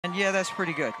And yeah, that's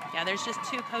pretty good. Yeah, there's just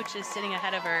 2 coaches sitting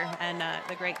ahead of her, and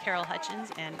the great Carol Hutchins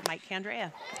and Mike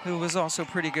Candrea, who was also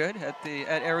pretty good at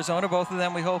Arizona. Both of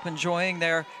them, we hope, enjoying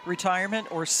their retirement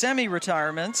or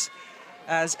semi-retirements.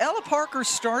 As Ella Parker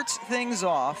starts things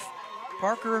off,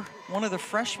 Parker, one of the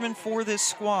freshmen for this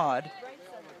squad.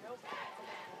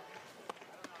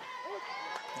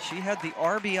 She had the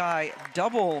RBI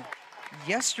double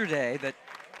yesterday that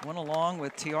went along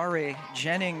with Tiare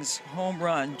Jennings' home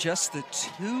run. Just the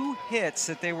 2 hits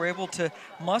that they were able to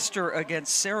muster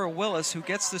against Sarah Willis, who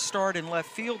gets the start in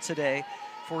left field today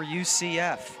for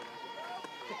UCF.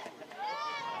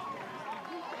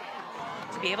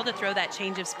 to be able to throw that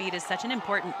change of speed is such an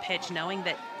important pitch, knowing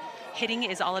that hitting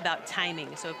is all about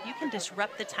timing. So if you can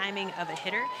disrupt the timing of a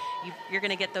hitter, you're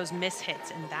going to get those miss hits.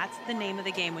 And that's the name of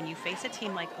the game when you face a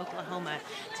team like Oklahoma,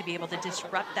 to be able to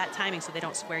disrupt that timing so they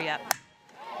don't square you up.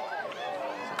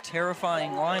 It's a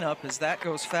terrifying lineup as that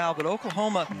goes foul. But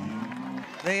Oklahoma,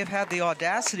 they have had the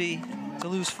audacity to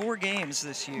lose 4 games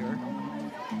this year.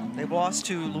 They've lost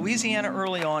to Louisiana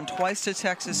early on, twice to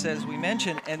Texas, as we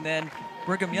mentioned, and then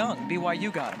Brigham Young,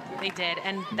 BYU got them. They did,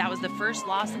 and that was the first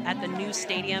loss at the new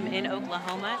stadium in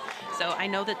Oklahoma. So I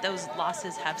know that those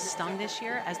losses have stung this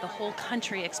year, as the whole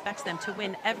country expects them to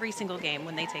win every single game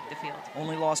when they take the field.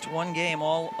 Only lost 1 game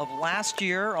all of last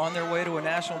year, on their way to a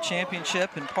national championship.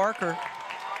 And Parker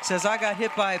says, I got hit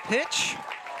by a pitch.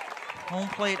 Home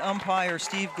plate umpire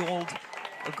Steve Gold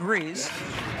agrees.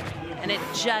 And it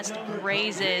just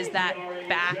grazes that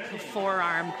back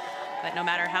forearm. But no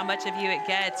matter how much of you it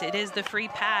gets, it is the free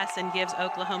pass and gives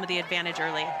Oklahoma the advantage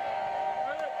early.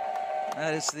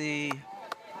 That is the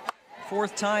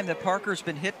 4th time that Parker's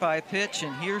been hit by a pitch,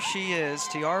 and here she is,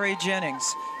 Tiare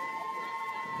Jennings,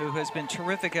 who has been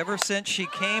terrific ever since she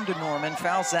came to Norman,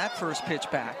 fouls that first pitch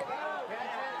back.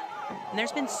 And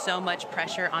there's been so much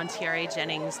pressure on Tiare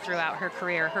Jennings throughout her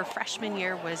career. Her freshman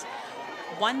year was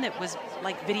one that was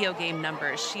like video game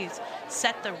numbers. She's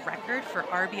set the record for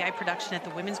RBI production at the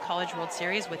Women's College World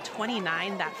Series with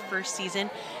 29 that first season.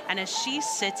 And as she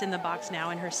sits in the box now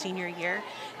in her senior year,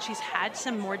 she's had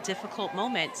some more difficult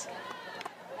moments.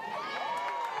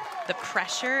 The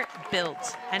pressure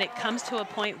builds, and it comes to a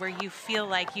point where you feel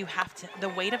like you have to, the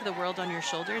weight of the world on your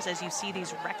shoulders as you see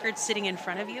these records sitting in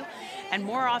front of you. And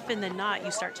more often than not,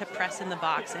 you start to press in the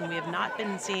box, and we have not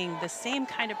been seeing the same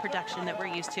kind of production that we're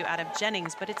used to out of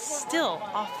Jennings, but it's still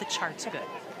off the charts good.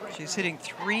 She's hitting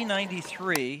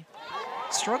 .393,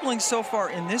 struggling so far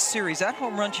in this series. That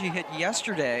home run she hit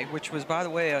yesterday, which was, by the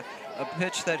way, a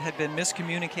pitch that had been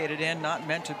miscommunicated and not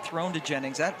meant to thrown to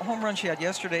Jennings. That home run she had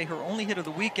yesterday, her only hit of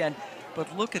the weekend.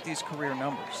 But look at these career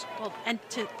numbers. Well, and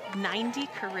to 90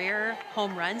 career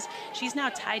home runs, she's now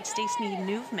tied Stacey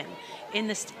Newman in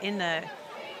the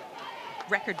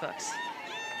record books.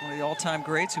 One of the all-time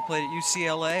greats who played at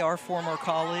UCLA, our former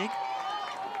colleague.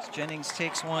 As Jennings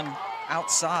takes one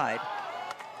outside.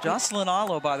 Jocelyn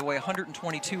Allo, by the way,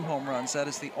 122 home runs. That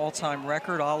is the all-time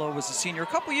record. Allo was a senior a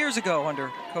couple years ago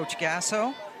under Coach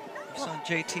Gasso. Well,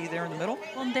 JT there in the middle.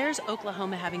 Well, there's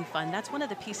Oklahoma having fun. That's one of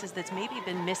the pieces that's maybe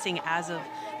been missing as of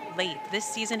late. This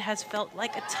season has felt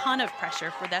like a ton of pressure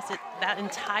for that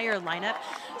entire lineup.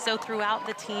 So throughout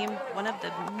the team, one of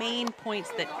the main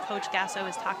points that Coach Gasso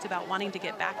has talked about wanting to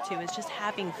get back to is just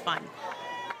having fun.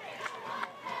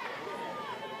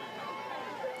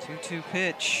 2-2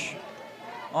 pitch.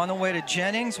 On the way to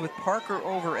Jennings with Parker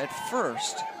over at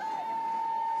first.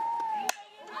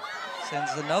 Sends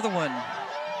another one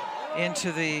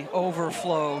into the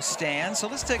overflow stand. So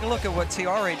let's take a look at what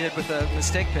Tiare did with the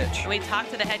mistake pitch. We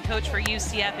talked to the head coach for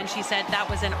UCF, and she said that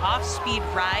was an off-speed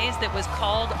rise that was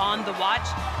called on the watch.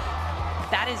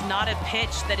 That is not a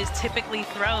pitch that is typically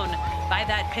thrown by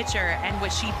that pitcher. And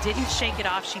what she didn't shake it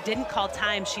off, she didn't call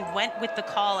time. She went with the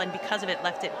call, and because of it,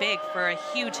 left it big for a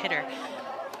huge hitter.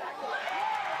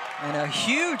 And a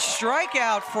huge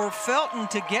strikeout for Felton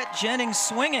to get Jennings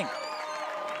swinging.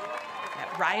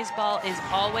 That rise ball is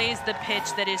always the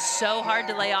pitch that is so hard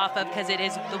to lay off of, because it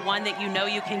is the one that you know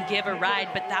you can give a ride,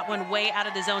 but that one way out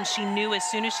of the zone. She knew as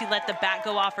soon as she let the bat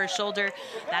go off her shoulder,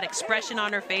 that expression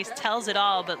on her face tells it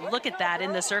all. But look at that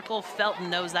in the circle.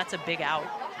 Felton knows that's a big out.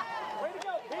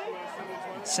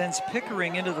 Sends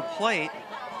Pickering into the plate,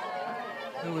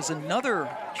 who was another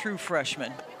true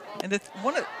freshman. And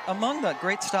among the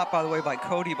great stop, by the way, by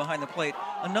Cody behind the plate,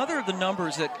 another of the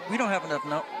numbers that we don't have enough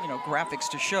graphics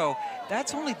to show,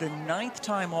 that's only the 9th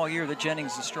time all year that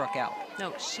Jennings has struck out.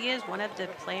 No, she is one of the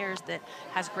players that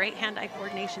has great hand-eye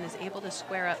coordination, is able to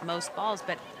square up most balls,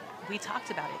 but we talked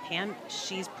about it, Pam.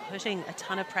 She's pushing a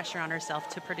ton of pressure on herself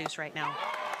to produce right now.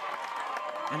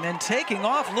 And then taking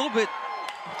off, a little bit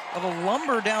of a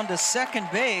lumber down to second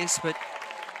base, but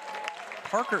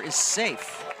Parker is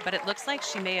safe. But it looks like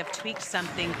she may have tweaked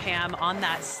something, Pam, on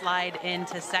that slide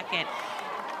into second.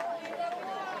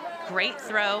 Great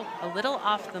throw, a little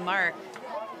off the mark,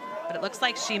 but it looks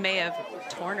like she may have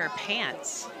torn her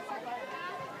pants.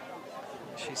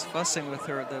 She's fussing with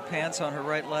the pants on her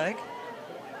right leg.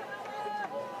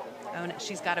 Oh, no,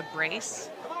 she's got a brace.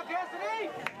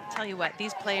 Tell you what,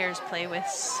 these players play with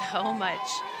so much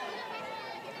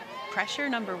pressure,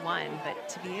 number one, but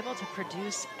to be able to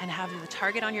produce and have the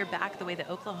target on your back the way that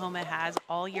Oklahoma has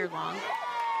all year long,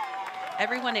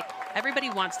 everybody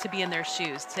wants to be in their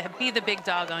shoes, to be the big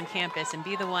dog on campus and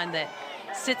be the one that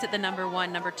sits at the number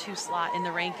one, number two slot in the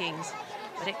rankings,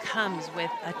 but it comes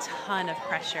with a ton of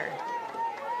pressure.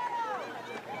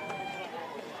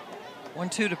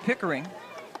 1-2 to Pickering.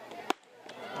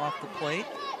 Off the plate.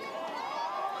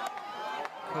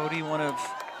 Cody, one of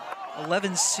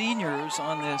 11 seniors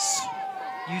on this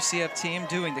UCF team,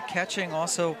 doing the catching,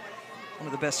 also one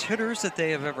of the best hitters that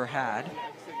they have ever had.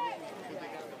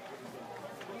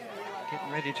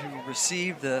 Getting ready to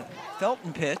receive the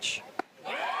Felton pitch.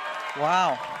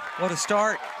 Wow, what a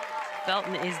start.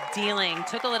 Felton is dealing,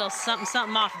 took a little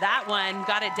something off that one,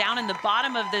 got it down in the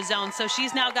bottom of the zone, so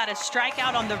she's now got a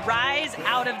strikeout on the rise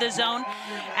out of the zone,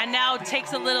 and now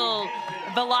takes a little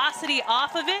velocity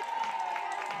off of it.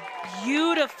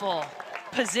 Beautiful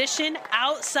position,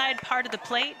 outside part of the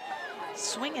plate.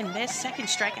 Swing and miss, second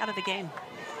strikeout of the game.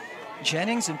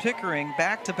 Jennings and Pickering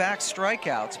back-to-back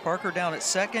strikeouts. Parker down at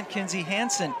second, Kinsey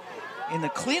Hansen in the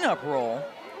cleanup role.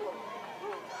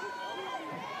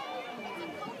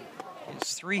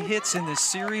 His 3 hits in this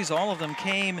series, all of them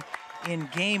came in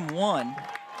game 1.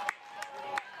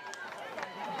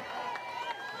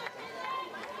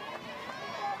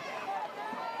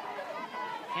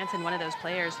 Hansen, one of those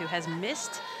players who has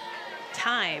missed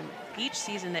time each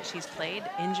season that she's played.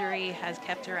 Injury has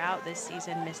kept her out this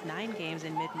season, missed 9 games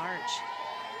in mid-March.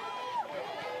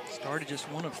 Started just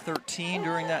 1 of 13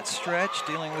 during that stretch,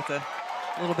 dealing with a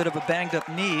little bit of a banged up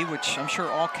knee, which I'm sure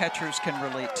all catchers can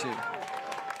relate to.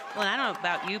 Well, I don't know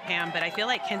about you, Pam, but I feel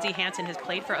like Kinsey Hansen has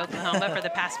played for Oklahoma for the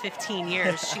past 15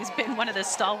 years. She's been one of the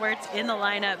stalwarts in the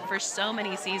lineup for so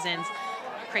many seasons.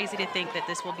 Crazy to think that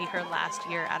this will be her last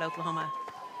year at Oklahoma.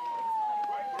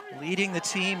 Leading the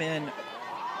team in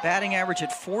batting average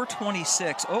at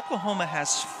 .426. Oklahoma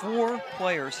has 4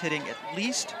 players hitting at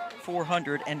least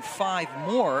 .400 and 5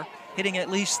 more hitting at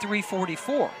least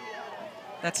 .344.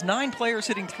 That's 9 players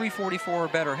hitting .344 or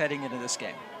better heading into this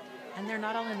game. And they're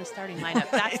not all in the starting lineup.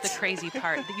 That's the crazy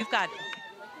part. You've got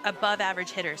above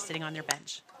average hitters sitting on their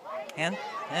bench. And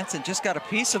Hansen just got a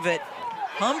piece of it.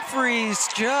 Humphreys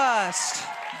just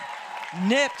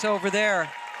nipped over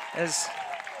there as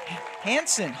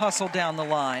Hansen hustled down the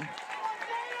line.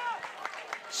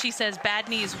 She says, bad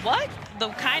knees, what? The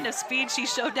kind of speed she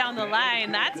showed down the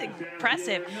line, that's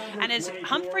impressive. And as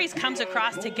Humphreys comes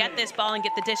across to get this ball and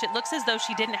get the dish, it looks as though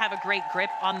she didn't have a great grip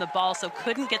on the ball, so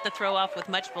couldn't get the throw off with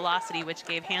much velocity, which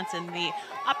gave Hansen the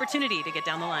opportunity to get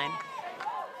down the line.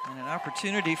 And an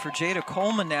opportunity for Jada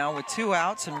Coleman now with 2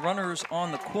 outs and runners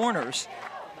on the corners.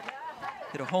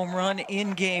 Hit a home run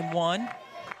in game 1.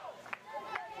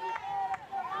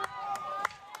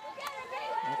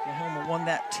 Oklahoma won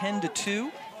that 10-2.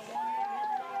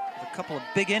 A couple of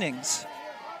big innings.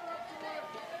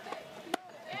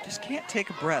 You just can't take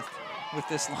a breath with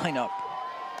this lineup.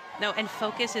 No, and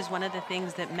focus is one of the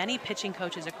things that many pitching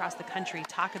coaches across the country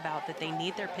talk about, that they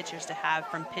need their pitchers to have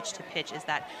from pitch to pitch, is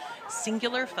that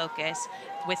singular focus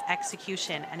with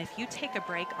execution. And if you take a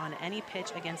break on any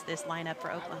pitch against this lineup for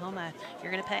Oklahoma,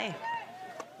 you're going to pay.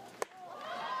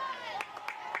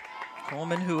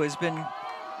 Coleman, who has been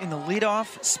in the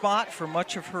leadoff spot for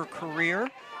much of her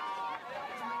career,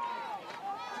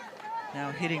 now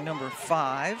hitting number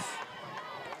 5.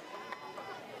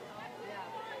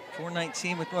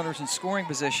 .419 with runners in scoring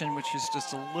position, which is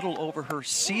just a little over her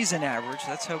season average.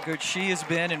 That's how good she has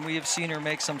been, and we have seen her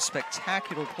make some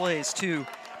spectacular plays too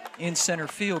in center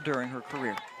field during her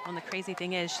career. Well, and the crazy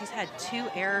thing is she's had 2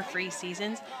 error-free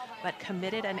seasons, but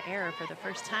committed an error for the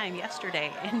first time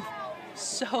yesterday in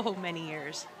so many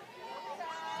years.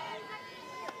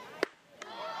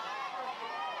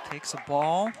 Takes a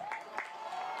ball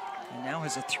and now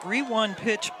has a 3-1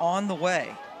 pitch on the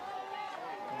way.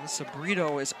 Alyssa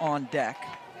Brito is on deck.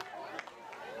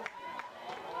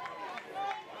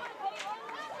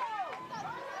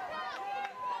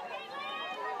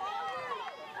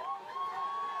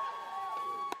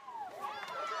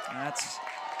 That's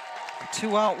a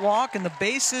 2-out walk, and the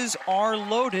bases are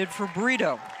loaded for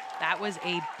Brito. That was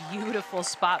a beautiful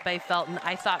spot by Felton.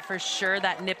 I thought for sure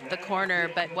that nipped the corner,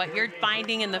 but what you're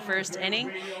finding in the first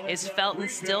inning is Felton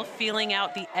still feeling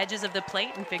out the edges of the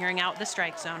plate and figuring out the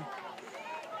strike zone.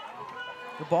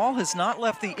 The ball has not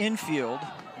left the infield,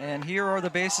 and here are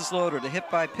the bases loaded. A hit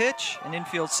by pitch, an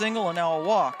infield single, and now a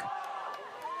walk.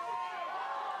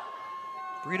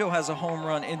 Brito has a home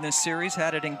run in this series,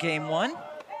 had it in game 1.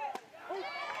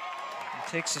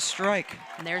 Takes a strike.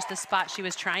 And there's the spot she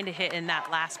was trying to hit in that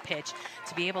last pitch.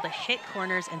 To be able to hit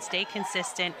corners and stay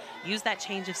consistent, use that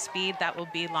change of speed, that will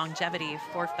be longevity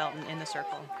for Felton in the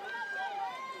circle.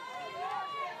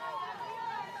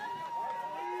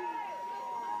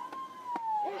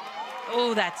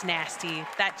 Oh, that's nasty.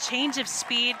 That change of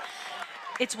speed.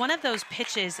 It's one of those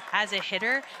pitches as a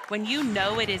hitter, when you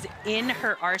know it is in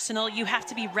her arsenal, you have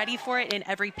to be ready for it in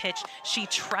every pitch. She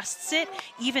trusts it,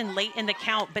 even late in the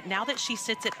count, but now that she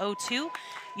sits at 0-2,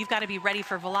 you've got to be ready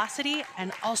for velocity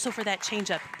and also for that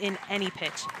changeup in any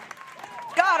pitch.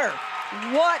 Got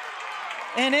her! What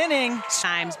an inning!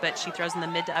 Times, but she throws in the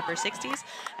mid to upper 60s,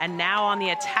 and now on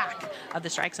the attack of the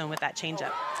strike zone with that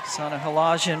changeup. Sana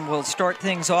Halajian will start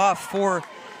things off for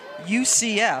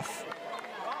UCF.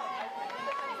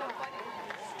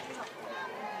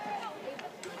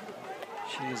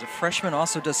 She is a freshman,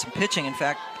 also does some pitching. In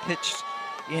fact, pitched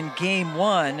in game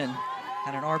 1 and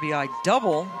had an RBI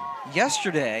double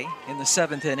yesterday in the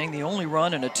 7th inning. The only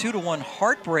run in a 2-1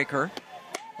 heartbreaker.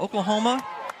 Oklahoma,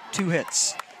 2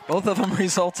 hits. Both of them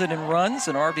resulted in runs,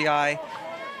 an RBI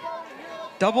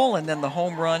double, and then the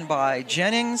home run by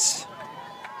Jennings.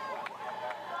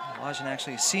 Halajian,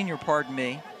 actually a senior, pardon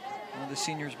me. One of the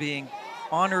seniors being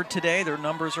honored today. Their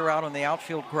numbers are out on the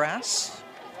outfield grass.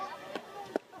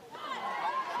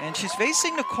 And she's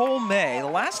facing Nicole May. The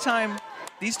last time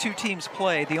these two teams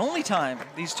played, the only time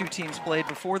these two teams played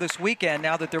before this weekend,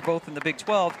 now that they're both in the Big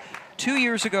 12, 2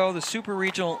 years ago, the Super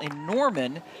Regional in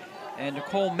Norman. And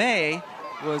Nicole May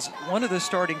was one of the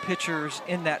starting pitchers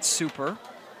in that Super.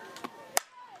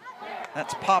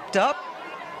 That's popped up,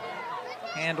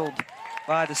 handled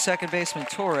by the second baseman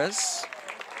Torres.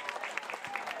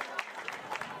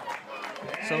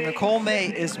 So Nicole May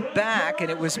is back, and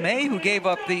it was May who gave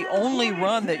up the only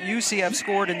run that UCF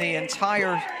scored in the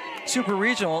entire Super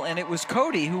Regional, and it was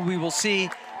Cody, who we will see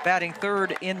batting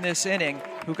third in this inning,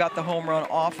 who got the home run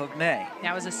off of May.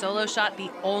 That was a solo shot, the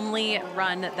only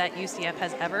run that UCF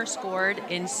has ever scored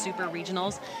in Super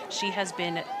Regionals. She has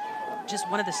been just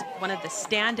one of the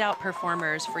standout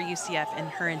performers for UCF in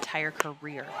her entire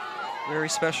career. Very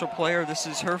special player. This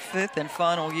is her 5th and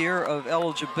final year of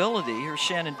eligibility. Here's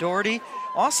Shannon Doherty,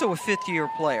 also a 5th-year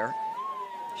player.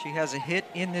 She has a hit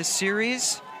in this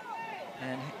series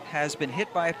and has been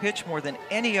hit by a pitch more than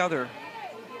any other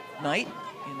night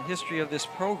in the history of this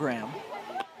program.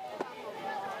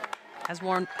 Has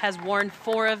worn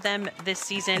 4 of them this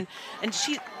season. And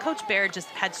Coach Baird just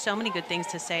had so many good things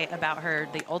to say about her,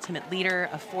 the ultimate leader,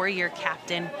 a 4-year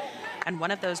captain, and one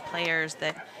of those players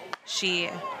that she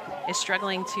is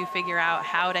struggling to figure out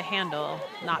how to handle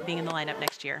not being in the lineup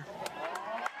next year.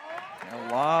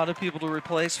 A lot of people to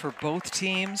replace for both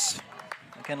teams.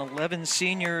 Again, 11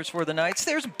 seniors for the Knights.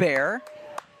 There's Bear.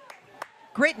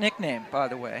 Great nickname, by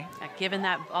the way. Given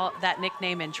that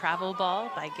nickname in travel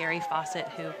ball by Gary Fawcett,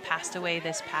 who passed away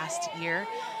this past year.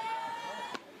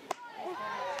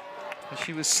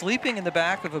 She was sleeping in the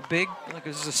back of a big, like it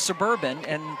was a Suburban,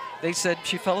 and they said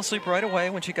she fell asleep right away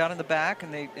when she got in the back,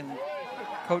 and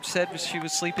Coach said she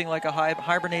was sleeping like a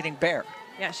hibernating bear.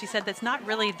 Yeah, she said that's not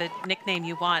really the nickname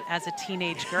you want as a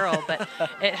teenage girl, but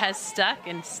it has stuck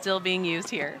and still being used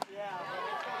here.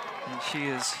 And she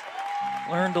has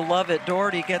learned to love it.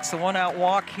 Doherty gets the 1-out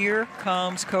walk. Here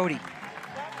comes Cody.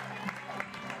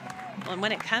 Well, and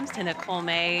when it comes to Nicole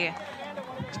May,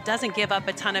 she doesn't give up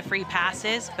a ton of free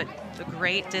passes, but the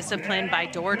great discipline by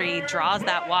Doherty draws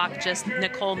that walk, just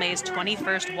Nicole May's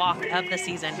 21st walk of the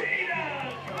season.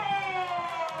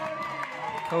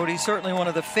 Cody, certainly one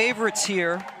of the favorites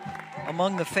here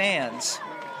among the fans.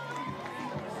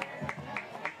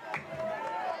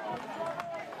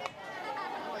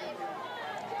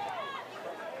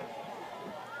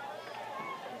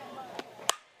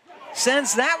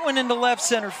 Sends that one into left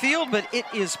center field, but it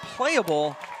is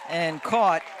playable and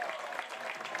caught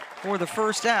for the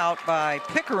first out by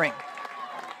Pickering.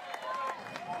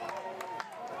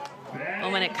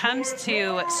 Well, when it comes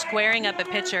to squaring up a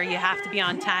pitcher, you have to be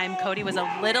on time. Cody was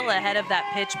a little ahead of that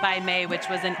pitch by May, which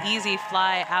was an easy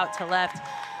fly out to left.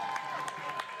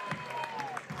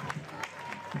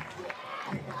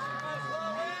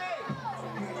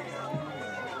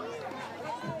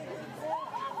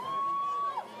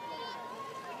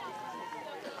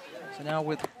 So now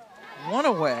with one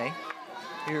away.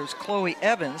 Here's Chloe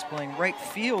Evans playing right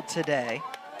field today.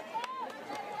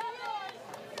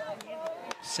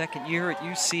 Second year at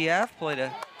UCF, played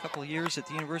a couple of years at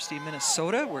the University of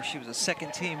Minnesota, where she was a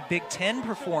second-team Big Ten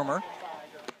performer,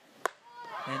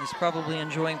 and is probably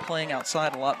enjoying playing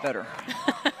outside a lot better.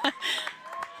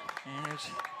 And there's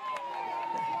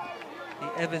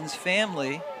the Evans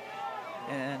family,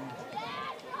 and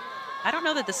I don't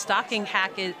know that the stocking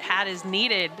hat is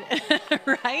needed,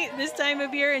 right, this time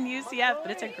of year in UCF,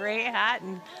 but it's a great hat,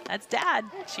 and that's Dad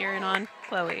cheering on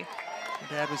Chloe.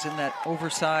 Dad was in that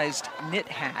oversized knit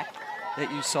hat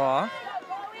that you saw.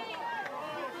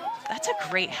 That's a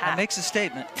great hat. That makes a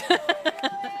statement.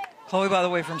 Chloe, by the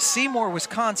way, from Seymour,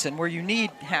 Wisconsin, where you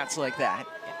need hats like that.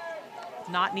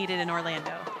 Not needed in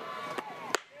Orlando.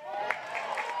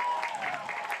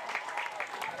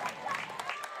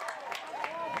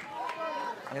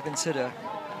 Evans hit a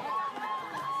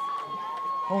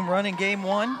home run in game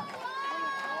one.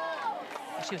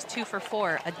 She was 2 for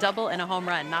 4, a double and a home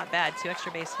run. Not bad. 2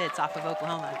 extra base hits off of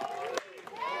Oklahoma.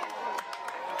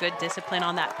 Good discipline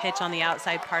on that pitch on the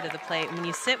outside part of the plate. When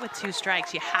you sit with 2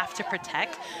 strikes, you have to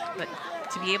protect, but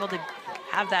to be able to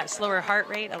have that slower heart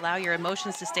rate, allow your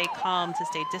emotions to stay calm, to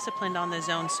stay disciplined on the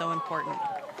zone, so important.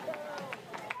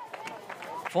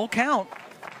 Full count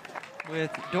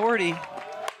with Doherty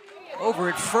over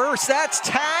at first. That's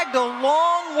tagged a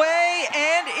long way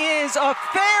and is a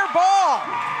fair ball.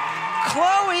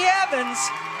 Chloe Evans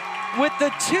with the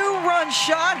 2-run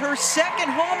shot, her second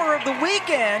homer of the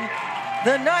weekend.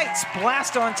 The Knights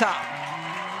blast on top.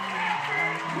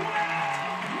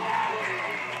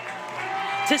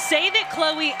 To say that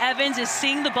Chloe Evans is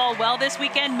seeing the ball well this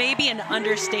weekend may be an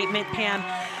understatement, Pam.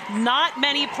 Not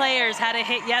many players had a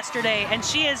hit yesterday, and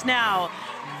she is now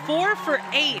 4 for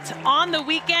 8 on the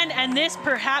weekend, and this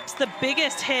perhaps the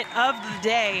biggest hit of the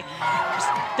day.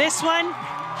 This one,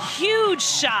 huge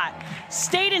shot.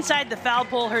 Stayed inside the foul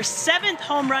pole, her 7th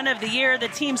home run of the year, the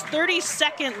team's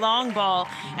 32nd long ball,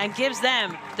 and gives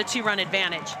them the 2-run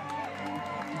advantage.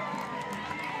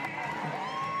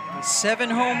 7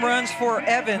 home runs for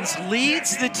Evans,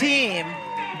 leads the team,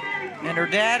 and her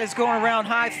dad is going around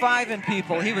high-fiving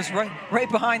people. He was right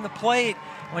behind the plate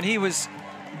when he was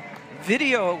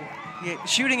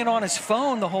shooting it on his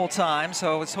phone the whole time,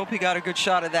 so let's hope he got a good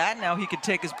shot of that. Now he could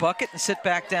take his bucket and sit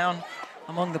back down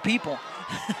among the people.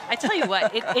 I tell you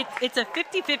what, it's a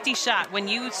 50-50 shot when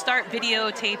you start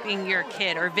videotaping your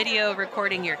kid or video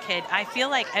recording your kid. I feel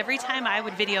like every time I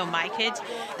would video my kids,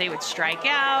 they would strike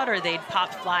out or they'd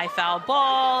pop fly foul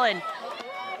ball, and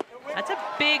that's a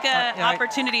big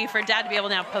opportunity for Dad to be able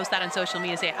to now post that on social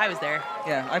media and say, I was there.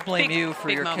 Yeah, I blame you for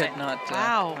your moment. kid not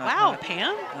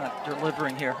Pam? Not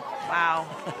delivering here. Wow,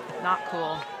 not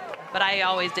cool. But I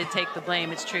always did take the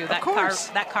blame. It's true. That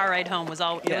car ride home was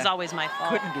it was always my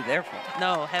fault. Couldn't be their fault.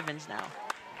 No, heavens no.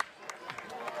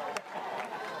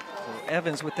 So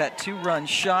Evans with that 2-run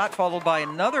shot, followed by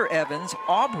another Evans,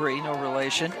 Aubrey, no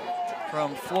relation,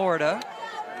 from Florida.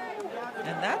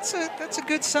 And that's a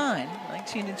good sign.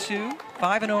 19-2,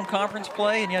 5-0 in conference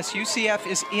play, and yes, UCF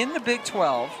is in the Big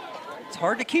 12. It's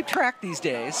hard to keep track these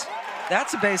days.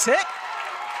 That's a base hit.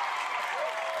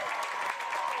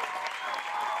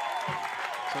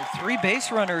 So 3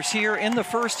 base runners here in the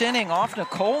first inning off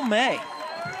Nicole May.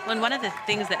 Well, and one of the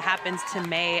things that happens to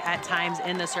May at times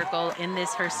in the circle in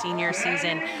her senior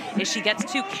season is she gets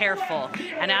too careful,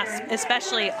 and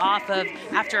especially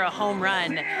after a home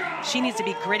run, she needs to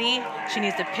be gritty, she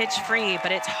needs to pitch free,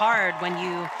 but it's hard when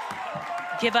you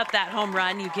give up that home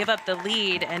run, you give up the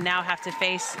lead, and now have to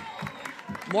face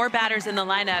more batters in the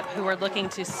lineup who are looking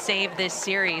to save this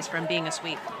series from being a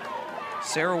sweep.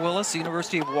 Sarah Willis, the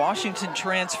University of Washington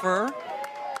transfer,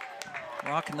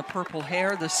 rocking the purple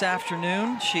hair this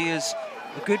afternoon. She is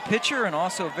a good pitcher and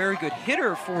also a very good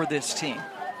hitter for this team.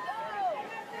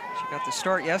 She got the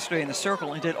start yesterday in the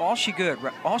circle and did all she could,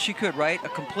 right? A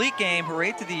complete game, her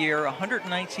 8th of the year,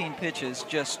 119 pitches,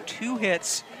 just 2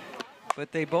 hits,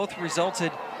 but they both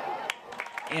resulted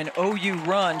in OU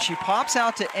runs. She pops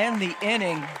out to end the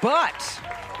inning, but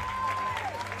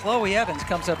Chloe Evans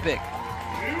comes up big.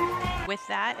 With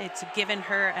that, it's given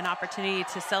her an opportunity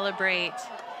to celebrate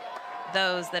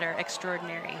those that are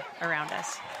extraordinary around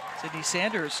us. Sydney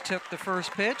Sanders took the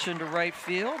first pitch into right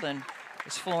field and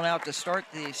is flown out to start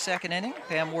the second inning.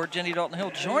 Pam Ward, Jenny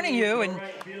Dalton-Hill joining you. And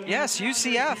yes,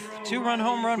 UCF, 2-run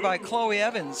home run by Chloe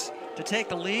Evans to take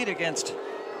the lead against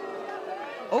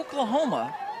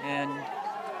Oklahoma. And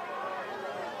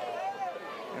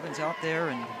Evans out there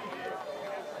in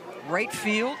right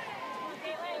field.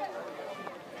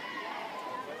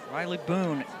 Riley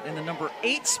Boone in the number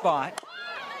 8 spot.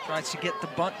 Tries to get the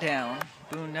bunt down.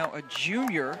 Boone, now a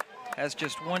junior, has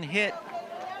just one hit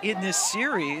in this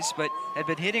series, but had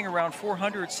been hitting around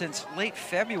 400 since late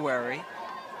February.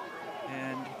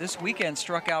 And this weekend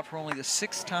struck out for only the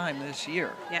 6th time this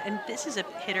year. Yeah, and this is a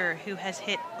hitter who has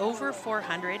hit over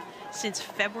 400 since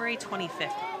February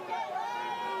 25th.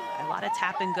 A lot of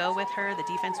tap and go with her. The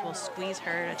defense will squeeze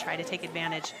her to try to take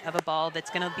advantage of a ball that's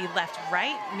going to be left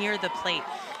right near the plate.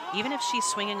 Even if she's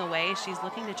swinging away, she's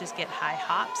looking to just get high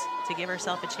hops to give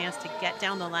herself a chance to get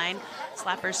down the line.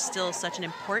 Slapper's still such an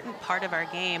important part of our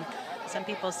game. Some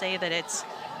people say that it's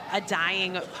a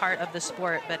dying part of the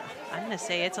sport, but I'm going to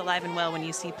say it's alive and well when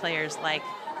you see players like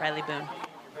Riley Boone.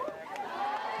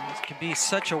 This can be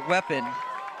such a weapon.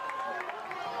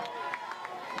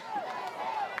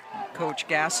 Coach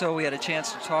Gasso, we had a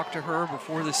chance to talk to her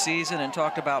before the season and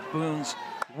talked about Boone's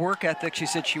work ethic. She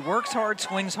said she works hard,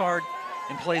 swings hard,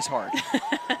 and plays hard.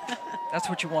 That's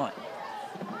what you want.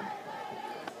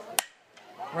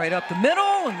 Right up the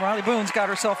middle, and Riley Boone's got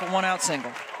herself a 1-out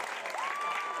single.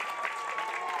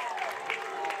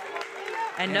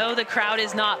 And no, the crowd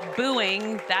is not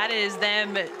booing. That is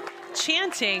them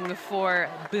chanting for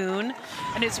Boone.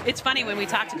 And it's funny, when we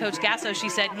talked to Coach Gasso, she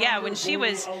said, yeah, when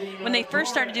they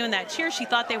first started doing that cheer, she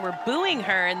thought they were booing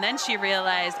her, and then she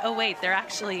realized, oh wait, they're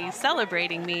actually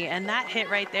celebrating me. And that hit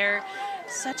right there,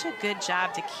 such a good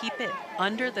job to keep it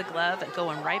under the glove,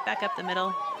 going right back up the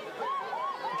middle,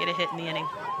 get a hit in the inning.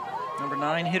 Number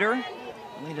 9 hitter,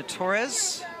 Lena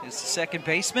Torres, is the second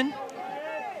baseman.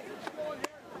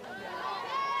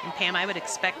 And Pam, I would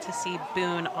expect to see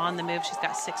Boone on the move. She's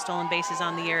got 6 stolen bases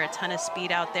on the year, a ton of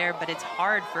speed out there, but it's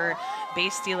hard for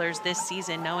base stealers this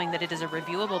season, knowing that it is a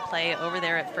reviewable play over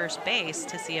there at first base,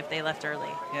 to see if they left early.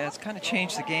 Yeah, it's kind of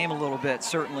changed the game a little bit,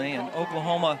 certainly, and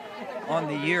Oklahoma on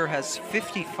the year has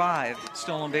 55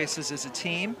 stolen bases as a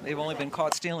team. They've only been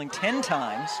caught stealing 10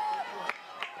 times.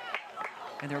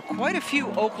 And there are quite a few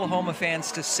Oklahoma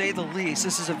fans, to say the least.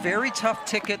 This is a very tough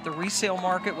ticket. The resale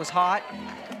market was hot.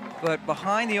 But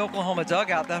behind the Oklahoma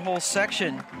dugout, that whole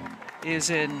section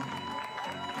is in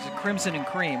crimson and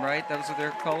cream, right? Those are their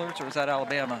colors, or is that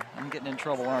Alabama? I'm getting in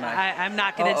trouble, aren't I? I'm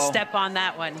not going to step on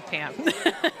that one, Pam.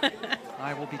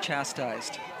 I will be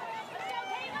chastised.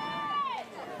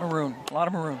 Maroon, a lot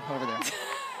of maroon over there.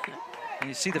 And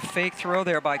you see the fake throw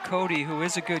there by Cody, who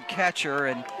is a good catcher,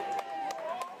 and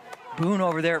Boone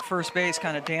over there at first base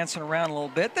kind of dancing around a little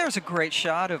bit. There's a great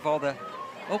shot of all the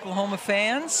Oklahoma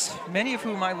fans, many of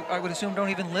whom I would assume don't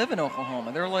even live in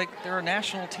Oklahoma. They're a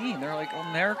national team. They're like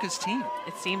America's team.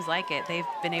 It seems like it. They've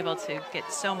been able to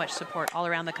get so much support all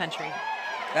around the country.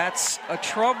 That's a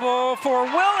trouble for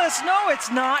Willis. No,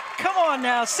 it's not. Come on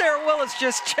now. Sarah Willis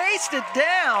just chased it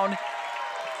down.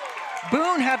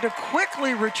 Boone had to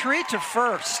quickly retreat to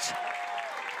first.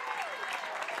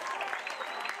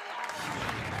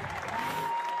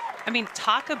 I mean,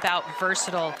 talk about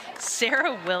versatile.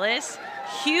 Sarah Willis,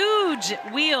 huge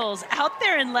wheels out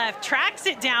there and left, tracks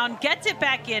it down, gets it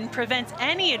back in, prevents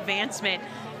any advancement.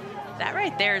 That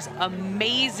right there is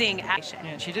amazing action.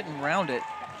 Yeah, she didn't round it.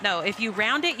 No, if you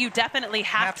round it, you definitely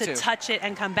have to touch it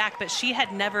and come back, but she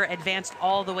had never advanced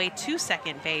all the way to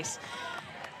second base.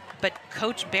 But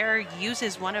Coach Bear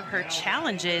uses one of her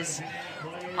challenges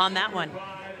on that one.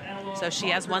 So she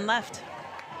has one left.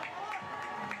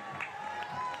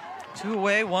 2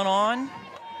 away, 1 on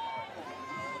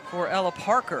for Ella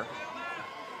Parker.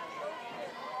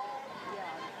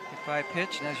 Hit by a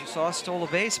pitch, and as you saw, stole a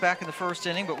base back in the first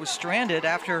inning, but was stranded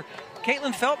after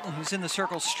Caitlin Felton, who's in the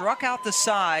circle, struck out the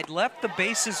side, left the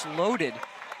bases loaded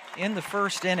in the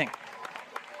first inning.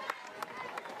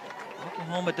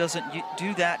 Oklahoma doesn't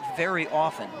do that very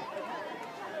often.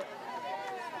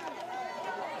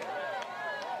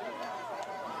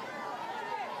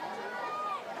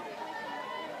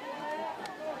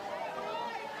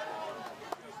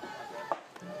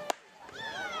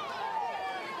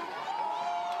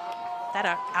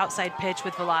 That outside pitch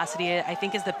with velocity, I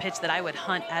think, is the pitch that I would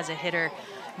hunt as a hitter,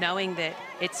 knowing that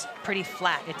it's pretty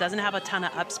flat. It doesn't have a ton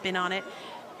of upspin on it.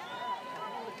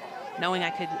 Knowing I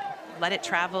could let it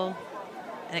travel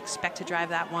and expect to drive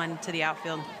that one to the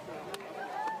outfield.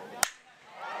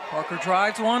 Parker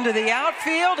drives one to the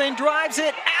outfield and drives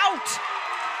it out.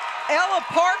 Ella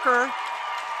Parker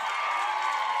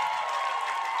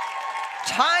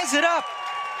ties it up.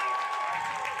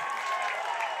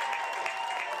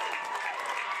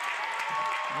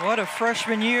 What a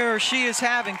freshman year she is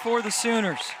having for the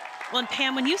Sooners. Well, and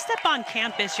Pam, when you step on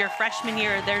campus your freshman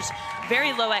year, there's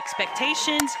very low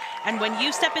expectations. And when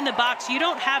you step in the box, you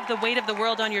don't have the weight of the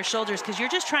world on your shoulders because you're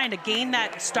just trying to gain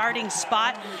that starting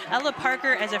spot. Ella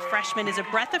Parker, as a freshman, is a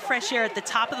breath of fresh air at the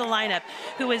top of the lineup,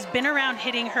 who has been around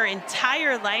hitting her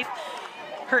entire life.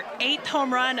 Her 8th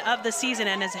home run of the season,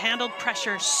 and has handled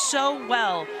pressure so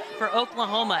well for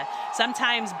Oklahoma.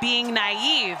 Sometimes being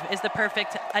naive is the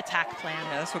perfect attack plan.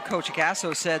 Yeah, that's what Coach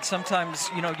Gasso said. Sometimes,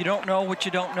 you know, you don't know what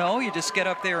you don't know. You just get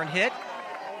up there and hit.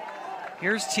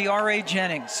 Here's Tiare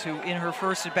Jennings, who in her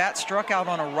first at bat struck out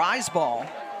on a rise ball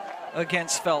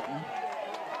against Felton.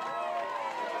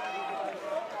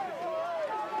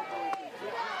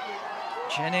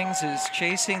 Jennings is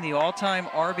chasing the all-time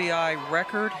RBI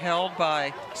record held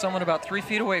by someone about 3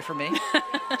 feet away from me,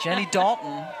 Jenny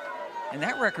Dalton, and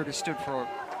that record has stood for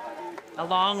a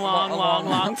long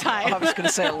time. I was going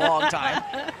to say a long time.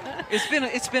 It's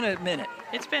been a minute.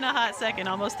 It's been a hot second,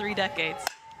 almost 3 decades.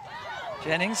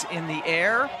 Jennings in the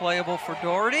air, playable for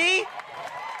Doherty.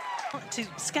 To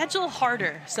schedule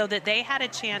harder so that they had a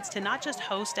chance to not just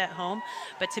host at home,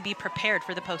 but to be prepared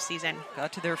for the postseason.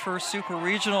 Got to their first super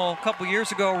regional a couple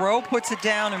years ago. Rowe puts it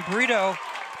down and Brito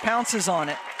pounces on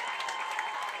it.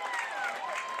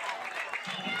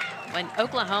 When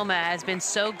Oklahoma has been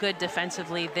so good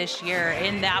defensively this year,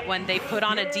 in that one they put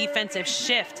on a defensive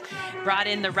shift, brought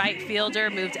in the right fielder,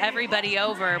 moved everybody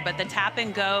over, but the tap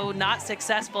and go not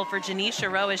successful for Janisha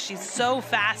Rowe as she's so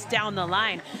fast down the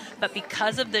line. But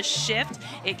because of the shift,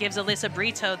 it gives Alyssa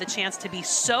Brito the chance to be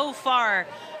so far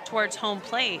towards home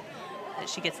plate that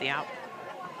she gets the out.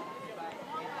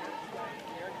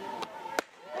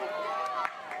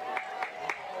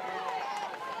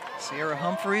 Sierra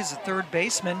Humphreys, the third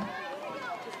baseman.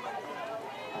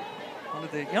 One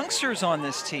of the youngsters on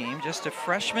this team, just a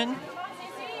freshman.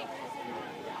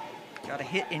 Got a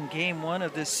hit in game 1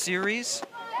 of this series.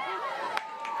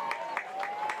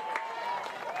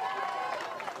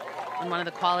 And one of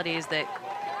the qualities that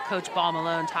Coach Ball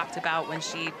Malone talked about when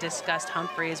she discussed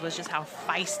Humphreys was just how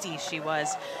feisty she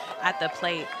was at the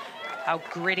plate, how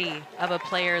gritty of a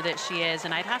player that she is.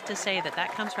 And I'd have to say that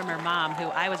that comes from her mom, who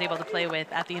I was able to play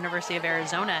with at the University of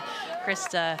Arizona.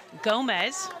 Krista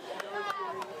Gomez,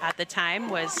 at the time,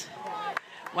 was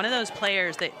one of those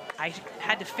players that I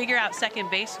had to figure out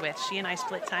second base with. She and I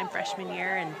split time freshman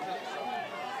year, and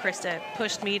Krista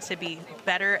pushed me to be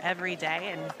better every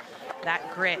day, and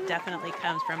that grit definitely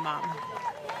comes from mom.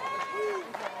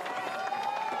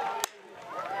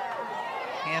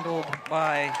 Handled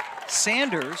by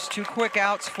Sanders. 2 quick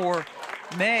outs for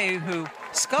May, who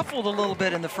scuffled a little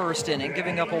bit in the first inning,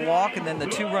 giving up a walk and then the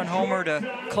 2-run homer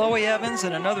to Chloe Evans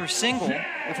and another single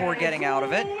before getting out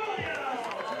of it.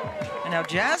 And now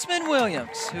Jasmine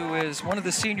Williams, who is one of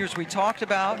the seniors we talked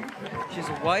about. She's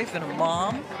a wife and a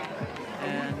mom,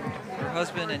 and her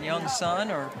husband and young son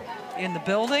are in the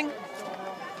building.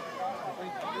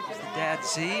 There's the dad,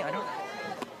 Z.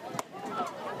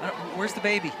 Where's the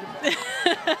baby?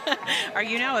 Are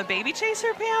you now a baby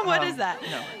chaser, Pam? What is that?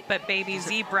 No. But baby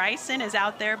Z Bryson is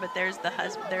out there, but there's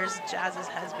there's Jazz's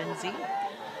husband, Z.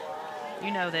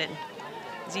 You know that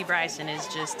Z Bryson is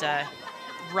just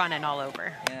running all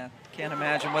over. Yeah, can't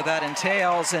imagine what that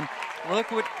entails. And look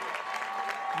what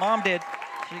mom did.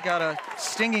 She got a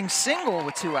stinging single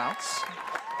with 2 outs.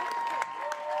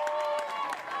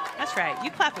 That's right. You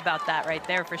clap about that right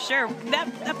there for sure.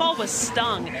 That ball was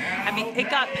stung. I mean, it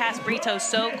got past Brito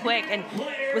so quick and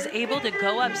was able to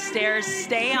go upstairs,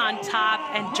 stay on top,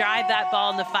 and drive that ball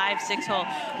in the 5-6 hole.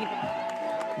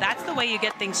 That's the way you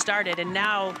get things started. And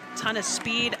now, ton of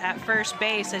speed at first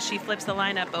base as she flips the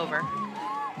lineup over.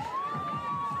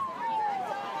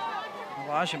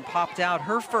 Elijah popped out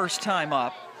her first time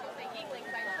up.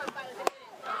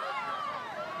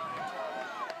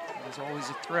 There's always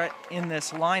a threat in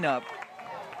this lineup.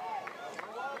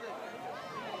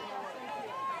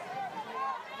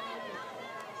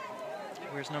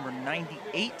 Here's number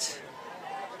 98.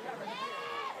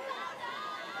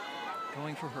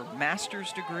 Going for her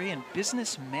master's degree in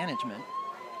business management.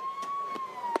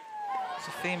 It's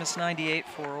a famous 98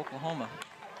 for Oklahoma.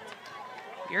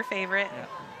 Your favorite. Yeah.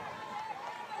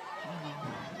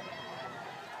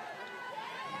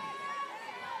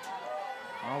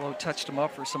 Arlo touched him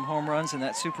up for some home runs in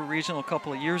that super regional a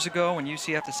couple of years ago when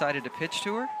UCF decided to pitch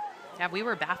to her. Yeah, we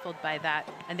were baffled by that.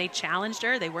 And they challenged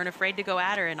her. They weren't afraid to go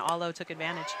at her, and Arlo took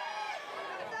advantage.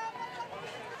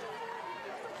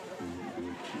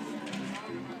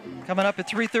 Coming up at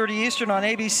 3:30 Eastern on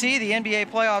ABC, the NBA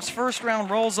playoffs first round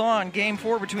rolls on. Game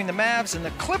 4 between the Mavs and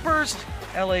the Clippers.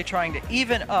 LA trying to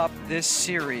even up this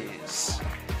series.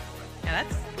 Yeah,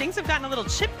 things have gotten a little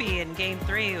chippy in Game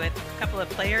 3 with a couple of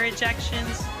player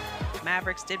ejections.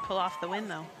 Mavericks did pull off the win,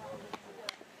 though.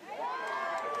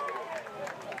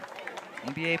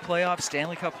 NBA playoffs,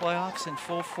 Stanley Cup playoffs in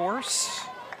full force.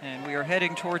 And we are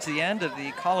heading towards the end of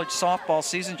the college softball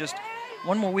season. Just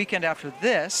one more weekend after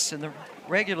this in the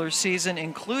regular season,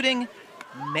 including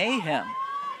mayhem.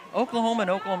 Oklahoma and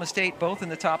Oklahoma State both in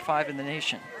the top 5 in the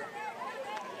nation.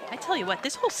 I tell you what,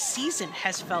 this whole season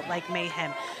has felt like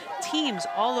mayhem. Teams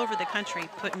all over the country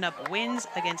putting up wins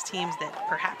against teams that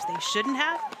perhaps they shouldn't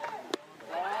have.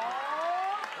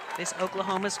 This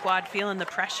Oklahoma squad feeling the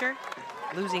pressure,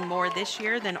 losing more this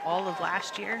year than all of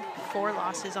last year. 4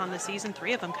 losses on the season,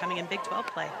 3 of them coming in Big 12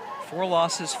 play. 4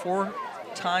 losses, 4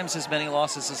 times as many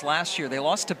losses as last year. They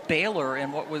lost to Baylor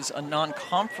in what was a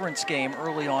non-conference game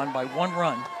early on by 1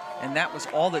 run, and that was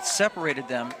all that separated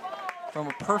them from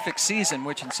a perfect season,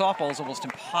 which in softball is almost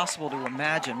impossible to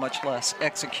imagine, much less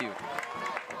execute.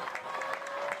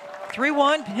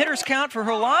 3-1, hitters count for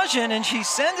Holajian, and she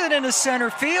sends it into center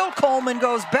field. Coleman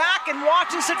goes back and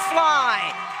watches it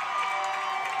fly.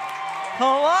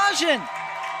 Holajian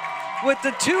with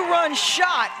the 2-run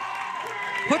shot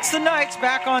puts the Knights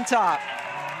back on top.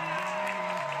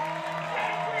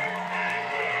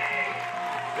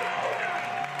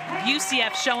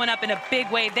 UCF showing up in a big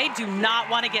way. They do not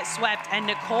want to get swept, and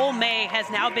Nicole May has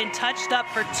now been touched up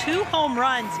for 2 home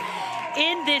runs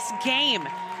in this game.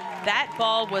 That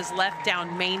ball was left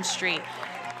down Main Street,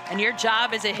 and your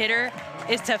job as a hitter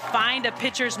is to find a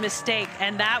pitcher's mistake,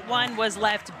 and that one was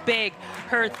left big.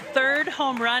 Her 3rd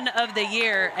home run of the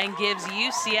year, and gives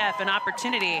UCF an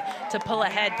opportunity to pull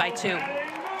ahead by 2.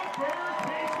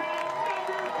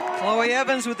 Chloe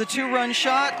Evans with the 2-run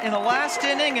shot in the last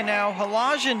inning, and now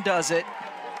Holajian does it.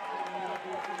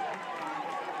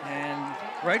 And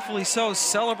rightfully so,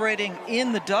 celebrating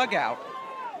in the dugout.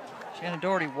 Shannon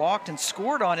Doherty walked and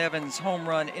scored on Evans' home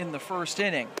run in the first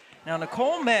inning. Now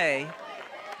Nicole May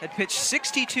had pitched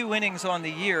 62 innings on the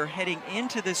year heading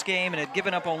into this game and had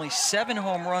given up only 7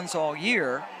 home runs all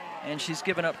year, and she's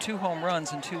given up 2 home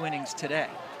runs in 2 innings today.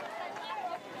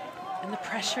 And the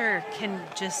pressure can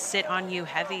just sit on you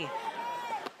heavy.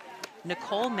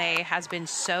 Nicole May has been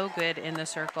so good in the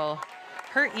circle.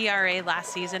 Her ERA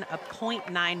last season, a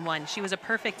 .91. She was a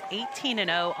perfect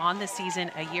 18-0 on the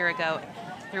season a year ago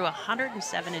through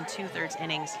 107 2/3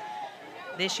 innings.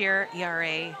 This year,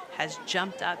 ERA has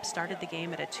jumped up, started the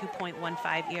game at a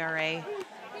 2.15 ERA.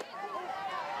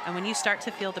 And when you start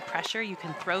to feel the pressure, you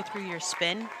can throw through your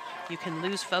spin, you can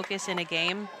lose focus in a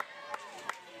game,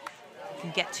 you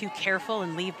can get too careful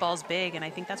and leave balls big, and I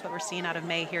think that's what we're seeing out of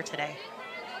May here today.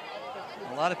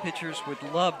 A lot of pitchers would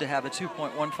love to have a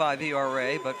 2.15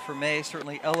 ERA, but for May,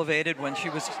 certainly elevated when she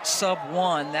was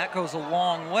sub-1. That goes a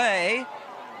long way.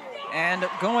 And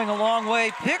going a long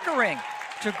way, Pickering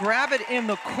to grab it in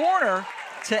the corner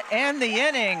to end the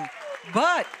inning.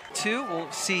 But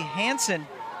we'll see Hansen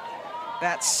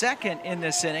bat second in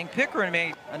this inning. Pickering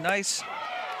made a nice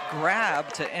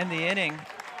grab to end the inning,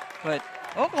 but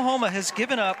Oklahoma has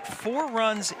given up 4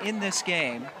 runs in this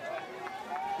game.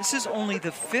 This is only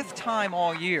the 5th time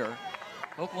all year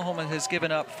Oklahoma has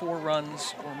given up 4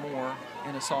 runs or more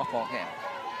in a softball game.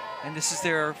 And this is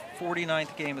their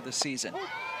 49th game of the season.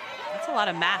 That's a lot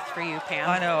of math for you, Pam.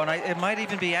 I know, and it might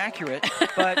even be accurate,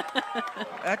 but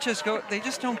they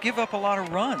just don't give up a lot of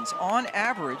runs. On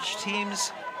average,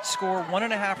 teams score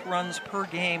 1.5 runs per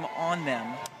game on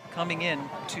them coming in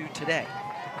to today.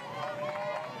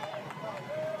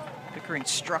 Pickering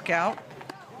struck out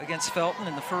against Felton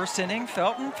in the first inning.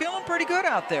 Felton feeling pretty good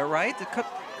out there, right? The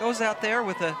goes out there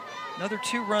with another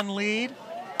 2-run lead.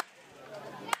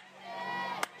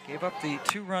 Gave up the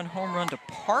 2-run home run to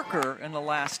Parker in the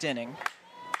last inning.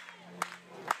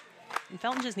 And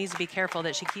Felton just needs to be careful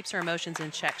that she keeps her emotions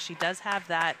in check. She does have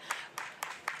that.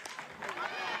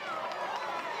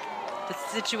 The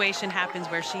situation happens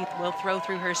where she will throw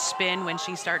through her spin when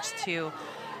she starts to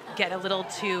get a little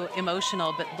too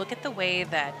emotional, but look at the way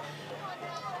that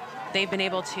they've been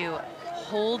able to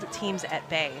hold teams at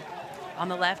bay. On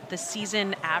the left, the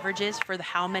season averages for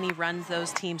how many runs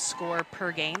those teams score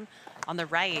per game. On the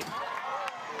right,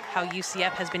 how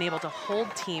UCF has been able to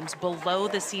hold teams below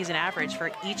the season average for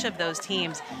each of those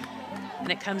teams.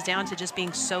 And it comes down to just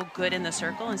being so good in the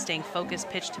circle and staying focused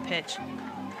pitch to pitch.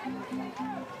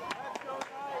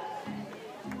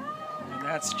 And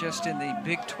that's just in the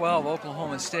Big 12.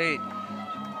 Oklahoma State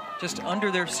just under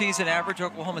their season average.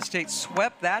 Oklahoma State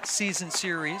swept that season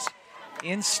series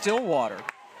in Stillwater.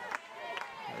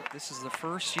 But this is the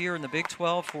first year in the Big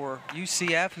 12 for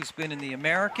UCF, who's been in the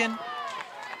American.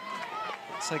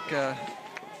 It's like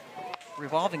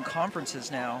revolving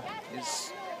conferences now.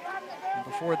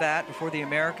 Before that, before the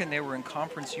American, they were in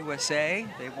Conference USA.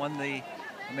 They won the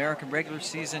American regular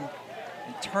season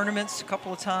and tournaments a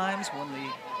couple of times, won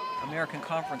the American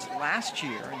Conference last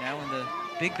year, and now in the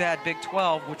Big Bad Big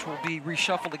 12, which will be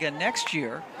reshuffled again next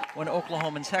year when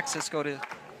Oklahoma and Texas go to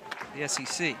the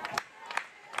SEC.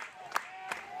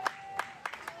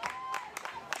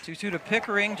 2-2 to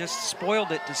Pickering, just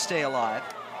spoiled it to stay alive.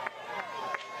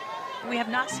 We have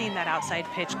not seen that outside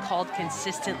pitch called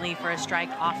consistently for a strike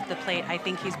off the plate. I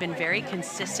think he's been very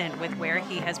consistent with where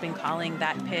he has been calling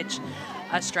that pitch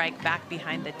a strike back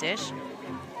behind the dish.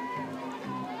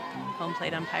 Home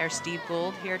plate umpire Steve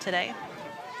Gould here today.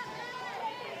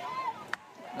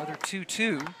 Another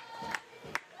 2-2.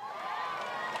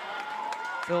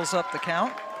 Fills up the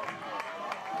count.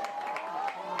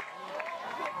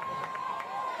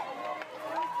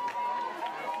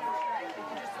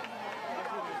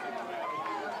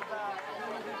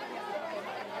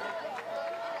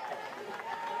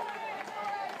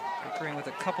 Pickering with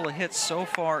a couple of hits so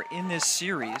far in this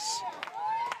series,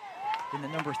 in the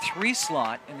number 3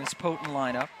 slot in this potent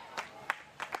lineup.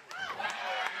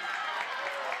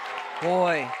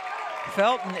 Boy,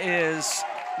 Felton is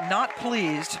not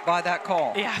pleased by that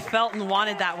call. Yeah, Felton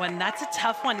wanted that one. That's a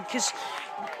tough one because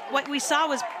what we saw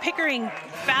was Pickering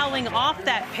fouling off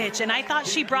that pitch, and I thought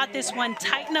she brought this one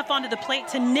tight enough onto the plate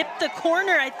to nip the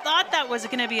corner. I thought that was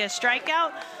going to be a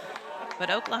strikeout, but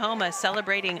Oklahoma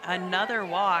celebrating another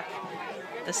walk,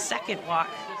 the second walk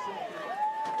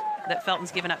that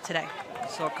Felton's given up today.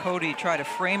 Saw Cody try to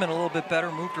frame it a little bit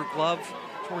better, moved her glove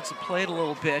towards the plate a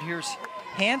little bit. Here's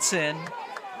Hansen,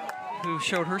 who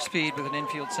showed her speed with an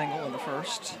infield single in the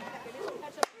first.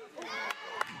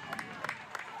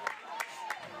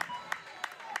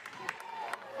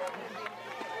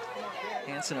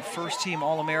 Hansen, a first-team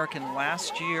All-American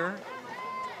last year.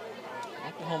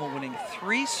 Oklahoma winning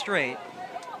 3 straight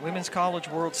Women's College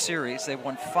World Series. They've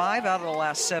won 5 out of the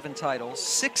last 7 titles,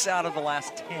 6 out of the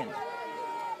last 10,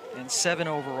 and 7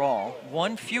 overall.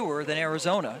 1 fewer than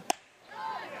Arizona.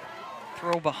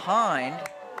 Throw behind.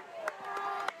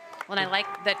 Well, and I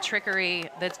like that trickeration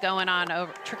that's going on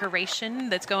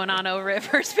over at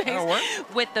first base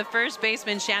with the first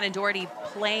baseman Shannon Doherty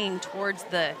playing towards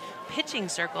the pitching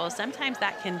circle. Sometimes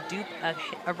that can dupe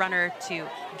a runner to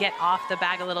get off the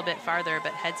bag a little bit farther,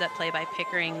 but heads up play by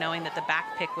Pickering, knowing that the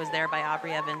back pick was there by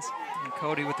Aubrey Evans. And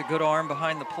Cody with the good arm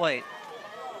behind the plate.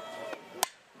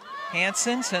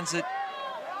 Hansen sends it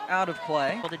out of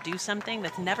play. Able to do something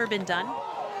that's never been done.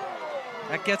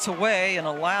 That gets away and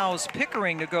allows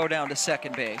Pickering to go down to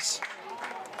second base.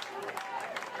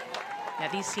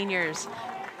 Yeah, these seniors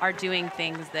are doing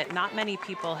things that not many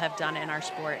people have done in our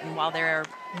sport. And while there are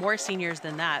more seniors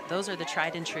than that, those are the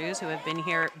tried and trues who have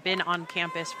been on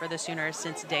campus for the Sooners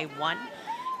since day one.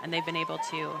 And they've been able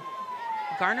to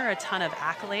garner a ton of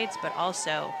accolades, but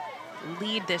also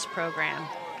lead this program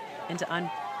into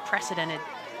unprecedented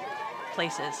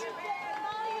places.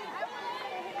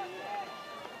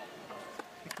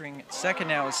 Pickering at second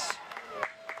now is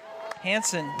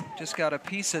Hansen, just got a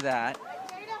piece of that.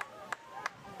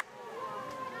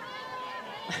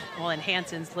 Well, and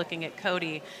Hansen's looking at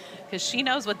Cody because she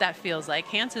knows what that feels like.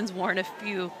 Hansen's worn a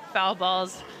few foul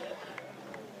balls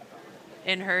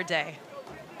in her day.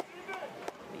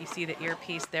 You see the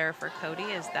earpiece there for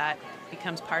Cody as that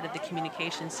becomes part of the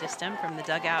communication system from the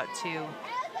dugout to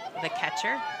the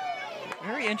catcher.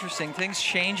 Very interesting. Things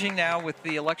changing now with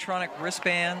the electronic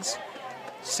wristbands,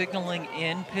 signaling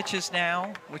in pitches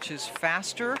now, which is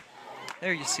faster.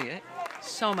 There you see it.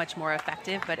 So much more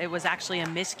effective, but it was actually a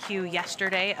miscue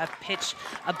yesterday. A pitch,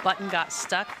 a button got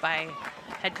stuck by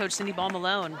head coach Cindy Ball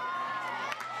Malone.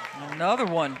 Another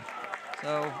one.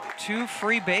 So 2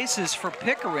 free bases for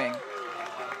Pickering.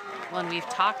 Well, and we've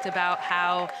talked about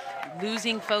how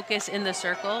losing focus in the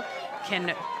circle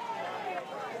can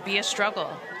be a struggle.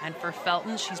 And for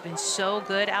Felton, she's been so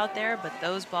good out there, but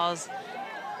those balls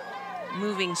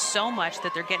moving so much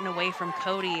that they're getting away from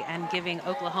Cody and giving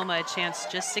Oklahoma a chance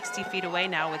just 60 feet away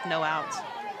now with no outs.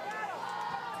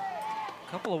 A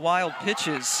couple of wild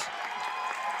pitches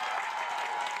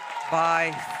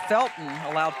by Felton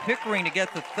allowed Pickering to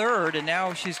get the third, and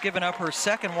now she's given up her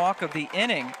second walk of the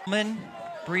inning. Coleman,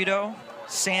 Brito,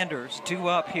 Sanders due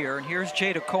up here, and here's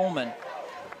Jada Coleman,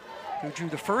 who drew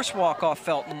the first walk off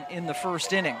Felton in the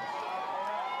first inning.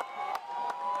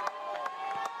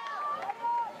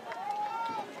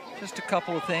 Just a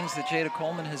couple of things that Jada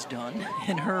Coleman has done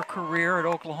in her career at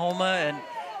Oklahoma, and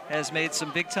has made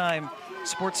some big-time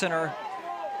SportsCenter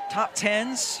top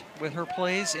 10s with her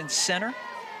plays in center.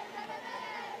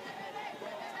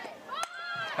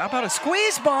 How about a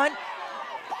squeeze bunt?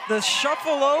 The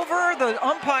shuffle over, the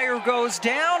umpire goes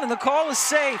down, and the call is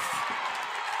safe.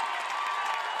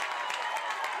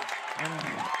 And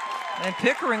And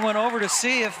Pickering went over to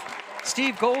see if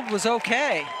Steve Gold was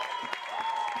okay.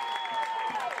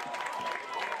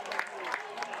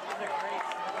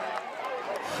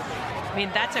 I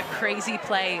mean, that's a crazy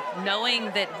play, knowing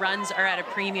that runs are at a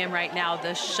premium right now.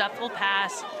 The shuffle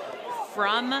pass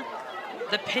from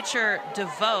the pitcher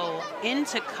DeVoe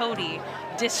into Cody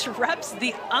disrupts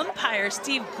the umpire,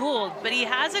 Steve Gould, but he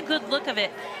has a good look of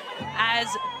it as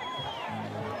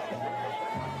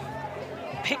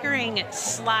Pickering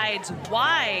slides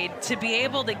wide to be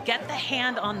able to get the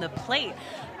hand on the plate.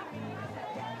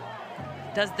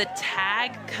 Does the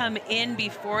tag come in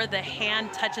before the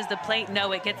hand touches the plate?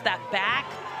 No, it gets that back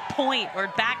point or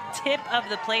back tip of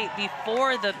the plate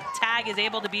before the tag is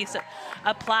able to be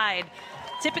applied.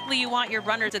 Typically, you want your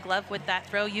runner to glove with that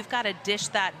throw. You've got to dish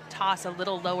that toss a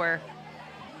little lower.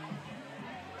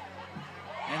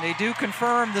 And they do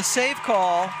confirm the save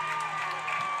call.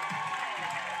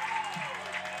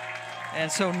 And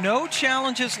so no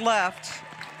challenges left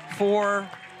for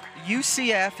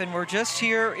UCF, and we're just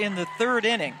here in the third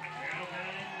inning.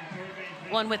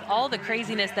 Well, and with all the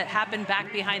craziness that happened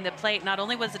back behind the plate, not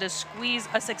only was it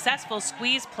a successful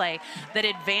squeeze play that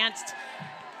advanced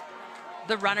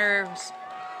the runner's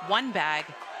one bag,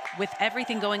 with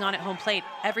everything going on at home plate,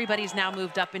 everybody's now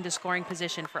moved up into scoring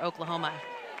position for Oklahoma.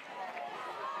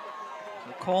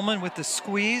 Coleman with the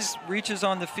squeeze, reaches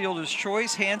on the fielder's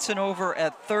choice. Hansen over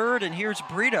at third, and here's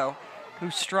Brito,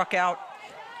 who struck out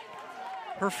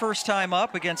her first time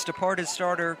up against departed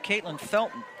starter Caitlin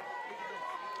Felton.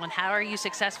 And how are you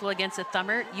successful against a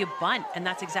thumber? You bunt, and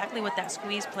that's exactly what that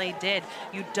squeeze play did.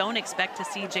 You don't expect to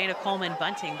see Jada Coleman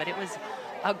bunting, but it was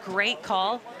a great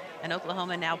call, and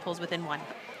Oklahoma now pulls within one.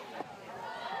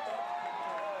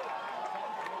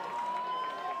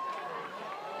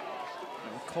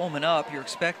 Coleman up, you're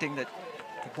expecting that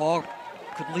the ball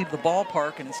could leave the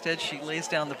ballpark, and instead she lays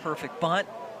down the perfect bunt.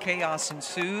 Chaos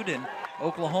ensued, and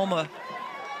Oklahoma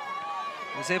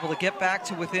was able to get back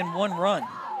to within one run.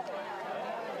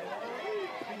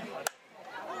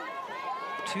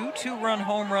 Two two-run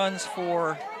home runs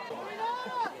for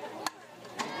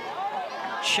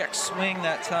check swing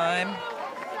that time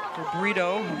for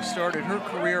Brito, who started her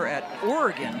career at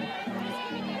Oregon.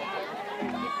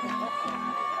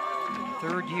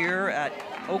 Third year at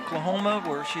Oklahoma,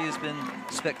 where she has been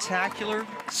spectacular.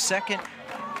 Second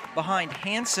behind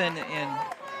Hansen in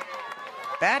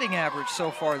batting average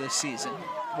so far this season,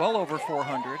 well over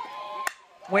 400.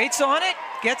 Waits on it,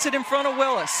 gets it in front of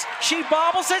Willis. She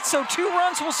bobbles it, so 2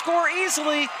 runs will score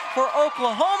easily for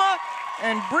Oklahoma,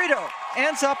 and Brito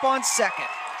ends up on second.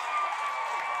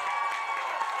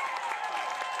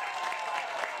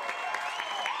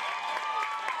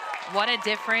 What a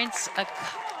difference a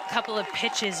couple of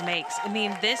pitches makes. I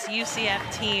mean, this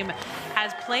UCF team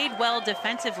has played well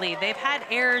defensively. They've had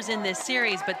errors in this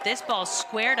series, but this ball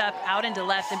squared up out into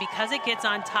left, and because it gets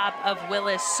on top of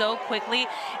Willis so quickly,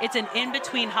 it's an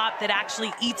in-between hop that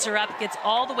actually eats her up, gets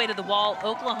all the way to the wall.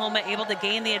 Oklahoma able to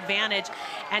gain the advantage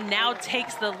and now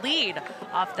takes the lead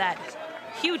off that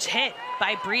huge hit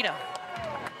by Brito.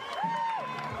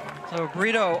 So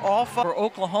Brito all for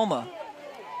Oklahoma.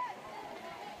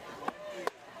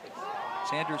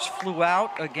 Sanders flew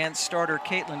out against starter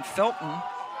Caitlin Felton,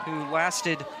 who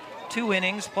lasted 2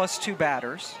 innings plus 2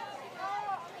 batters.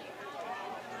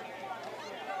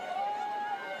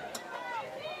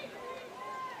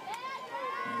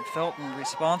 And Felton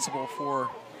responsible for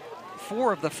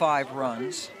 4 of the 5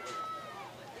 runs.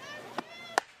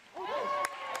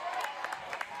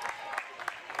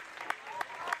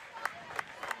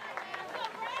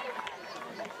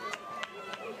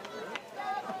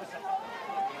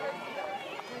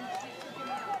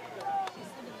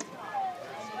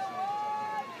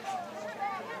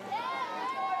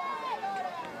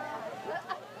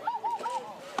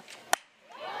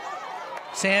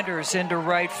 Sanders into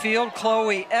right field.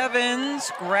 Chloe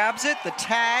Evans grabs it. The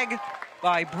tag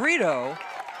by Brito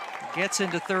gets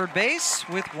into third base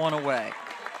with 1 away.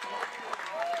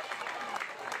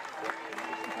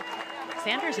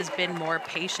 Sanders has been more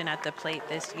patient at the plate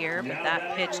this year, but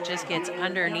that pitch just gets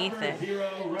underneath it.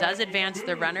 Does advance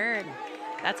the runner, and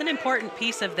that's an important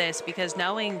piece of this, because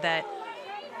knowing that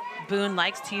Boone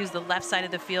likes to use the left side of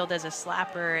the field as a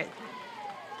slapper, it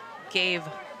gave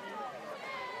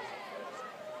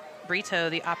Brito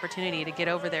the opportunity to get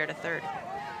over there to third.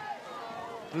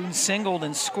 Boone singled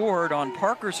and scored on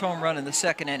Parker's home run in the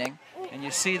 2nd inning. And you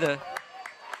see the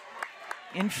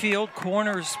infield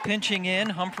corners pinching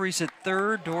in. Humphreys at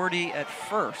third, Doherty at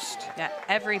first. Yeah,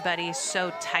 everybody's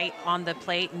so tight on the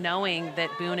plate, knowing that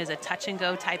Boone is a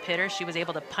touch-and-go type hitter. She was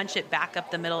able to punch it back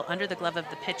up the middle under the glove of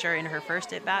the pitcher in her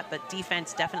first at-bat, but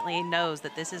defense definitely knows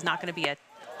that this is not going to be a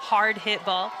hard hit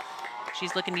ball.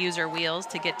 She's looking to use her wheels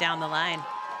to get down the line.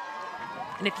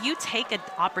 And if you take an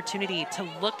opportunity to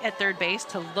look at third base,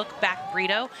 to look back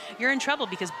Brito, you're in trouble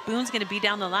because Boone's going to be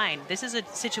down the line. This is a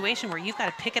situation where you've got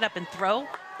to pick it up and throw,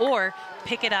 or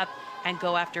pick it up and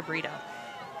go after Brito.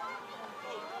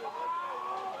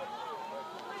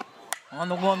 On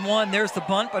the 1-1, there's the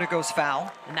bunt, but it goes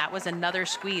foul. And that was another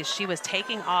squeeze. She was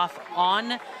taking off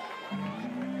on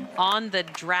the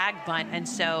drag bunt, and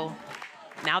so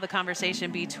now the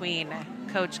conversation between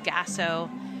Coach Gasso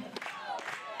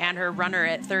and her runner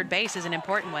at third base is an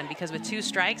important one, because with 2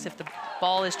 strikes, if the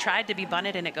ball is tried to be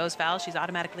bunted and it goes foul, she's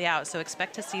automatically out. So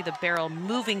expect to see the barrel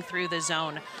moving through the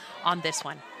zone on this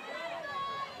one.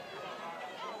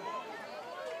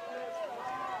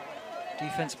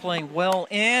 Defense playing well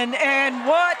in, and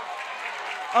what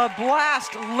a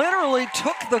blast. Literally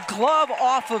took the glove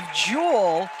off of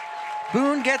Jewel.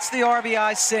 Boone gets the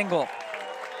RBI single.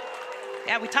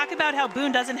 Yeah, we talk about how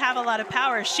Boone doesn't have a lot of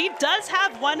power. She does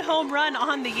have 1 home run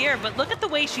on the year, but look at the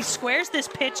way she squares this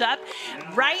pitch up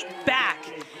right back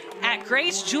at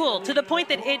Grace Jewel, to the point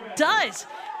that it does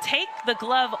take the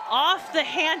glove off the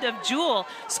hand of Jewel,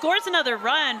 scores another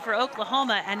run for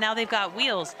Oklahoma, and now they've got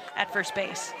wheels at first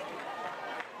base.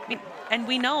 I mean, and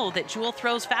we know that Jewel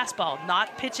throws fastball,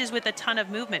 not pitches with a ton of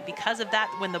movement. Because of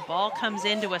that, when the ball comes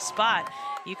into a spot,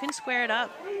 you can square it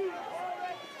up.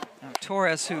 Now,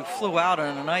 Torres, who flew out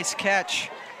on a nice catch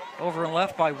over and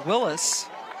left by Willis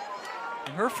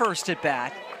in her first at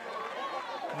bat.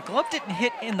 The glove didn't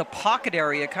hit in the pocket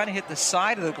area, kind of hit the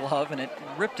side of the glove, and it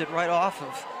ripped it right off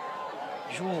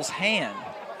of Jewel's hand.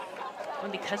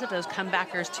 And because of those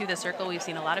comebackers to the circle, we've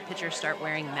seen a lot of pitchers start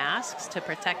wearing masks to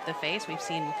protect the face. We've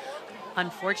seen,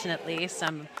 unfortunately,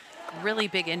 some really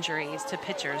big injuries to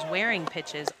pitchers wearing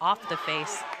pitches off the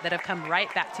face that have come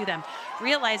right back to them,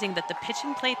 realizing that the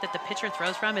pitching plate that the pitcher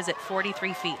throws from is at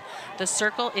 43 feet. The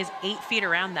circle is 8 feet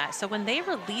around that. So when they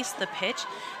release the pitch,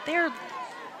 they're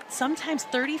sometimes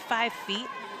 35 feet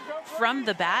from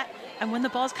the bat. And when the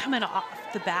ball's coming off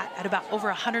the bat at about over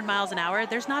 100 miles an hour,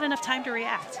 there's not enough time to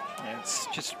react. Yeah, it's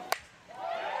just,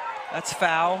 that's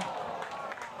foul.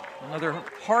 Another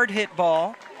hard hit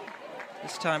ball,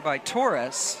 this time by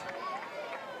Torres.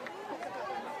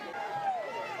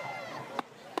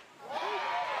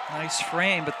 Nice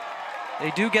frame, but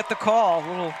they do get the call. A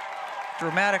little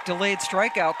dramatic delayed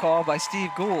strikeout call by Steve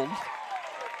Gould.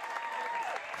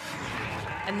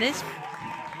 And this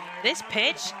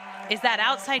pitch is that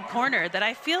outside corner that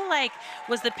I feel like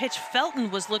was the pitch Felton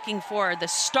was looking for, the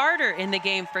starter in the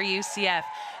game for UCF.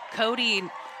 Cody,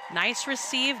 nice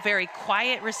receive, very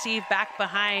quiet receive back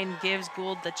behind, gives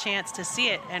Gould the chance to see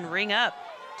it and ring up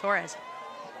Torres.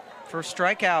 First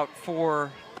strikeout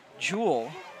for Jewel,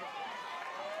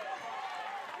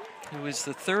 who is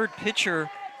the third pitcher,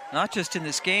 not just in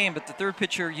this game, but the third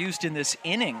pitcher used in this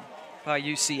inning by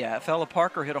UCF. Ella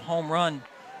Parker hit a home run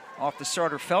off the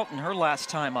starter Felton her last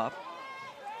time up.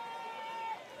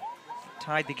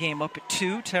 Tied the game up at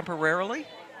 2 temporarily.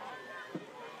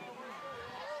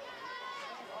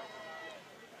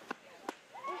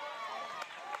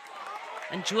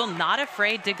 And Jewel not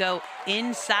afraid to go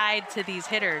inside to these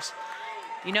hitters.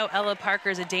 You know Ella Parker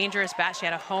is a dangerous bat. She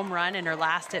had a home run in her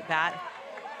last at bat.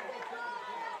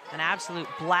 An absolute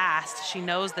blast. She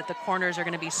knows that the corners are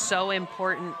going to be so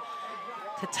important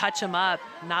to touch them up,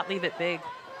 not leave it big.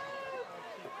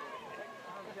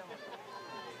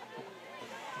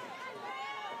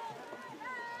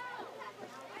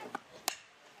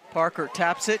 Parker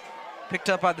taps it, picked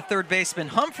up by the third baseman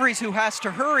Humphreys, who has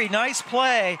to hurry. Nice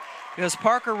play, because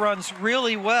Parker runs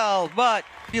really well. But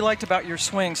what you liked about your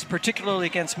swings, particularly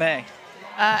against May?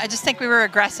 I just think we were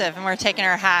aggressive and we're taking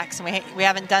our hacks, and we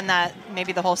haven't done that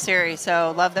maybe the whole series,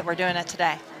 so love that we're doing it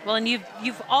today. Well, and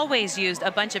you've always used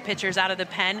a bunch of pitchers out of the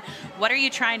pen. What are you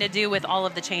trying to do with all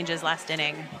of the changes last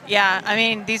inning? Yeah, I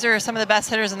mean, these are some of the best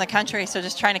hitters in the country, so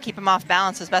just trying to keep them off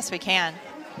balance as best we can.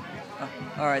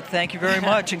 All right, thank you very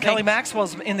much. And Kelly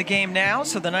Maxwell's in the game now,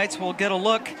 so the Knights will get a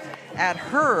look at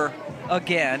her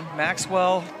again.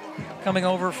 Maxwell coming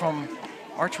over from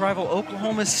arch rival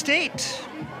Oklahoma State.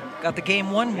 Got the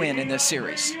Game 1 win in this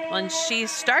series. And she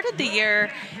started the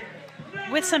year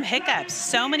with some hiccups.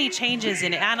 So many changes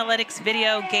in analytics,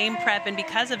 video, game prep, and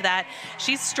because of that,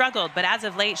 she's struggled. But as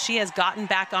of late, she has gotten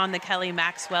back on the Kelly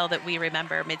Maxwell that we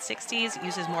remember. Mid-60s,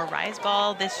 uses more rise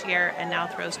ball this year, and now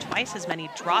throws twice as many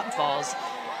drop balls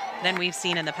than we've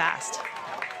seen in the past.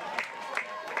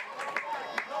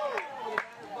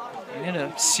 In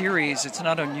a series, it's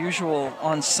not unusual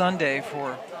on Sunday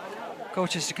for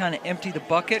coaches to kind of empty the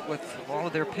bucket with all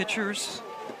of their pitchers.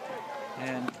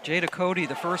 And Jada Cody,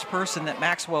 the first person that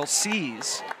Maxwell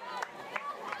sees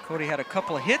Cody had a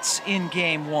couple of hits in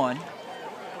game one.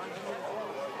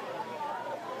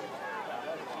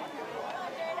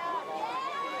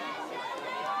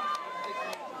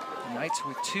 Knights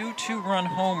with two two-run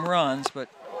home runs, but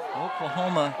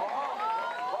Oklahoma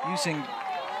using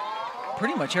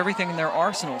pretty much everything in their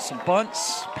arsenal. Some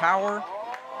bunts, power,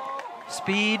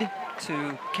 speed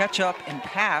to catch up and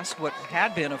pass what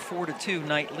had been a 4-2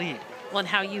 Knight lead. Well, and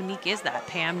how unique is that,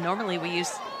 Pam? Normally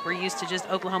we're used to just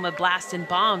Oklahoma blasting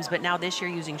bombs, but now this year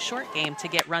using short game to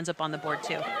get runs up on the board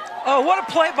too. Oh, what a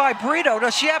play by Brito.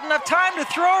 Does she have enough time to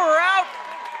throw her out?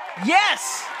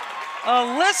 Yes!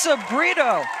 Alyssa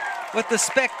Brito with the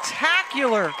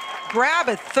spectacular grab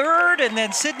at third, and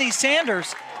then Sydney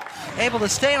Sanders able to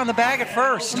stay on the bag at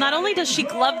first. Not only does she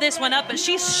glove this one up, but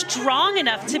she's strong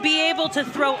enough to be able to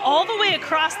throw all the way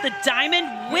across the diamond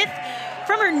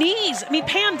from her knees. I mean,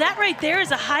 Pam, that right there is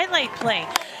a highlight play.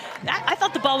 I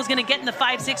thought the ball was going to get in the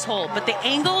 5-6 hole, but the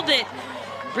angle that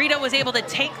Brito was able to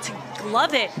take to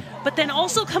glove it, but then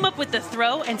also come up with the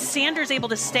throw, and Sanders able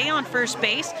to stay on first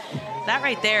base. That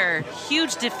right there,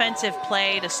 huge defensive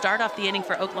play to start off the inning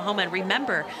for Oklahoma. And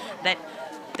remember that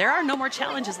there are no more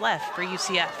challenges left for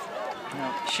UCF.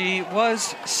 No, she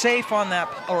was safe on that,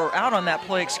 or out on that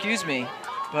play, excuse me,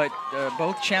 but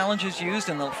both challenges used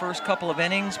in the first couple of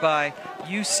innings by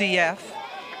UCF.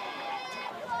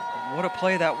 What a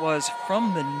play that was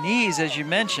from the knees, as you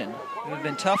mentioned. It would have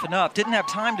been tough enough. Didn't have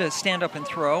time to stand up and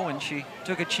throw, and she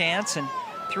took a chance and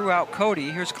threw out Cody.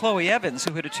 Here's Chloe Evans,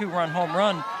 who hit a two-run home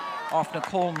run off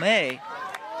Nicole May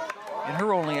in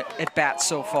her only at-bat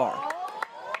so far.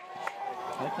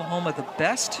 Oklahoma, the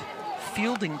best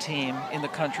fielding team in the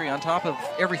country on top of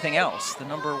everything else. The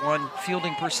 #1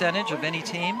 fielding percentage of any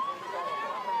team.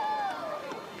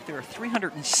 There are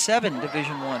 307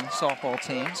 Division I softball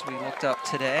teams we looked up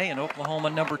today, and Oklahoma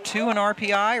 #2 in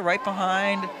RPI, right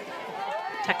behind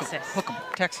Texas.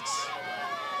 Texas.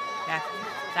 Yeah,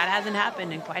 that hasn't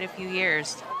happened in quite a few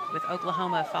years, with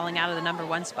Oklahoma falling out of the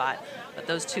 #1 spot. But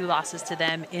those 2 losses to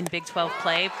them in Big 12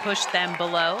 play pushed them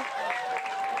below.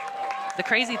 The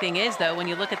crazy thing is, though, when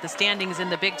you look at the standings in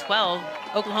the Big 12,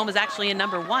 Oklahoma's actually in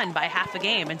 #1 by half a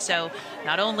game. And so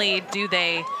not only do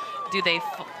they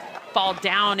fall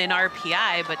down in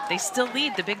RPI, but they still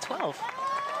lead the Big 12.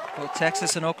 Both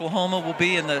Texas and Oklahoma will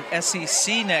be in the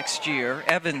SEC next year.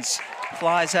 Evans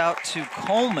flies out to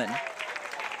Coleman.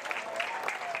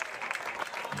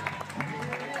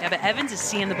 Yeah, but Evans is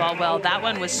seeing the ball well. That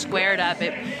one was squared up.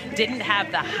 It didn't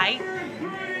have the height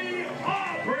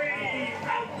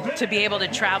to be able to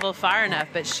travel far enough,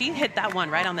 but she hit that one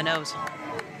right on the nose.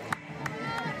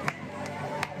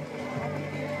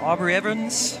 Aubrey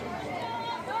Evans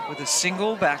with a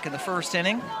single back in the first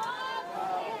inning.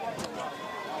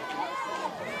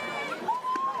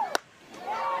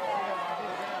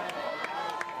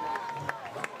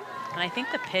 And I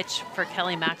think the pitch for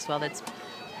Kelly Maxwell that's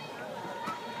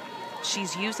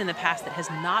she's used in the past that has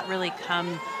not really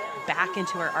come back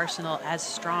into her arsenal as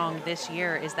strong this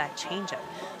year is that changeup.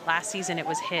 Last season it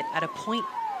was hit at a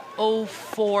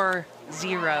 .040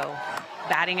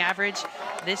 batting average.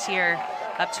 This year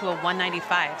up to a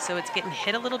 195, so it's getting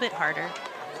hit a little bit harder.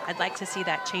 I'd like to see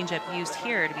that changeup used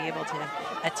here to be able to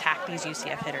attack these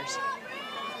UCF hitters.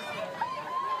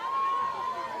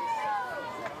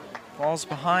 Falls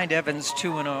behind Evans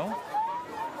 2-0.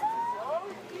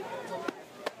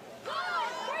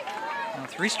 Now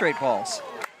 3 straight balls.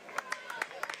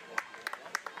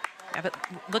 Yeah, but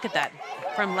look at that.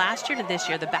 From last year to this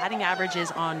year, the batting averages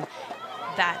on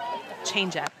that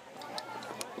changeup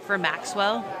for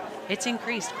Maxwell, it's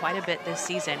increased quite a bit this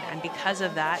season. And because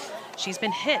of that, she's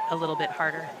been hit a little bit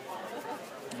harder.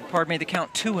 Pardon me, the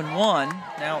count 2-1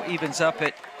 now evens up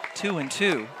at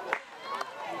 2-2.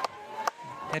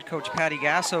 Head coach Patty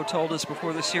Gasso told us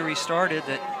before the series started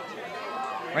that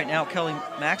right now Kelly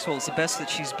Maxwell is the best that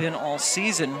she's been all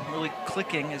season, really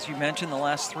clicking, as you mentioned, the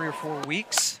last 3 or 4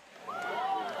 weeks.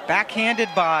 Backhanded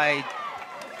by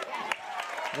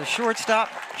the shortstop,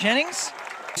 Jennings.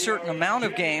 A certain amount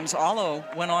of games, Alo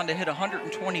went on to hit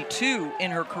 122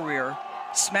 in her career,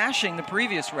 smashing the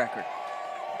previous record.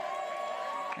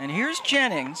 And here's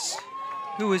Jennings,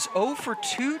 who is 0 for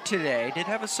 2 today, did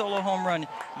have a solo home run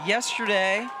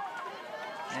yesterday,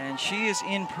 and she is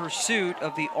in pursuit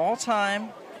of the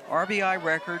all-time RBI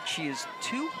record. She is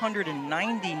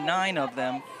 299 of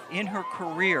them in her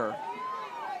career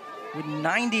with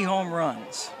 90 home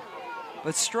runs.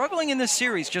 But struggling in this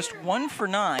series, just 1 for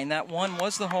 9. That one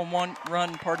was the home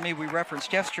run, pardon me, we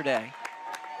referenced yesterday.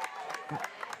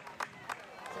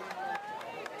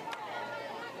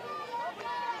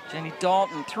 Jenny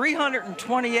Dalton,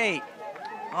 328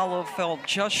 Olive fell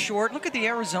just short. Look at the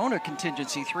Arizona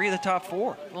contingency, 3 of the top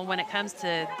 4. Well, when it comes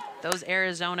to those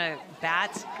Arizona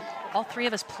bats, all 3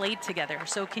 of us played together.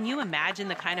 So can you imagine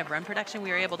the kind of run production we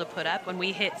were able to put up when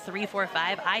we hit 3, 4,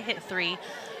 5? I hit 3.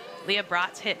 Leah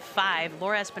Bratz hit 5.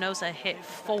 Laura Espinosa hit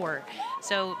 4.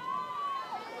 So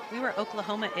we were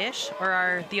Oklahoma-ish, or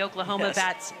are the Oklahoma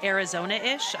bats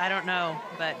Arizona-ish? I don't know.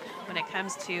 But when it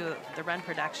comes to the run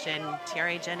production,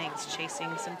 Tiare Jennings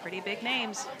chasing some pretty big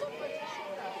names.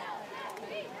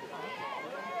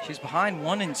 She's behind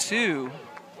 1 and 2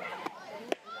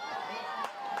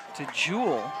 to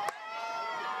Jewel.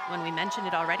 When we mentioned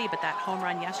it already, but that home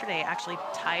run yesterday actually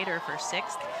tied her for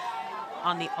 6th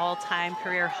on the all-time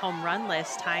career home run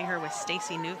list, tying her with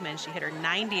Stacy Newman. She hit her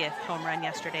 90th home run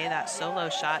yesterday, that solo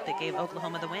shot that gave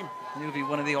Oklahoma the win. Newby,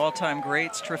 one of the all-time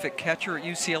greats, terrific catcher at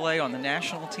UCLA, on the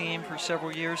national team for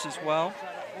several years as well.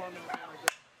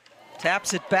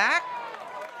 Taps it back.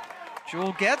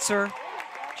 Jewel gets her.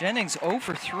 Jennings 0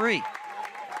 for 3.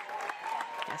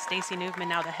 Yeah, Stacy Newman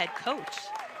now the head coach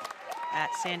at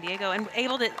San Diego and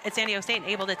able to, at San Diego State, and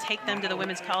able to take them to the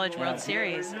Women's College World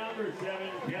Series.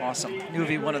 Awesome.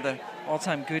 Newby, one of the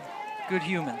all-time good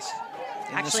humans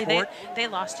in Actually, the sport. they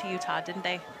lost to Utah, didn't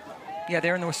they? Yeah,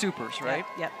 they're in the Supers, right?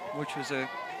 Yep. Which was a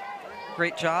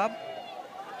great job.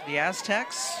 The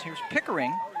Aztecs. Here's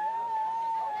Pickering,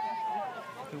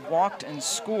 who walked and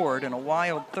scored in a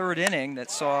wild 3rd inning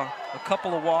that saw a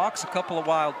couple of walks, a couple of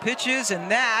wild pitches, and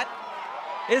that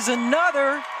is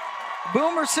another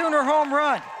Boomer Sooner home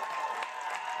run.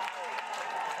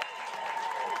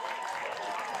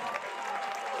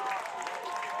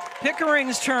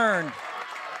 Pickering's turn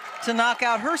to knock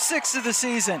out her 6th of the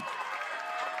season.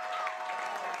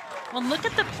 Well, look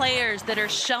at the players that are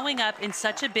showing up in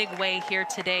such a big way here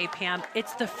today, Pam.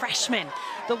 It's the freshmen,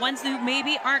 the ones who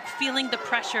maybe aren't feeling the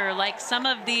pressure like some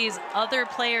of these other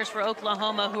players for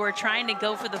Oklahoma who are trying to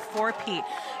go for the 4-peat.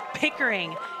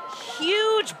 Pickering,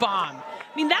 huge bomb.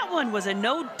 I mean, that one was a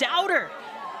no-doubter.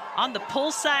 On the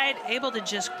pull side, able to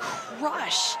just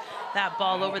crush that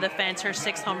ball over the fence, her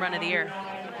 6th home run of the year.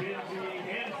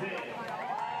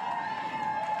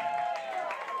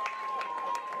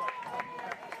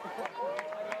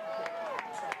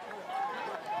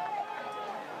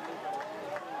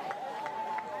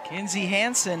 Kinsey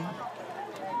Hansen,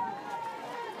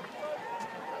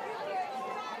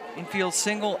 infield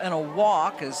single and a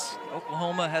walk as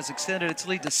Oklahoma has extended its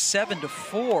lead to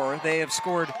 7-4. They have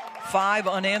scored 5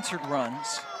 unanswered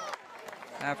runs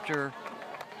after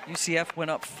UCF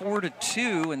went up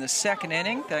 4-2 in the 2nd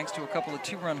inning, thanks to a couple of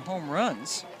 2-run home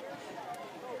runs.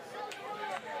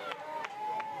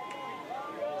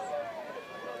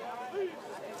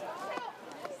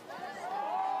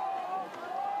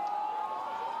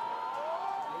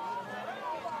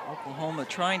 Oklahoma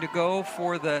trying to go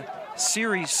for the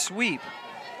series sweep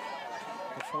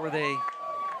before they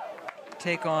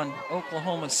take on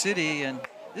Oklahoma City, and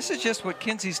this is just what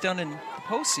Kinsey's done in the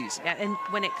postseason. Yeah, and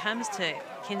when it comes to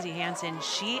Kinsey Hansen,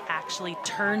 she actually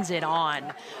turns it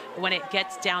on when it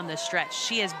gets down the stretch.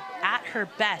 She is at her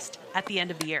best at the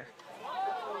end of the year.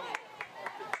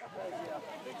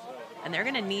 And they're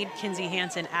going to need Kinsey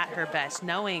Hansen at her best,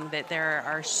 knowing that there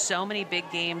are so many big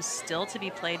games still to be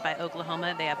played by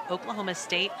Oklahoma. They have Oklahoma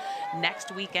State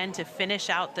next weekend to finish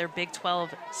out their Big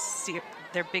 12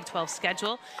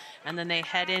 schedule, and then they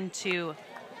head into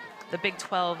the Big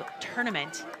 12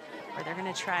 tournament, where they're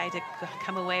going to try to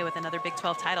come away with another Big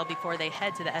 12 title before they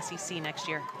head to the SEC next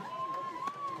year.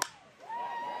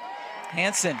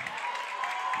 Hansen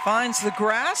finds the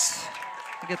grass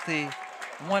to get the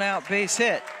 1-out base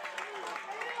hit.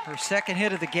 Her 2nd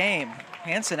hit of the game.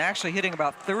 Hansen actually hitting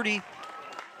about 30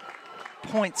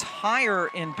 points higher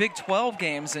in Big 12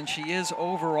 games than she is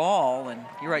overall. And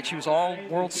you're right, she was all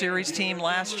World Series team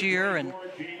last year and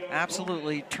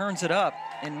absolutely turns it up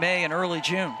in May and early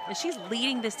June. And she's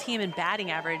leading this team in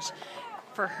batting average.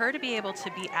 For her to be able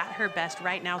to be at her best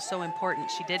right now, so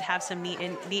important. She did have some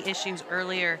knee issues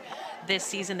earlier this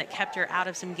season that kept her out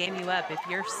of some game you up. If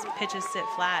your pitches sit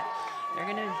flat, they're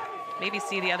going to maybe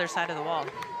see the other side of the wall.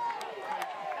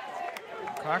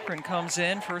 Cochran comes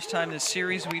in, first time this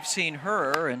series we've seen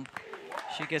her, and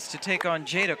she gets to take on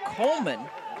Jada Coleman,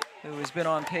 who has been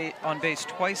on base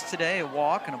twice today, a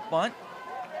walk and a bunt.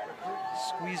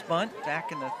 Squeeze bunt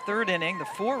back in the 3rd inning, the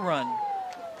 4-run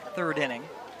 3rd inning.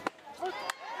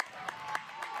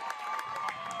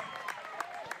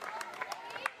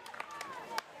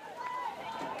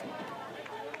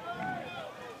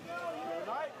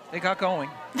 They got going.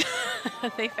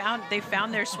 they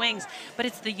found their swings, but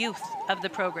it's the youth of the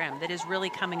program that is really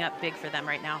coming up big for them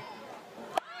right now.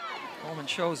 Coleman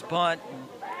shows bunt.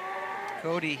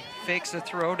 Cody fakes the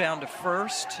throw down to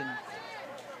first, and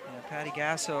Patty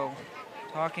Gasso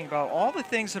talking about all the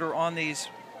things that are on these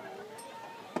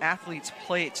athletes'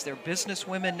 plates. They're business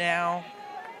women now.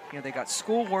 They got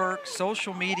schoolwork,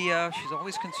 social media. She's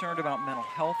always concerned about mental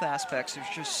health aspects. There's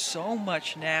just so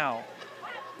much now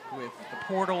with the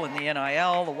portal and the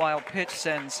NIL. The wild pitch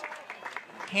sends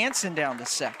Hansen down to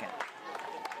second.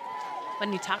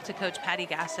 When you talk to Coach Patty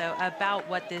Gasso about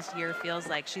what this year feels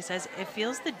like, she says it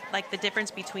feels like the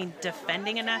difference between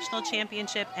defending a national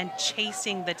championship and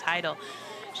chasing the title.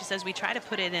 She says we try to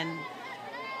put it in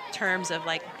terms of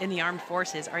like in the armed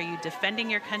forces. Are you defending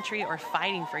your country or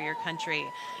fighting for your country?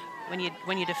 When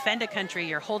you defend a country,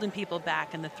 you're holding people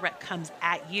back and the threat comes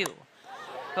at you.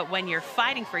 But when you're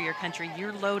fighting for your country,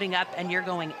 you're loading up and you're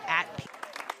going at people.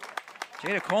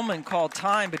 Jada Coleman called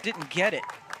time but didn't get it.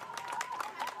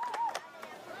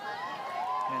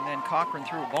 And then Cochran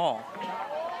threw a ball.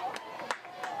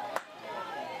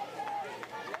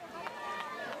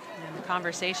 And the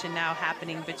conversation now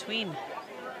happening between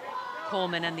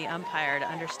Coleman and the umpire to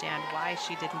understand why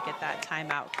she didn't get that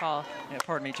timeout call. Yeah,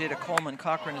 pardon me, Jada Coleman.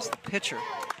 Cochran is the pitcher.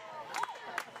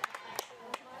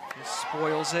 Just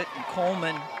spoils it, and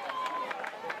Coleman,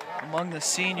 among the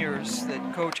seniors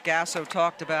that Coach Gasso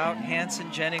talked about,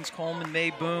 Hansen, Jennings, Coleman,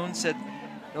 May, Boone, said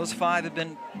those five have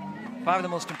been five of the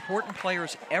most important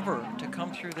players ever to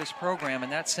come through this program,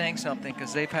 and that's saying something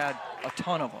because they've had a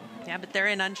ton of them. Yeah, but they're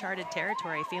in uncharted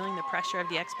territory, feeling the pressure of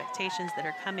the expectations that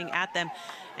are coming at them,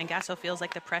 and Gasso feels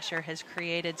like the pressure has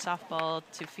created softball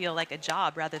to feel like a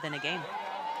job rather than a game.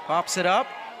 Pops it up.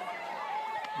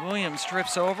 Williams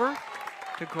drifts over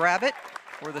to grab it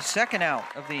for the second out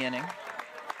of the inning.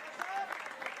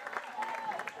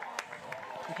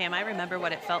 Pam, I remember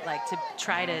what it felt like to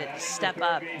try to step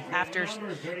up after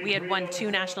we had won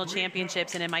 2 national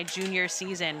championships, and in my junior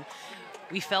season,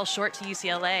 we fell short to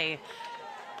UCLA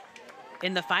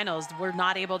in the finals. We're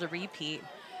not able to repeat,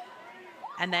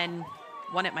 and then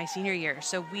won it my senior year.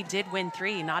 So we did win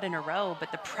 3, not in a row,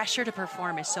 but the pressure to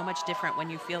perform is so much different when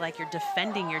you feel like you're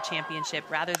defending your championship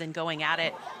rather than going at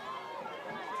it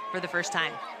for the first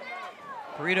time.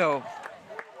 Burrito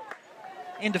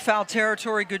into foul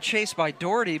territory. Good chase by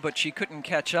Doherty, but she couldn't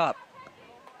catch up.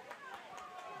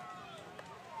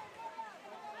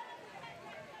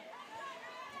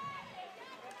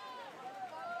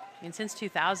 And since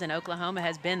 2000, Oklahoma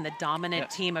has been the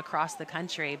dominant team across the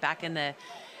country. Back in the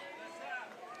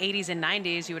 80s and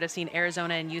 90s, you would have seen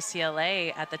Arizona and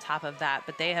UCLA at the top of that,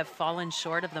 but they have fallen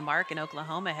short of the mark, and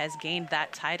Oklahoma has gained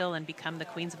that title and become the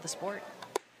queens of the sport.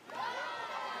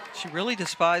 She really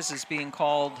despises being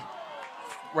called,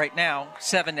 right now,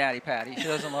 7 Natty Patty. She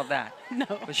doesn't love that. No.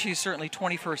 But she's certainly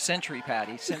 21st century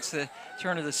Patty. Since the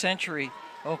turn of the century,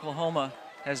 Oklahoma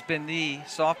has been the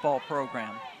softball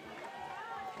program.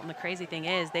 And the crazy thing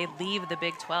is, they leave the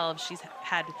Big 12. She's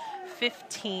had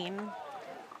 15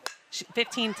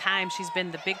 times she's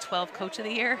been the Big 12 Coach of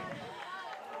the Year.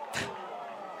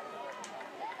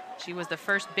 She was the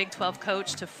first Big 12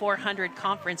 coach to 400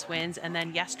 conference wins, and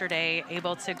then yesterday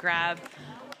able to grab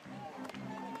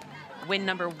win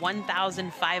number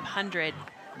 1,500.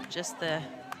 Just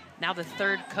now the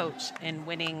 3rd coach in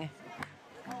winning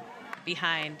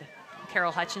behind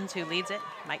Carol Hutchins, who leads it,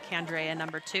 Mike Candrea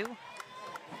number 2.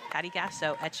 Patty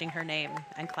Gasso etching her name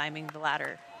and climbing the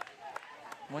ladder.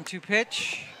 1-2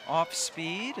 pitch, off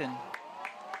speed, and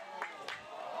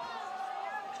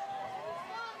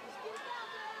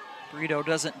Burrito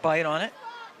doesn't bite on it.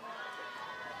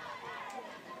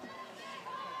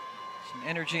 Some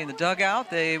energy in the dugout.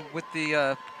 They, with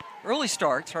the early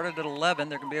start, started at 11.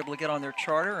 They're going to be able to get on their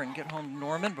charter and get home to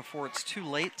Norman before it's too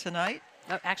late tonight.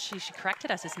 Oh, actually, she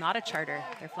corrected us. It's not a charter.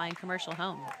 They're flying commercial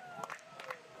home.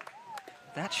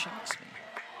 That shocks me.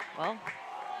 Well,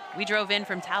 we drove in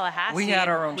from Tallahassee. We had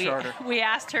our own charter. We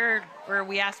asked her, or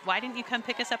we asked, why didn't you come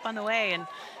pick us up on the way? And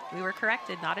we were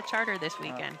corrected, not a charter this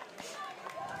weekend.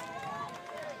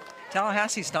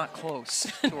 Tallahassee's not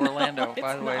close to Orlando, No,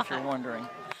 by the way, not. if you're wondering.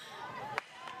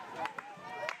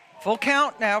 Full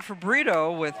count now for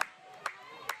Burrito with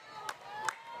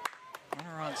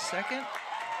runner on second.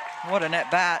 What an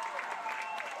at-bat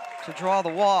to draw the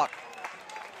walk.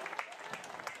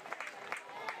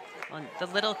 Well, the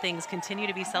little things continue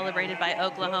to be celebrated by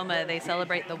Oklahoma. They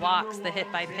celebrate the walks, the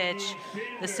hit by pitch,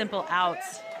 the simple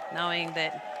outs, knowing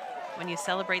that when you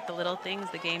celebrate the little things,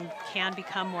 the game can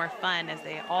become more fun as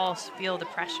they all feel the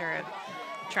pressure of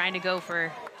trying to go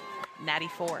for Natty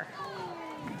 4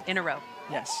 in a row.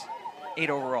 Yes, 8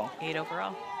 overall. 8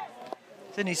 overall.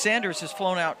 Sydney Sanders has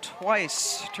flown out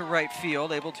twice to right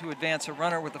field, able to advance a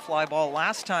runner with the fly ball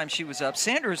last time she was up.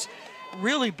 Sanders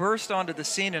really burst onto the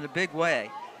scene in a big way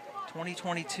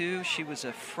 2022, she was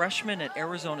a freshman at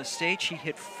Arizona State. She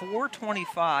hit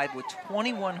 .425 with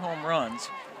 21 home runs,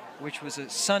 which was a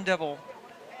Sun Devil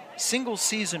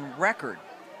single-season record.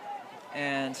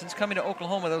 And since coming to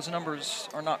Oklahoma, those numbers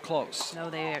are not close. No,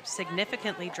 they are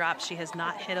significantly dropped. She has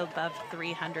not hit above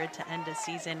 300 to end a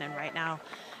season, and right now,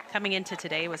 coming into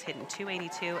today, was hitting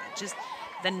 .282. Just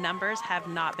the numbers have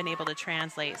not been able to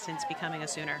translate since becoming a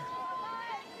Sooner.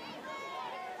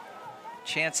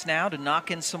 Chance now to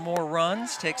knock in some more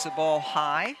runs, takes the ball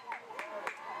high.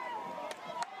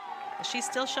 She's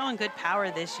still showing good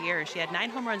power this year. She had 9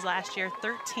 home runs last year,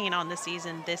 13 on the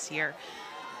season this year.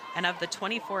 And of the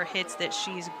 24 hits that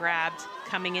she's grabbed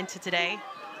coming into today,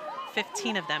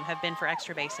 15 of them have been for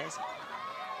extra bases.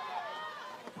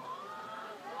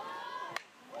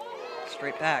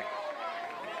 Straight back.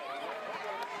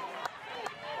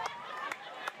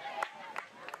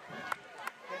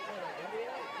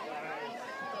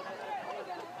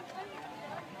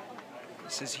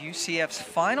 This is UCF's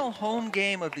final home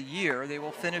game of the year. They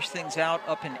will finish things out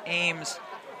up in Ames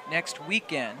next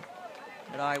weekend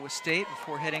at Iowa State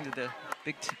before heading to the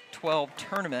Big 12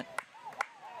 tournament.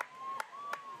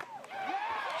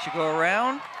 She go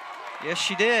around? Yes,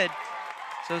 she did.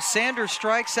 So Sanders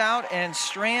strikes out and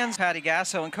strands Patty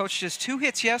Gasso. And Coach, just 2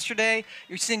 hits yesterday.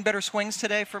 You're seeing better swings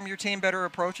today from your team, better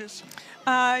approaches?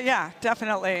 Yeah,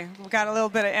 definitely. We got a little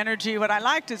bit of energy. What I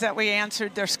liked is that we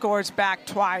answered their scores back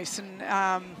twice. And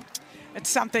it's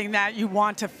something that you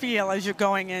want to feel as you're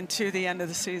going into the end of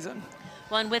the season.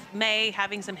 Well, and with May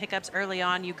having some hiccups early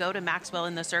on, you go to Maxwell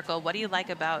in the circle. What do you like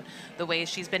about the way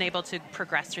she's been able to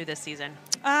progress through this season?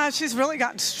 She's really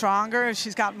gotten stronger.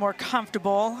 She's gotten more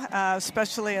comfortable,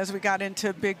 especially as we got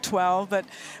into Big 12. But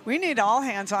we need all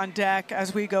hands on deck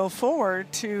as we go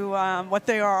forward to what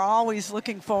they are always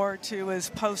looking forward to is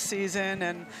postseason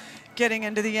and getting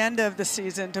into the end of the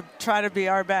season to try to be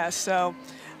our best. So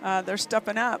they're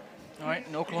stepping up. All right,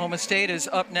 and Oklahoma State is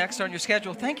up next on your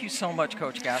schedule. Thank you so much,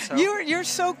 Coach Gasso. You're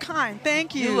so kind.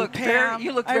 Thank you, You look Pam.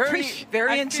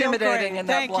 very intimidating in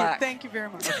that black. Thank you very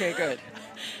much. Okay, good.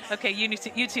 Okay,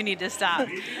 you two need to stop.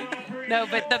 No,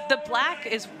 but the black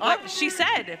is what she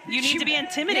said. You need to be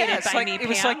intimidated by me, Pam. It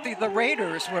was like the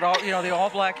Raiders with all the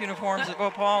all-black uniforms of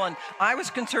Opal, and I was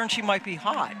concerned she might be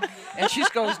hot. And she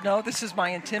goes, "No, this is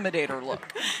my intimidator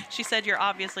look." She said you're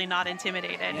obviously not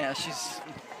intimidated. Yeah, she's.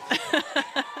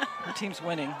 Her team's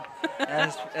winning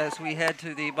as we head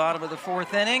to the bottom of the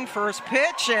 4th inning. First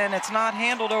pitch, and it's not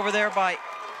handled over there by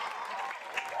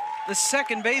the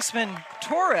second baseman,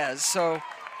 Torres. So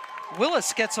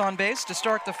Willis gets on base to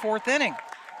start the 4th inning.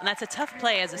 And that's a tough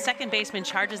play. As a second baseman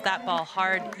charges that ball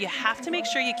hard, you have to make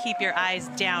sure you keep your eyes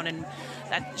down. And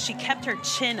that she kept her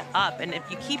chin up. And if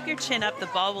you keep your chin up, the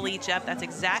ball will eat you up. That's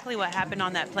exactly what happened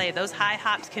on that play. Those high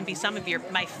hops can be some of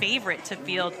my favorite to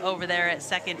field over there at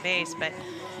second base. But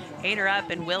ate her up,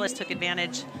 and Willis took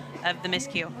advantage of the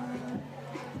miscue.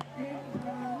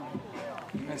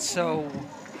 And so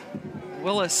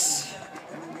Willis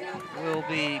will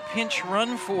be pinch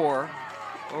run for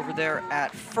over there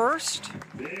at first.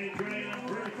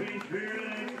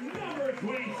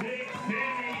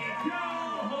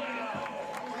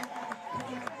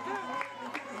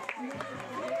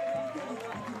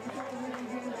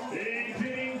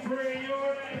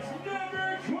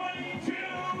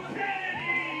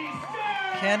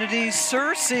 Kennedy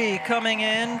Searcy coming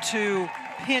in to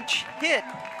pinch hit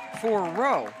for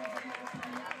Rowe.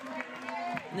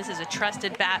 And this is a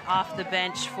trusted bat off the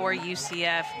bench for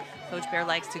UCF. Coach Bear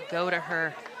likes to go to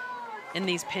her in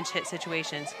these pinch hit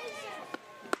situations.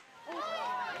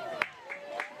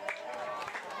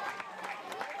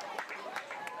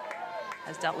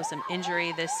 Has dealt with some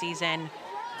injury this season.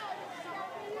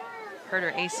 Hurt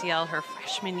her ACL her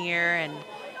freshman year, and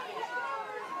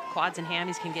quads and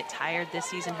hammies can get tired this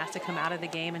season, has to come out of the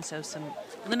game, and so some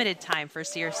limited time for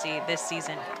CRC this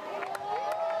season.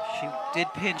 She did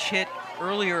pinch hit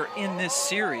earlier in this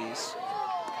series.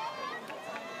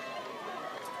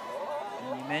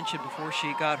 And you mentioned before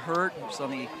she got hurt, she was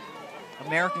on the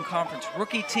American Conference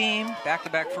rookie team,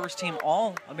 back-to-back first team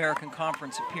All-American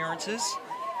Conference appearances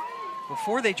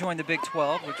before they joined the Big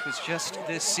 12, which was just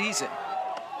this season.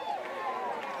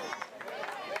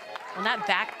 And that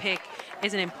back pick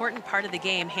is an important part of the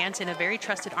game. Hansen, a very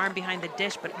trusted arm behind the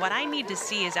dish, but what I need to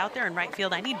see is out there in right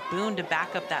field, I need Boone to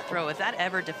back up that throw. If that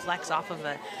ever deflects off of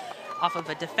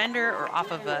a defender or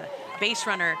off of a base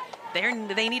runner,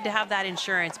 they need to have that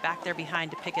insurance back there behind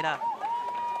to pick it up.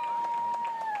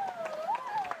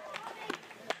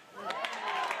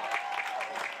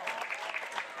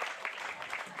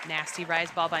 Nasty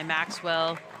rise ball by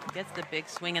Maxwell. Gets the big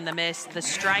swing and the miss, the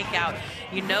strikeout.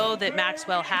 You know that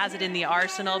Maxwell has it in the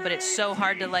arsenal, but it's so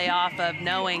hard to lay off of,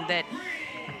 knowing that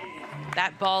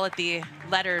that ball at the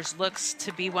letters looks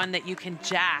to be one that you can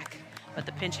jack, but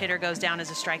the pinch hitter goes down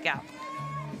as a strikeout.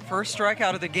 First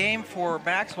strikeout of the game for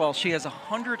Maxwell. She has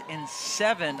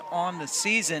 107 on the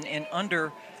season in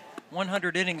under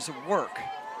 100 innings of work.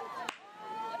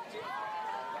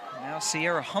 Now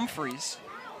Sierra Humphreys.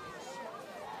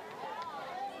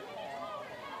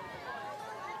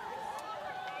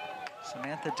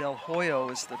 Samantha Del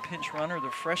Hoyo is the pinch runner, the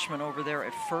freshman over there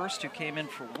at first who came in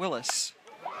for Willis.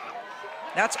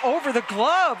 That's over the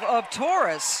glove of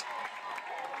Torres.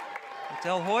 But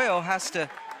Del Hoyo has to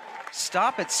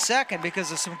stop at second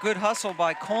because of some good hustle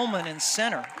by Coleman in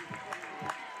center.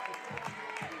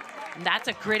 And that's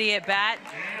a gritty at bat,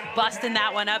 busting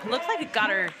that one up. Looked like it got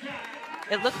her.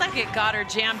 It looked like it got her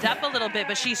jammed up a little bit,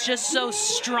 but she's just so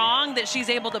strong that she's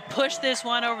able to push this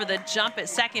one over the jump at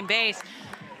second base.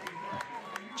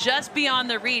 Just beyond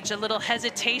the reach, a little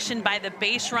hesitation by the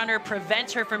base runner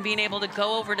prevents her from being able to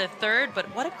go over to third, but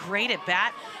what a great at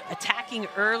bat, attacking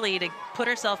early to put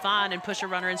herself on and push a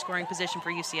runner in scoring position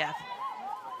for UCF.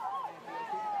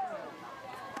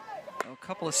 A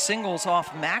couple of singles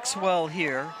off Maxwell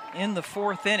here in the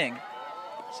fourth inning.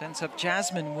 Sends up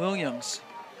Jasmine Williams.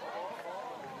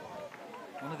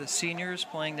 One of the seniors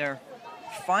playing their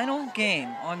final game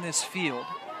on this field.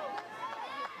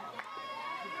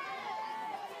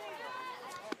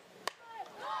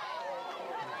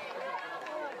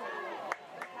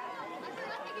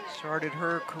 Started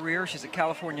her career, she's a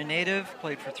California native,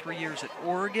 played for 3 years at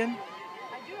Oregon.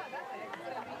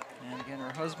 And again,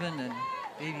 her husband and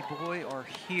baby boy are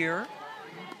here.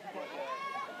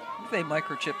 I think they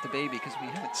microchipped the baby because we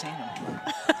haven't seen him.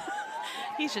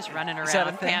 He's just running Is that a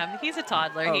around, thing? Pam. He's a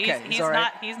toddler. Oh, okay.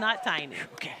 He's not tiny.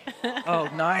 Okay. Oh,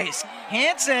 nice.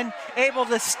 Hansen able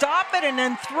to stop it and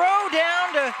then throw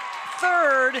down to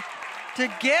third to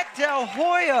get Del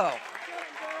Hoyo.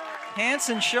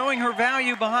 Hansen showing her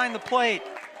value behind the plate.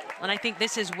 And I think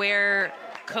this is where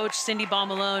Coach Cindy Ball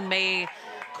Malone may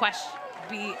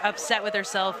be upset with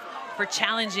herself for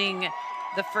challenging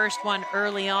the first one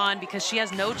early on, because she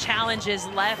has no challenges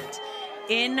left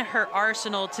in her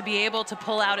arsenal to be able to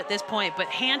pull out at this point. But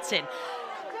Hansen,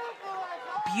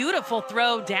 beautiful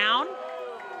throw down.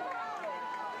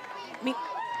 I mean,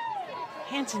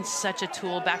 Hansen's such a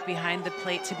tool back behind the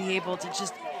plate to be able to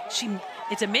just,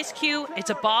 it's a miscue, it's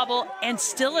a bobble, and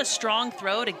still a strong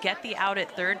throw to get the out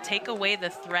at third, take away the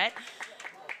threat.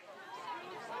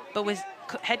 But with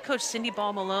head coach Cindy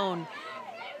Ball Malone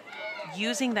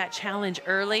using that challenge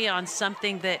early on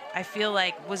something that I feel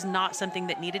like was not something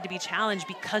that needed to be challenged,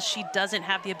 because she doesn't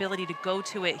have the ability to go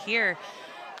to it here,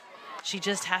 she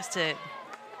just has to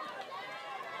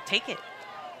take it.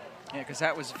 Yeah, because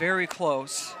that was very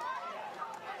close.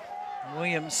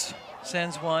 Williams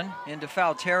sends one into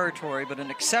foul territory, but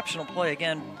an exceptional play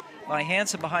again by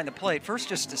Hansen behind the plate. First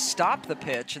just to stop the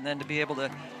pitch, and then to be able to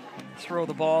throw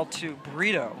the ball to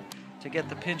Brito to get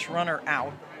the pinch runner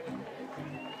out.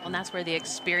 And that's where the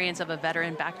experience of a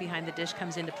veteran back behind the dish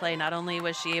comes into play. Not only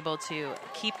was she able to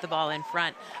keep the ball in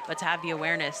front, but to have the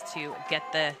awareness to get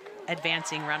the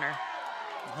advancing runner.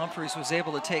 Humphreys was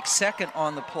able to take second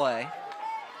on the play.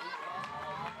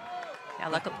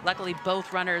 Yeah, luckily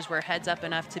both runners were heads up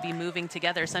enough to be moving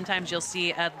together. Sometimes you'll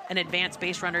see an advanced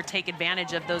base runner take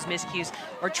advantage of those miscues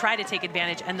or try to take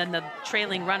advantage, and then the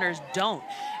trailing runners don't.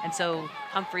 And so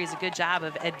Humphreys, a good job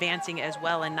of advancing as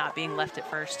well and not being left at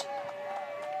first.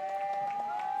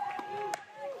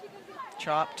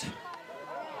 Chopped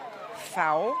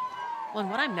foul. Well,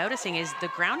 and what I'm noticing is the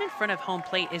ground in front of home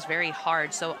plate is very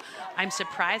hard. So I'm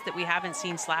surprised that we haven't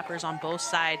seen slappers on both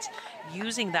sides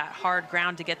using that hard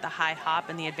ground to get the high hop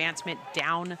and the advancement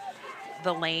down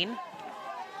the lane.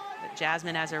 But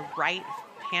Jasmine, as a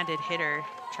right-handed hitter,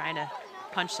 trying to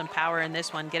punch some power in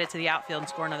this one, get it to the outfield and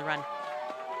score another run.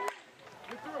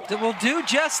 That will do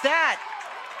just that.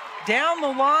 Down the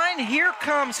line, here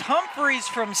comes Humphreys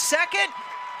from second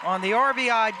on the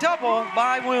RBI double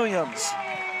by Williams.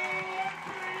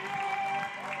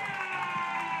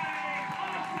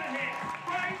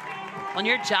 Well,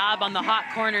 your job on the hot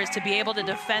corner is to be able to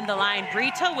defend the line.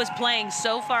 Brito was playing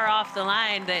so far off the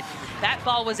line that that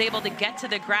ball was able to get to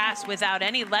the grass without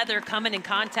any leather coming in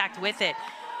contact with it.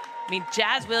 I mean,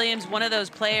 Jazz Williams, one of those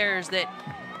players that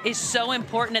is so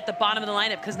important at the bottom of the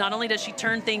lineup, because not only does she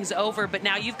turn things over, but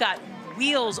now you've got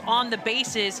wheels on the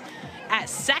bases at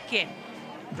second.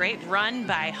 Great run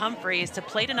by Humphreys to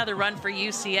plate another run for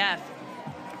UCF.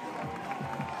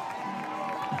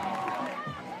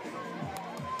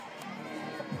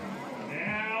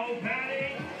 Now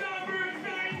batting number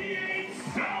 98.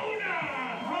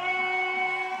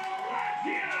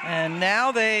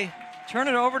 now they turn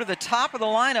it over to the top of the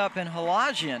lineup, and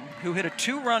Halajian, who hit a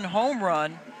 2-run home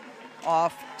run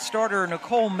off starter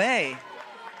Nicole May,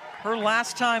 her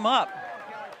last time up.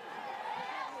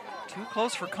 Too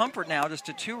close for comfort now, just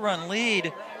a 2-run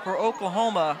lead for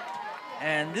Oklahoma.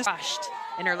 And this Rushed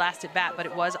in her last at bat, but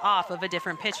it was off of a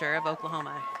different pitcher of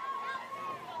Oklahoma.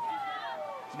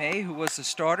 May, who was the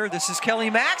starter. This is Kelly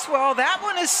Maxwell. That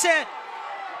one is sent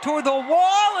toward the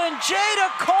wall, and Jada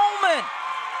Coleman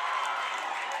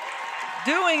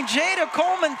doing Jada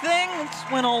Coleman things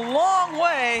went a long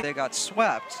way. They got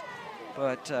swept,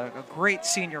 but a great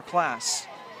senior class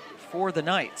for the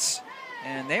Knights.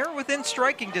 And they're within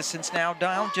striking distance now,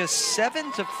 down just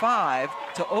 7-5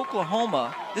 to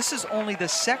Oklahoma. This is only the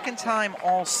second time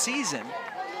all season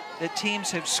that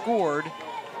teams have scored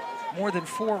more than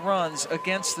 4 runs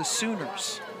against the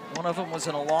Sooners. One of them was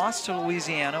in a loss to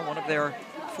Louisiana, one of their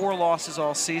 4 losses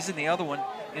all season, the other one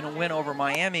in a win over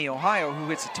Miami, Ohio, who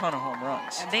hits a ton of home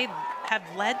runs. And they have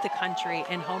led the country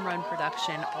in home run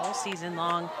production all season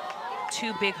long.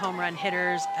 2 big home run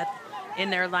hitters in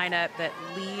their lineup that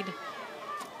lead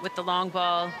with the long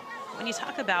ball. When you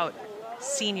talk about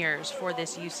seniors for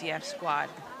this UCF squad,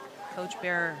 Coach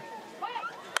Bear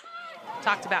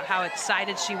talked about how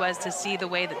excited she was to see the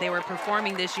way that they were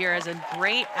performing this year, as a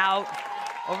great out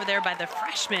over there by the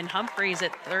freshman Humphreys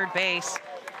at third base.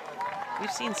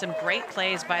 We've seen some great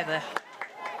plays by the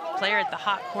player at the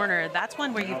hot corner. That's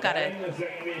one where you've got to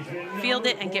field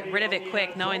it and get rid of it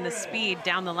quick, knowing the speed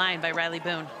down the line by Riley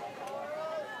Boone.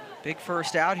 Big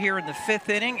first out here in the 5th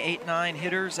inning, 8-9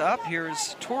 hitters up.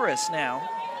 Here's Torres now,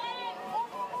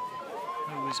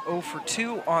 who was 0 for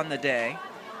 2 on the day.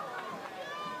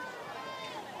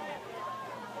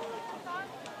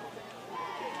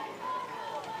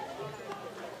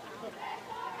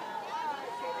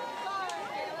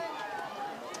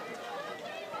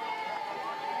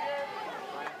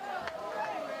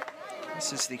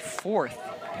 This is the 4th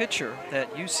pitcher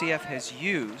that UCF has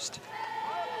used.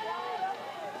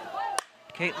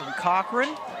 Caitlin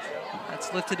Cochran,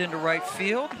 that's lifted into right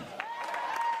field.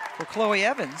 For Chloe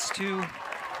Evans, 2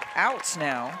 outs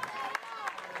now.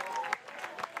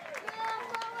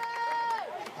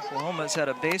 Oklahoma's had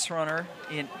a base runner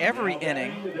in every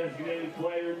inning. The designated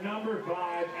player number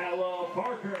 5, Ella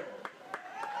Parker.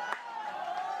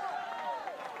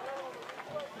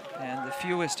 And the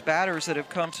fewest batters that have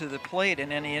come to the plate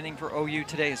in any inning for OU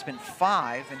today has been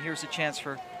 5. And here's a chance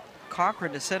for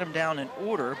Cochran to set him down in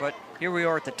order, but here we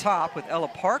are at the top with Ella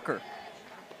Parker.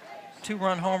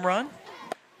 2-run home run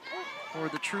for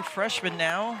the true freshman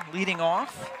now, leading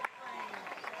off.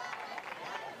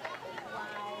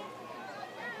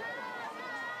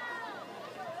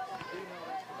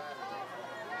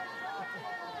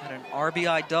 Had an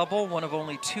RBI double, one of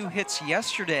only 2 hits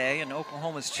yesterday in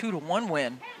Oklahoma's 2-1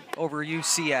 win over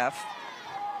UCF.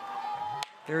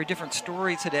 Very different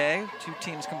story today. 2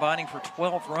 teams combining for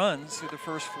 12 runs through the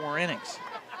first 4 innings.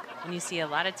 And you see a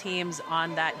lot of teams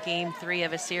on that game 3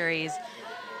 of a series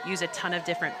use a ton of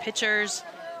different pitchers,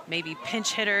 maybe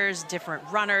pinch hitters, different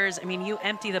runners. I mean, you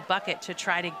empty the bucket to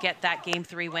try to get that game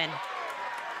 3 win.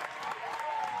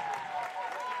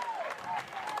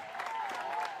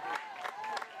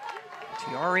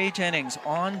 Tiara Jennings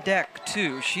on deck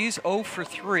too. She's 0 for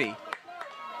 3.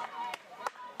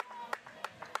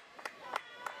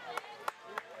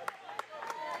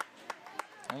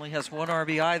 Only has 1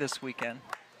 RBI this weekend.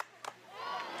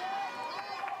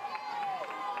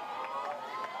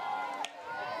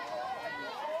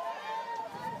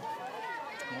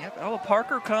 Yep, Ella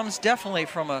Parker comes definitely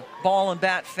from a ball and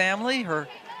bat family. Her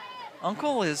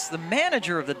uncle is the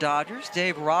manager of the Dodgers,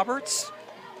 Dave Roberts.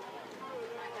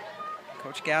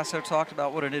 Coach Gasso talked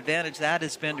about what an advantage that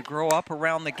has been to grow up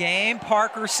around the game.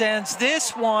 Parker sends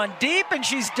this one deep, and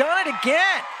she's done it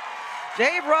again.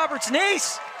 Dave Roberts'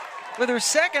 niece with her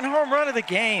 2nd home run of the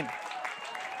game.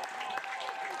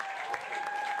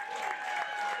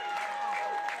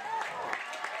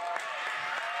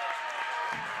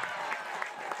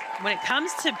 When it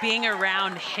comes to being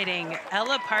around hitting,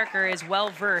 Ella Parker is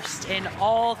well-versed in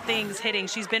all things hitting.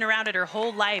 She's been around it her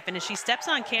whole life, and as she steps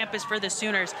on campus for the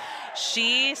Sooners,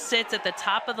 she sits at the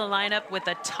top of the lineup with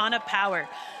a ton of power.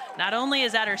 Not only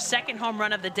is that her 2nd home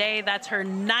run of the day, that's her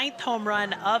 9th home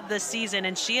run of the season,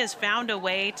 and she has found a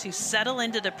way to settle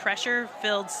into the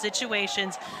pressure-filled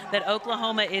situations that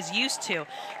Oklahoma is used to.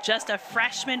 Just a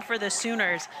freshman for the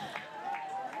Sooners,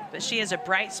 but she is a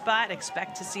bright spot.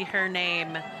 Expect to see her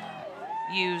name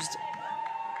used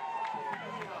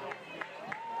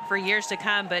for years to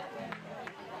come, but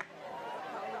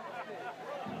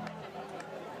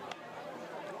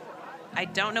I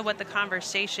don't know what the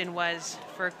conversation was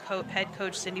for head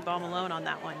coach Cindy Ball Malone on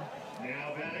that one.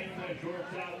 Now batting the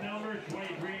shortstop number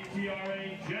 23,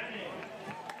 T.R.A. Jennings.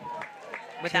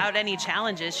 Without any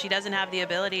challenges, she doesn't have the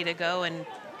ability to go and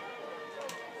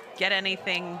get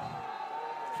anything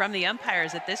from the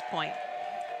umpires at this point.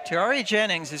 T.R.A.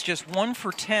 Jennings is just 1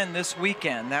 for 10 this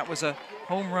weekend. That was a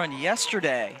home run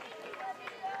yesterday.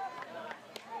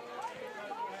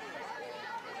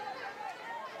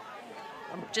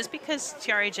 Just because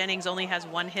T.R.A. Jennings only has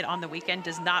 1 hit on the weekend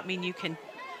does not mean you can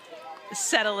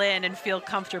settle in and feel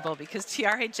comfortable, because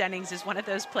T.R.A. Jennings is one of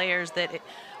those players that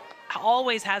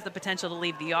always has the potential to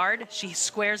leave the yard. She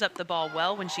squares up the ball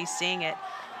well when she's seeing it.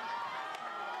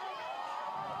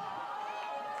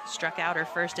 Struck out her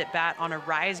first at bat on a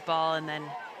rise ball and then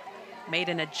made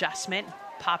an adjustment,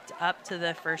 popped up to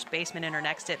the first baseman in her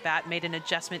next at bat, made an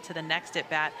adjustment to the next at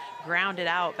bat, grounded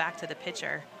out back to the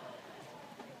pitcher.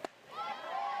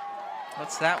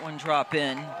 Lets that one drop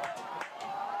in.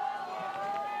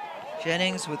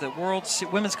 Jennings with a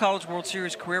Women's College World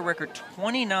Series career record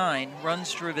 29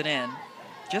 runs driven in.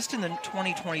 Just in the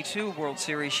 2022 World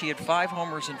Series, she had 5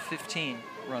 homers and 15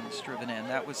 runs driven in.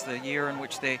 That was the year in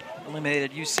which they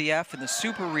eliminated UCF in the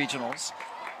Super Regionals.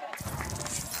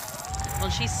 Well,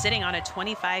 she's sitting on a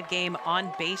 25-game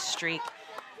on-base streak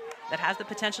that has the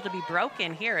potential to be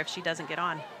broken here if she doesn't get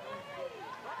on.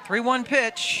 3-1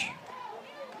 pitch.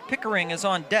 Pickering is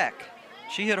on deck.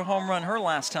 She hit a home run her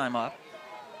last time up.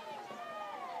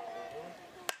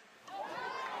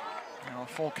 Now a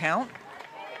full count.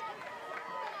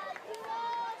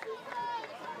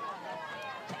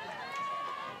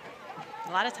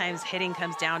 A lot of times hitting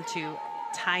comes down to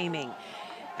timing.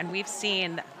 And we've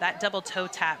seen that double toe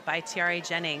tap by T.R.A.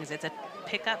 Jennings. It's a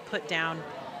pickup put down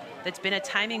that's been a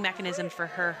timing mechanism for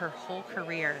her whole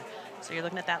career. So you're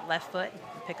looking at that left foot,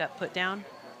 pickup put down.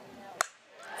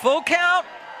 Full count,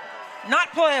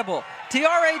 not playable.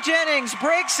 T.R.A. Jennings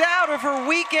breaks out of her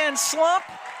weekend slump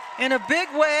in a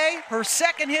big way. Her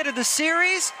second hit of the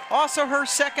series, also her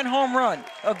second home run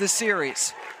of the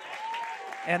series.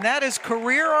 And that is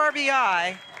career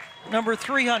RBI number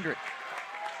 300.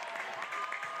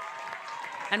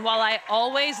 And while I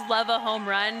always love a home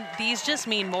run, these just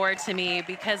mean more to me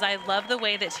because I love the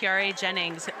way that T.R.A.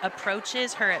 Jennings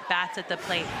approaches her at-bats at the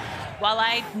plate. While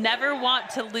I never want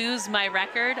to lose my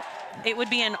record, it would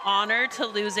be an honor to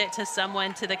lose it to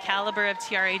someone to the caliber of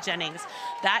T.R.A. Jennings.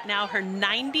 That now her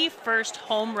 91st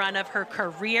home run of her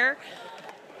career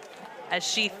as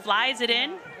she flies it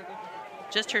in.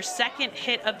 Just her second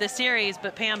hit of the series,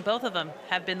 but Pam, both of them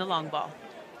have been the long ball.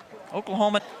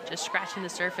 Oklahoma just scratching the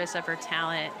surface of her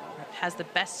talent, has the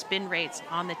best spin rates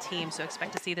on the team, so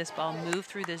expect to see this ball move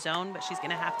through the zone, but she's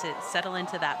going to have to settle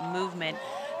into that movement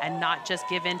and not just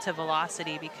give in to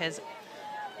velocity, because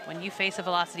when you face a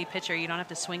velocity pitcher, you don't have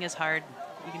to swing as hard.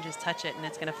 You can just touch it and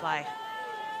it's going to fly.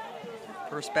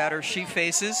 First batter she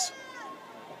faces,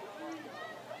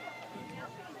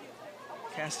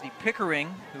 Cassidy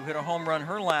Pickering, who hit a home run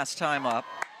her last time up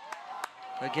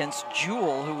against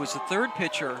Jewel, who was the third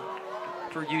pitcher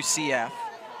for UCF.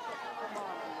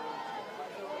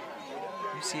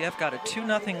 UCF got a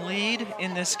 2-0 lead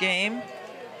in this game.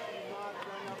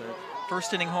 The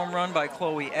first inning home run by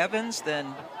Chloe Evans,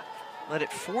 then led it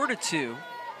 4-2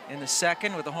 in the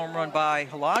second with a home run by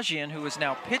Halajian, who is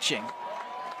now pitching.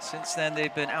 Since then,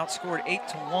 they've been outscored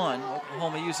 8-1.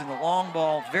 Oklahoma using the long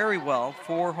ball very well.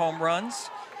 4 home runs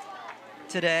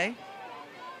today,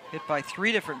 hit by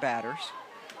 3 different batters.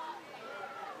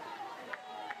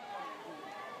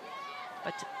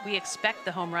 But we expect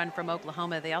the home run from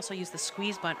Oklahoma. They also used the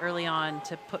squeeze bunt early on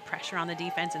to put pressure on the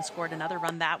defense and scored another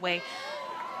run that way.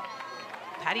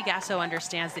 Patty Gasso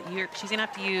understands that she's going to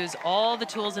have to use all the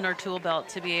tools in her tool belt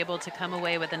to be able to come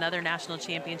away with another national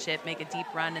championship, make a deep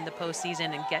run in the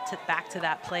postseason, and get back to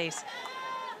that place.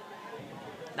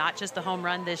 Not just the home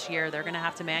run this year. They're going to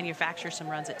have to manufacture some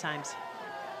runs at times.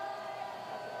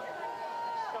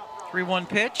 3-1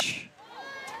 pitch.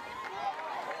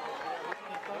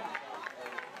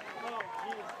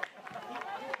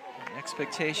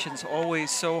 Expectations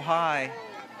always so high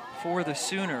for the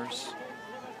Sooners.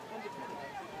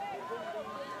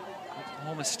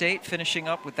 Oklahoma State finishing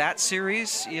up with that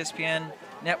series. ESPN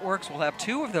Networks will have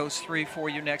 2 of those 3 for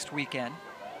you next weekend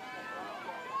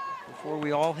before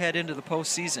we all head into the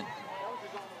postseason.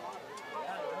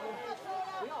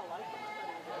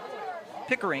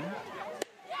 Pickering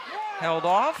held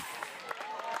off.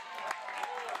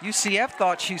 UCF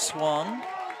thought she swung.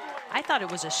 I thought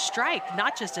it was a strike,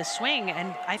 not just a swing,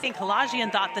 and I think Halajian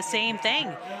thought the same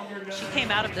thing. She came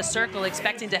out of the circle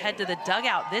expecting to head to the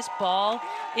dugout. This ball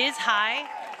is high.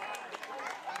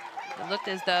 It looked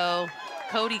as though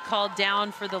Cody called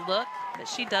down for the look, but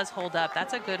she does hold up.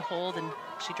 That's a good hold, and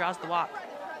she draws the walk.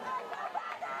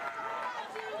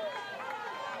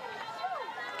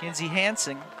 Kinsey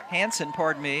Hansen,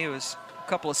 pardon me, it was a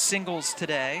couple of singles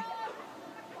today.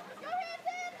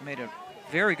 Made a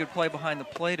very good play behind the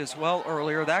plate as well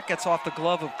earlier. That gets off the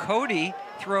glove of Cody.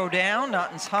 Throw down,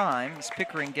 not in time as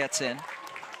Pickering gets in.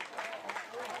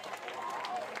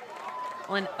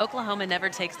 Well, and Oklahoma never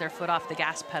takes their foot off the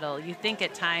gas pedal. You think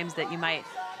at times that you might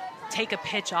take a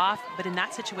pitch off, but in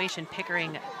that situation,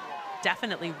 Pickering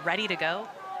definitely ready to go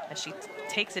as she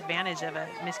takes advantage of a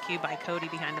miscue by Cody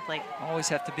behind the plate. Always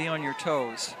have to be on your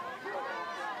toes.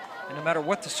 And no matter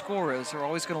what the score is, they're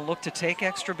always going to look to take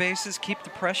extra bases, keep the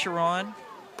pressure on.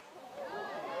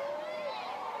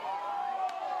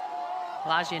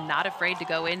 Lajian not afraid to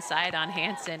go inside on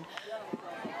Hansen.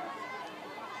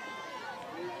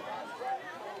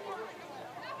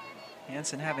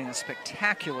 Hansen having a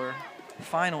spectacular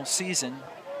final season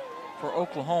for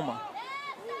Oklahoma.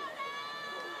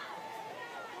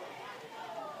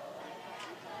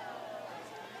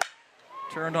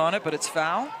 Turned on it, but it's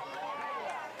foul.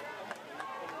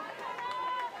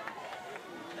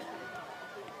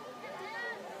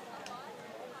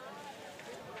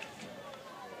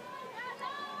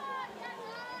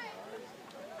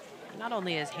 Not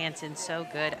only is Hansen so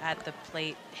good at the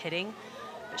plate hitting,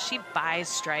 but she buys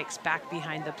strikes back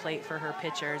behind the plate for her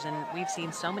pitchers. And we've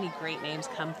seen so many great names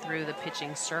come through the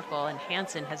pitching circle, and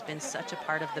Hansen has been such a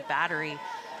part of the battery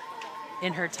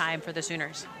in her time for the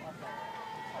Sooners.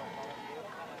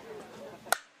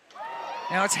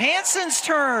 Now it's Hansen's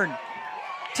turn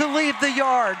to leave the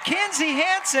yard. Kinsey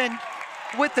Hansen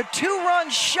with the 2-run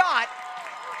shot.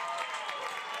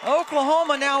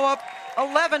 Oklahoma now up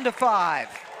 11-5.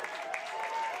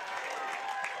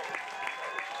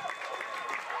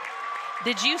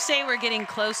 Did you say we're getting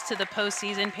close to the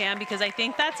postseason, Pam? Because I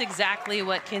think that's exactly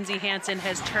what Kinsey Hansen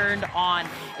has turned on,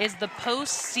 is the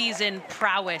postseason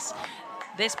prowess.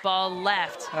 This ball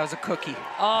left. That was a cookie.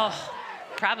 Oh,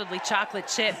 probably chocolate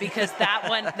chip, because that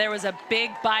one, there was a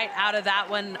big bite out of that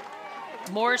one.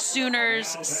 More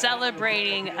Sooners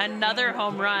celebrating another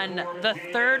home run, the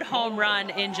 3rd home run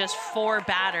in just 4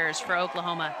 batters for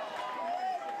Oklahoma.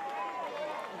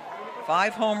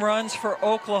 5 home runs for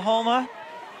Oklahoma.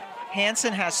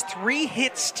 Hansen has 3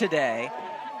 hits today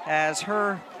as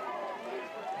her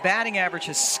batting average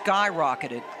has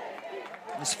skyrocketed.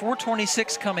 It's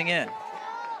 .426 coming in.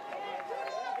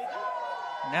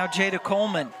 Now Jada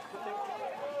Coleman.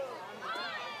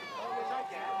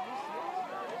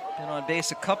 Been on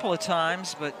base a couple of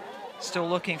times, but still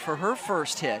looking for her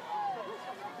first hit.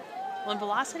 Well, and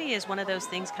velocity is one of those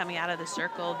things coming out of the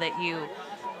circle that you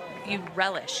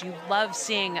relish. You love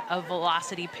seeing a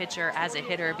velocity pitcher as a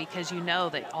hitter, because you know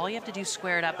that all you have to do is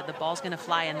square it up and the ball's going to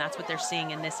fly, and that's what they're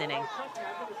seeing in this inning.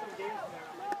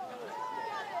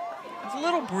 It's a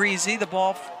little breezy, the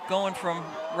ball going from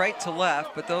right to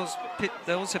left, but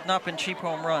those have not been cheap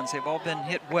home runs. They've all been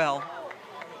hit well.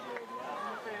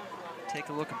 Take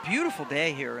a look, a beautiful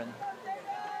day here in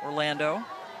Orlando.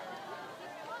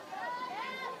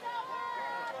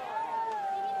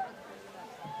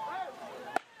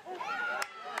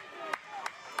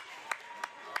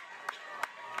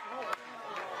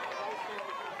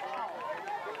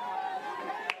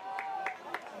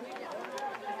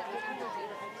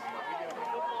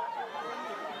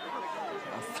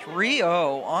 A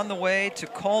 3-0 on the way to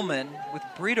Coleman with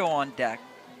Brito on deck.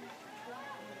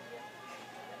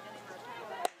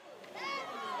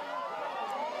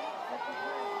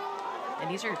 And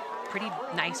these are pretty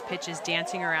nice pitches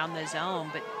dancing around the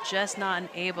zone, but just not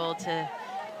able to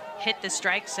hit the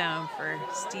strike zone for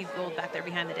Steve Gould back there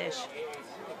behind the dish.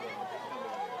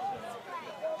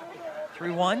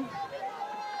 3-1.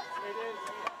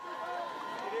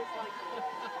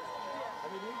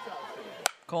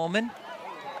 Coleman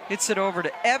hits it over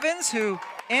to Evans, who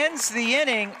ends the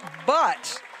inning,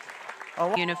 but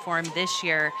uniform this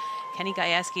year. Kenny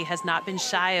Gajewski has not been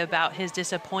shy about his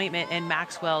disappointment in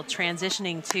Maxwell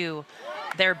transitioning to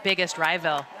their biggest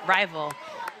rival.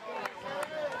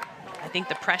 I think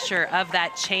the pressure of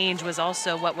that change was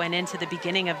also what went into the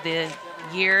beginning of the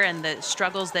year, and the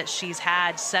struggles that she's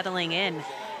had settling in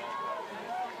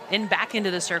back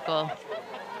into the circle,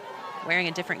 wearing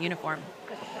a different uniform.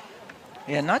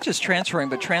 Yeah, not just transferring,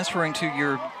 but transferring to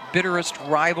your bitterest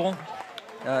rival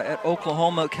at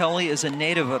Oklahoma. Kelly is a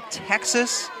native of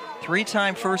Texas,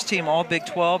 3-time first-team All-Big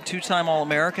 12, 2-time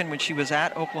All-American when she was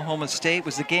at Oklahoma State,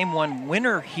 was the Game 1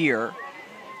 winner here,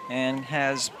 and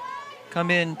has come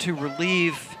in to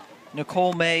relieve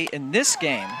Nicole May in this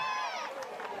game.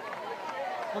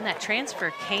 Well, that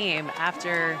transfer came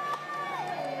after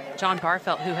John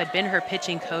Barfelt, who had been her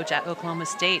pitching coach at Oklahoma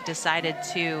State, decided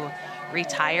to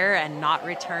retire and not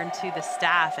return to the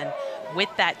staff. And with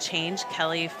that change,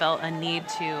 Kelly felt a need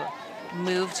to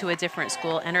move to a different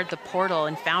school, entered the portal,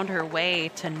 and found her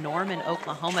way to Norman,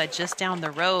 Oklahoma, just down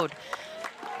the road.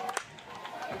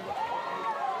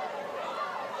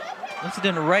 Lifted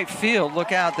into right field.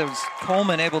 Look out. There was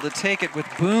Coleman able to take it with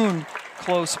Boone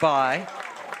close by.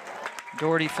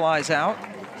 Doherty flies out.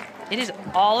 It is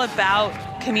all about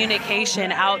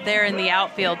communication out there in the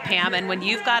outfield, Pam. And when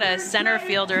you've got a center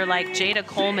fielder like Jada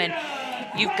Coleman,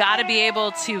 you've got to be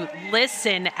able to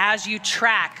listen as you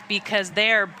track, because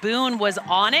there Boone was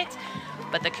on it,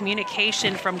 but the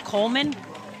communication from Coleman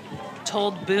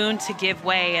told Boone to give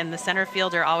way, and the center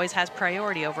fielder always has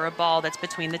priority over a ball that's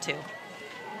between the two.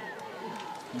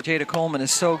 Jada Coleman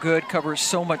is so good, covers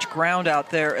so much ground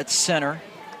out there at center.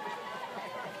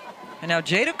 And now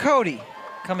Jada Cody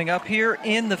coming up here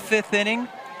in the 5th inning.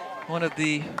 One of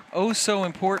the so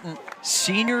important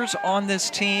seniors on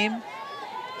this team.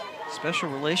 Special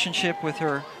relationship with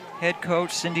her head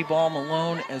coach, Cindy Ball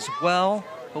Malone, as well.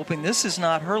 Hoping this is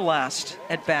not her last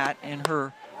at bat in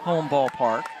her home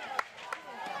ballpark.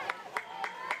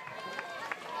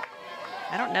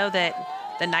 I don't know that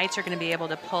the Knights are going to be able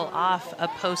to pull off a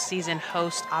postseason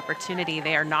host opportunity.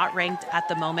 They are not ranked at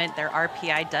the moment. Their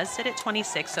RPI does sit at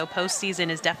 26, so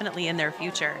postseason is definitely in their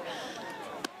future.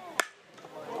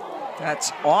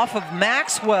 That's off of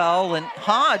Maxwell, and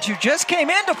Hodge, who just came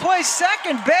in to play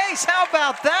second base. How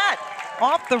about that?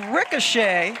 Off the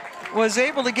ricochet, was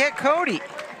able to get Cody.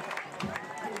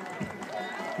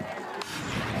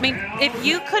 I mean, if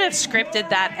you could have scripted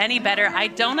that any better, I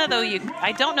don't know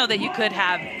that you could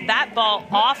have. That ball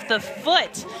off the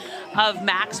foot of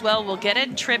Maxwell will get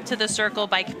a trip to the circle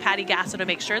by Patty Gasso to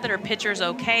make sure that her pitcher's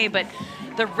okay, but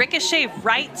the ricochet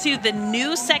right to the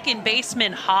new second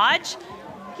baseman, Hodge,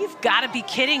 you've got to be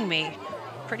kidding me.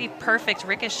 Pretty perfect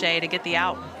ricochet to get the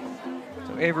out.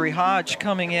 So Avery Hodge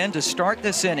coming in to start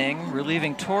this inning,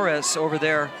 relieving Torres over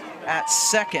there at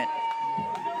second.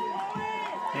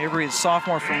 Avery is a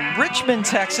sophomore from Richmond,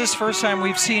 Texas. First time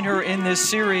we've seen her in this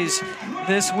series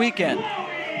this weekend.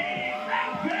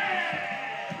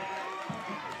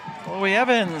 Chloe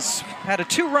Evans had a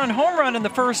 2-run home run in the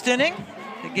 1st inning.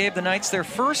 It gave the Knights their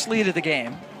first lead of the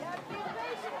game.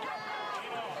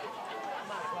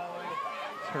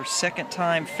 It's her 2nd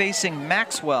time facing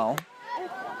Maxwell.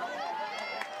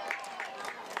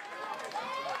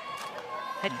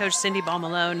 Head coach Cindy Ball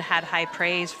Malone had high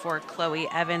praise for Chloe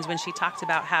Evans when she talked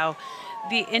about how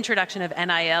the introduction of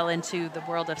NIL into the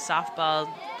world of softball,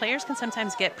 players can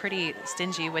sometimes get pretty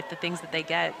stingy with the things that they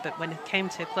get, but when it came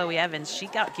to Chloe Evans, she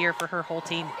got gear for her whole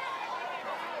team.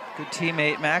 Good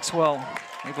teammate Maxwell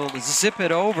able to zip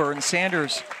it over, and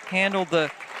Sanders handled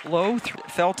the low.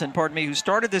 Felton, who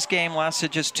started this game,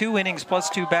 lasted just 2 innings plus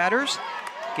 2 batters,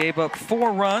 gave up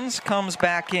 4 runs, comes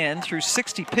back in through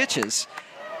 60 pitches.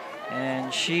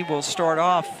 And she will start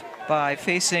off by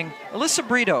facing Alyssa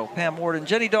Brito. Pam Warden,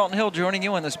 Jenny Dalton-Hill joining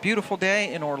you on this beautiful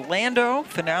day in Orlando.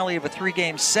 Finale of a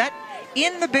 3-game set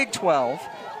in the Big 12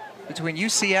 between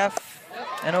UCF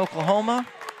and Oklahoma.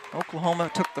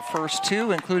 Oklahoma took the first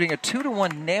 2, including a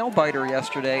 2-1 nail-biter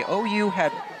yesterday. OU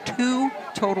had 2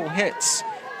 total hits.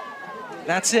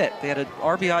 That's it. They had an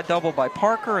RBI double by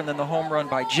Parker and then the home run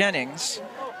by Jennings.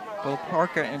 Both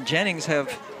Parker and Jennings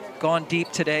have gone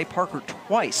deep today. Parker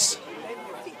twice.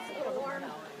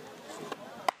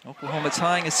 Oklahoma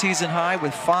tying a season high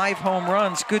with 5 home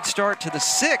runs. Good start to the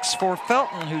 6th for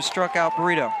Felton, who struck out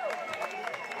Burrito.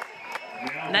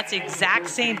 And that's the exact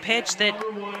same pitch that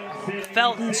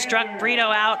Felton struck Brito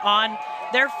out on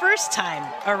their first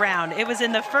time around. It was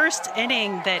in the 1st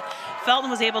inning that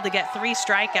Felton was able to get 3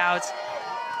 strikeouts.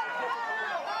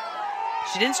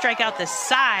 She didn't strike out the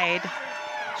side.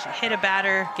 She hit a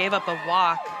batter, gave up a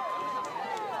walk.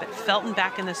 But Felton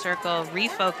back in the circle,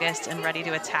 refocused and ready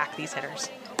to attack these hitters.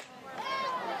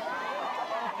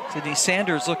 Sydney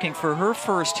Sanders looking for her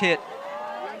first hit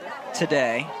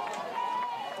today.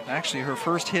 Actually, her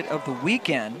first hit of the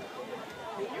weekend.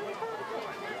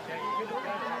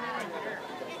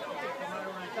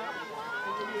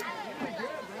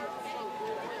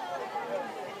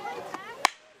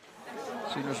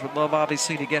 Sooners would love,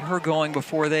 obviously, to get her going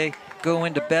before they go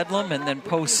into Bedlam, and then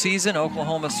postseason.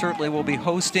 Oklahoma certainly will be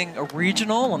hosting a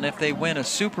regional, and if they win a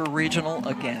super regional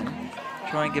again,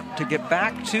 trying to get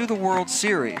back to the World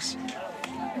Series.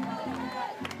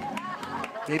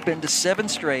 They've been to 7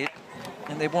 straight,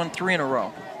 and they've won 3 in a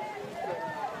row.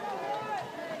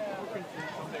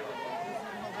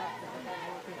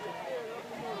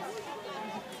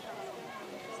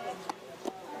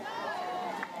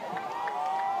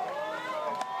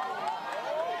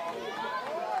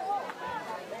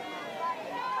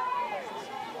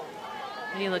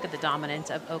 When you look at the dominance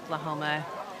of Oklahoma,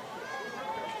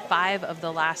 5 of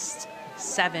the last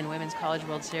 7 Women's College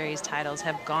World Series titles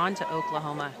have gone to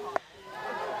Oklahoma.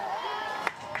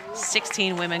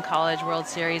 16 Women College World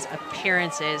Series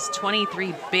appearances,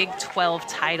 23 Big 12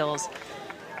 titles.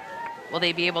 Will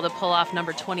they be able to pull off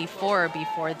number 24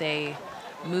 before they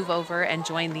move over and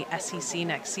join the SEC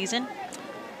next season?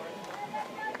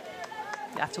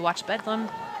 You have to watch Bedlam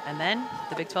and then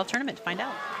the Big 12 tournament to find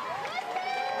out.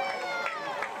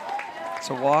 It's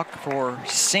a walk for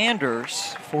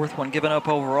Sanders, 4th one given up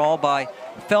overall by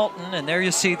Felton, and there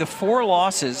you see the 4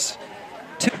 losses.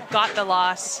 Got the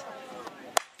loss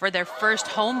for their first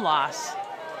home loss.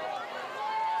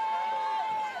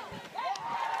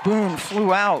 Boone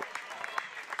flew out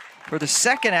for the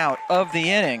 2nd out of the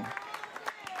inning.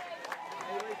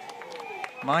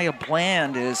 Maya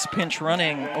Bland is pinch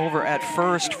running over at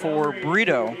first for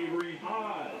Brito.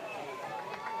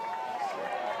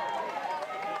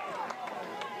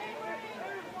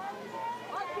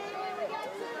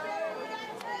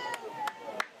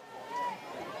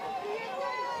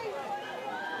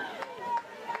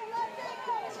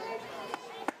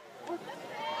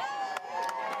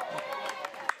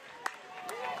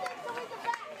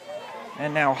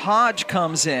 And now Hodge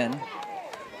comes in.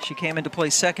 She came in to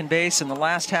play second base in the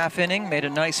last half inning, made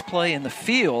a nice play in the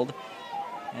field,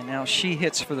 and now she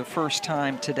hits for the first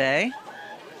time today.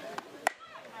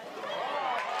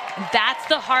 That's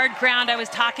the hard ground I was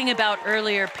talking about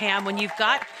earlier, Pam. When you've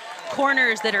got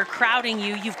corners that are crowding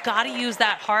you, you've got to use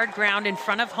that hard ground in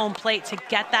front of home plate to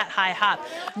get that high hop.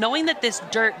 Knowing that this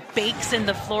dirt bakes in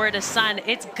the Florida sun,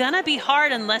 it's gonna be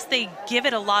hard unless they give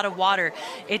it a lot of water.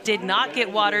 It did not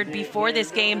get watered before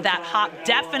this game. That hop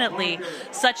definitely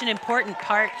such an important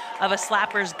part of a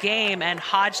slapper's game, and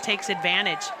Hodge takes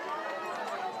advantage.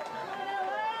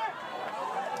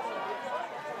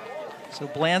 So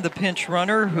Bland, the pinch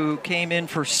runner who came in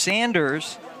for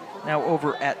Sanders, now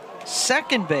over at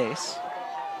second base.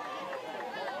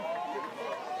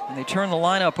 And they turn the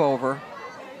lineup over.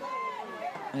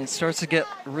 And it starts to get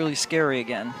really scary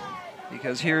again,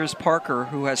 because here's Parker,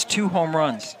 who has 2 home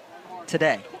runs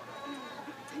today.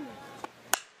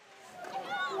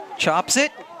 Chops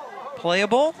it,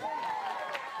 playable.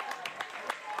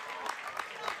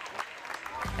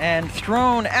 And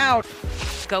thrown out.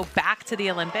 Go back to the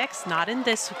Olympics, not in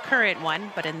this current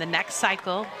one, but in the next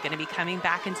cycle, going to be coming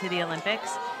back into the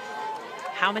Olympics.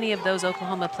 How many of those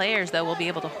Oklahoma players, though, will be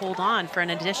able to hold on for an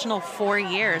additional 4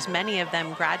 years? Many of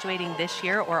them graduating this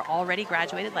year or already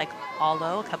graduated, like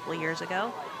Allo a couple of years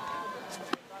ago.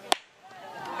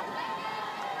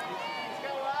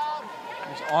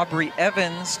 There's Aubrey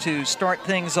Evans to start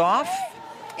things off.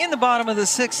 In the bottom of the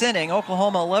 6th inning,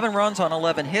 Oklahoma 11 runs on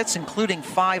 11 hits, including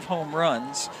 5 home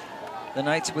runs. The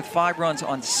Knights with 5 runs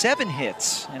on 7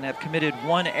 hits and have committed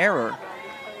 1 error.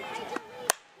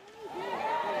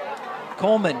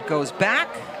 Coleman goes back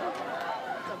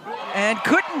and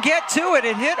couldn't get to it.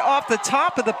 It hit off the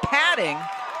top of the padding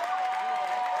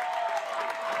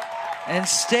and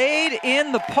stayed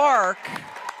in the park.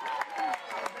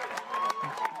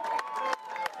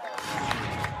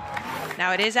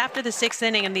 Now it is after the 6th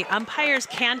inning, and the umpires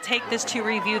can take this to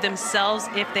review themselves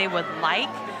if they would like.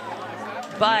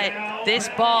 But this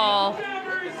ball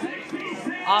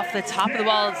off the top of the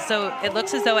wall, so it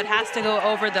looks as though it has to go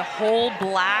over the whole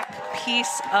black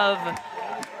piece of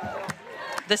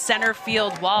the center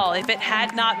field wall. If it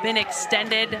had not been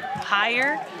extended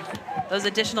higher, those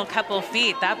additional couple of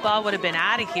feet, that ball would have been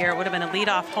out of here. It would have been a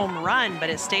leadoff home run, but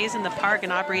it stays in the park,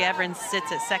 and Aubrey Evans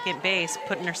sits at second base,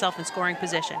 putting herself in scoring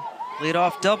position.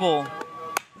 Leadoff double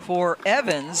for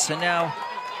Evans, and now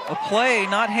a play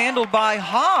not handled by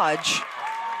Hodge.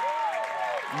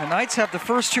 And the Knights have the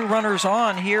first 2 runners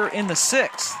on here in the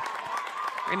 6th.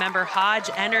 Remember, Hodge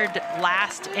entered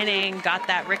last inning, got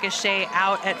that ricochet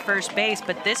out at first base,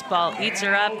 but this ball eats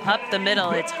her up the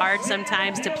middle. It's hard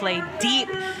sometimes to play deep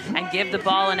and give the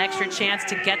ball an extra chance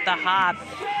to get the hop.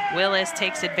 Willis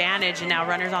takes advantage, and now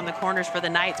runners on the corners for the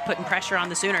Knights, putting pressure on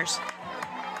the Sooners.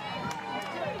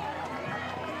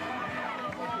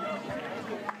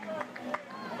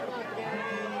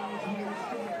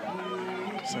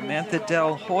 Samantha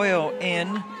Del Hoyo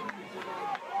in.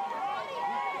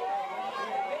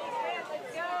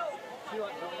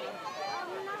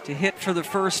 To hit for the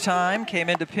first time, came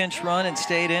in to pinch run and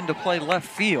stayed in to play left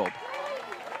field.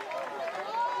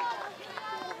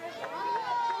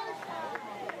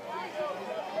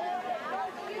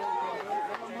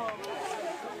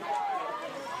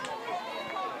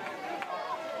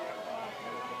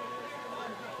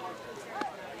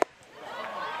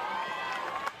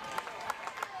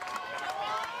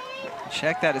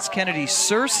 Check that, it's Kennedy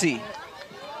Searcy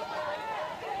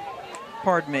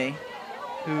pardon me,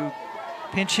 who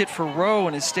pinch hit for Rowe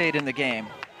and has stayed in the game.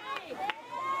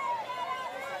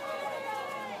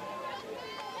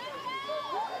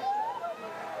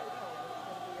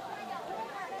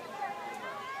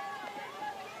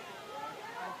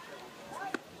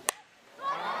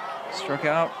 Struck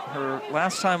out her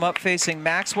last time up facing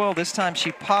Maxwell. This time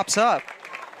she pops up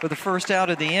for the first out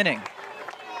of the inning.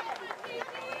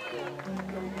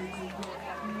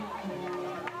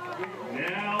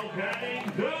 Now batting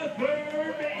the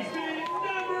third baseman,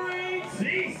 number 8,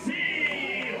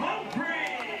 CC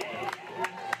Humphrey.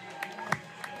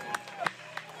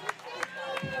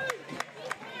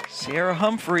 Sierra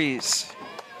Humphreys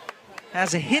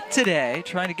has a hit today,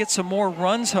 trying to get some more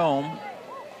runs home.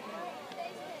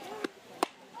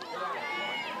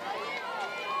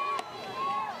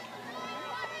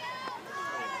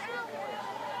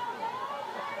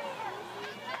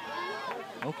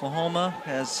 Oklahoma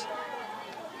has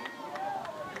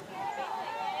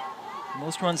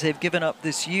most runs they've given up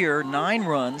this year, 9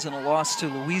 runs and a loss to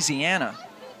Louisiana.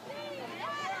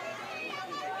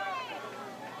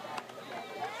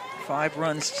 5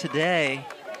 runs today.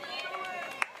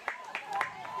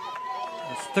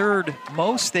 The third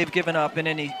most they've given up in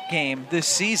any game this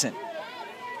season.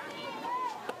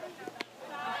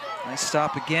 Nice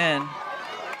stop again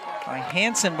by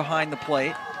Hansen behind the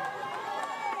plate.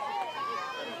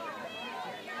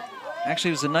 Actually,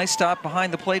 it was a nice stop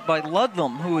behind the plate by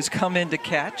Ludlam, who has come in to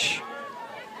catch.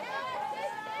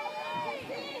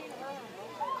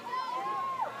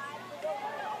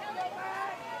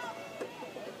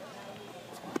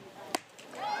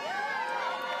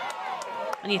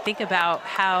 When you think about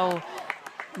how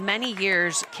many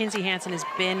years Kinsey Hansen has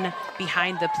been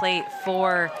behind the plate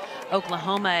for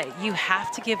Oklahoma, you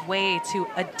have to give way to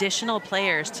additional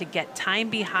players to get time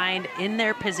behind in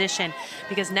their position,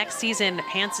 because next season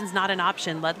Hansen's not an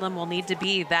option. Ludlam will need to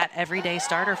be that everyday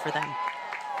starter for them.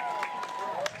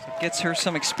 So gets her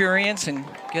some experience and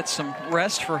gets some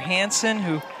rest for Hansen,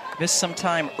 who missed some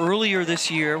time earlier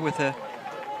this year with a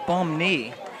bum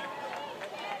knee.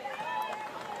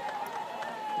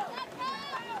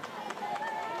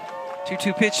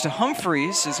 Two-two pitch to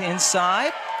Humphreys is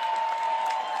inside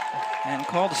and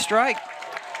called a strike.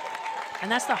 And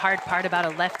that's the hard part about a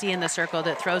lefty in the circle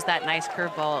that throws that nice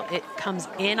curveball. It comes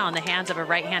in on the hands of a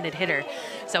right-handed hitter.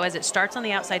 So as it starts on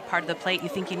the outside part of the plate, you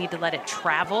think you need to let it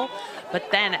travel. But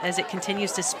then as it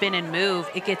continues to spin and move,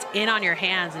 it gets in on your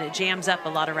hands and it jams up a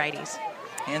lot of righties.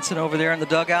 Hansen over there in the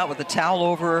dugout with the towel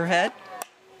over her head.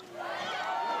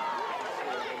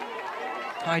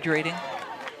 Hydrating.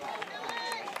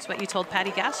 That's what you told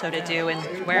Patty Gasso to do,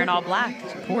 and wearing all black.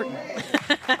 It's important.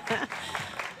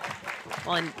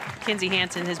 Well, and Kinsey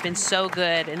Hansen has been so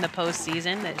good in the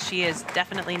postseason that she is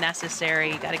definitely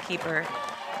necessary. You got to keep her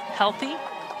healthy,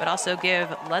 but also give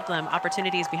Ludlam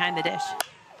opportunities behind the dish.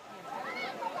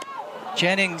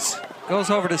 Jennings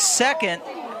goes over to second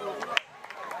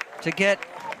to get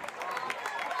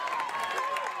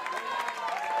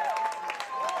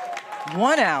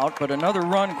one out, but another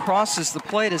run crosses the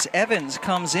plate as Evans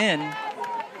comes in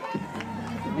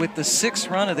with the 6th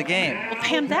run of the game. Well,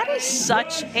 Pam, that is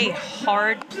such a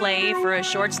hard play for a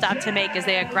shortstop to make as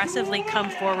they aggressively come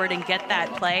forward and get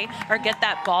that play or get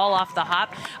that ball off the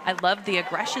hop. I love the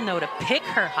aggression, though, to pick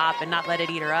her hop and not let it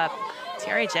eat her up.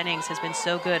 Tiare Jennings has been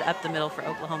so good up the middle for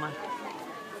Oklahoma.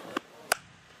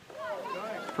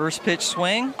 First pitch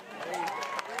swing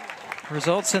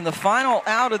results in the final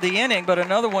out of the inning, but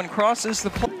another one crosses the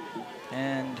plate.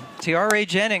 And Tiare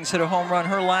Jennings hit a home run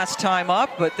her last time up,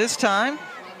 but this time,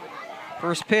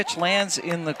 first pitch lands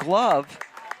in the glove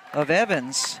of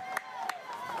Evans.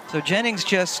 So Jennings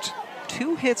just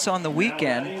 2 hits on the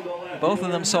weekend, both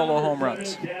of them solo home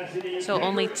runs. So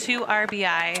only 2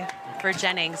 RBI for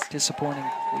Jennings. Disappointing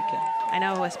weekend. I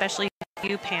know, especially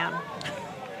you, Pam.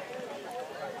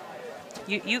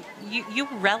 You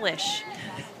relish.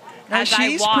 Now as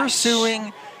she's I watch.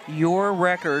 pursuing your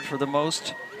record for the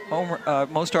most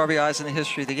RBIs in the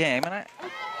history of the game, and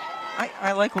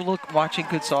I like watching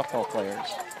good softball players.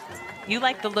 You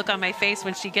like the look on my face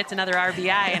when she gets another RBI,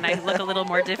 and I look a little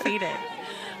more defeated.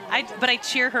 But I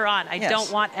cheer her on. I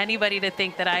don't want anybody to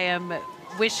think that I am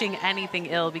wishing anything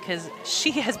ill, because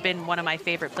she has been one of my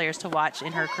favorite players to watch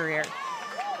in her career.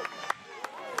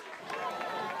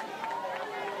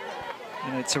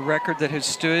 And it's a record that has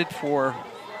stood for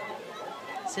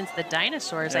since the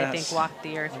dinosaurs, I think, walked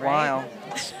the earth, a while. right?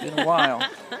 It's been a while.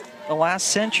 The last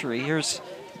century. Here's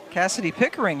Cassidy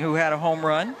Pickering, who had a home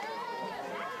run.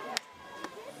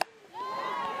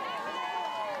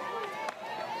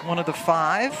 One of the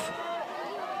 5.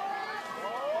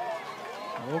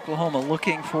 Oklahoma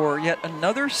looking for yet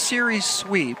another series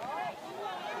sweep.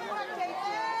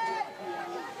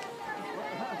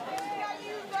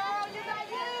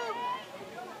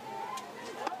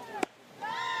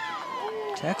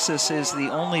 Texas is the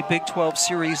only Big 12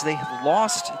 series they have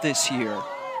lost this year,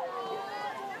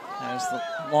 as the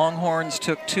Longhorns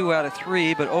took 2 out of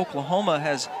 3, but Oklahoma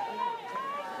has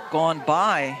gone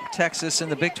by Texas in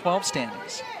the Big 12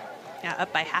 standings. Yeah,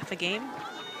 up by half a game.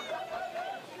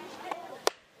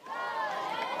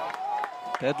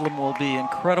 Bedlam will be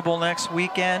incredible next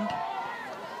weekend.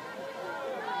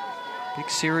 Big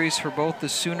series for both the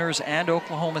Sooners and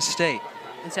Oklahoma State.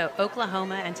 And so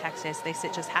Oklahoma and Texas, they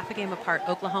sit just half a game apart.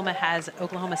 Oklahoma has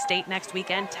Oklahoma State next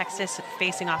weekend. Texas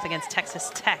facing off against Texas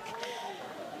Tech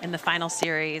in the final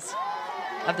series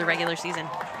of the regular season.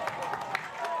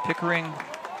 Pickering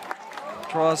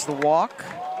draws the walk.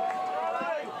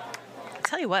 I'll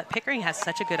tell you what, Pickering has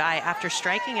such a good eye. After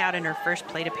striking out in her first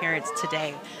plate appearance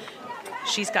today,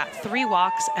 she's got 3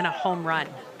 walks and a home run.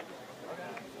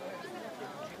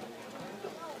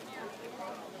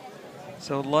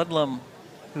 So Ludlam,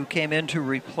 who came in to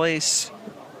replace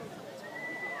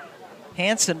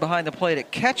Hansen behind the plate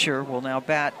at catcher, will now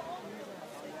bat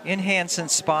in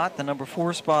Hansen's spot, the number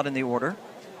 4 spot in the order.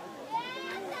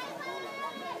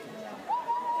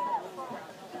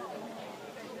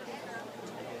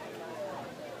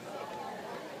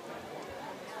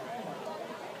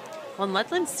 Well,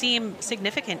 Ludlam seemed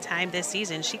significant time this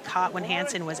season. She caught when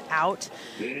Hansen was out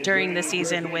during the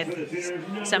season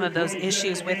with some of those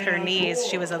issues with her knees.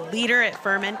 She was a leader at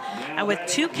Furman, and with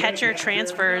 2 catcher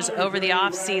transfers over the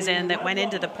offseason that went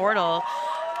into the portal,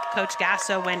 Coach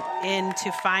Gasso went in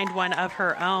to find one of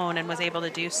her own and was able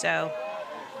to do so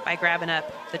by grabbing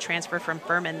up the transfer from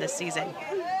Furman this season.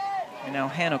 And now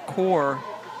Hannah Core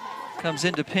comes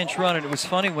into pinch run, and it was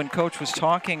funny when Coach was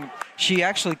talking, she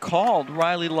actually called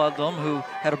Riley Ludlam, who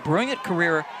had a brilliant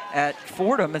career at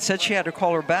Fordham, and said she had to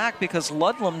call her back because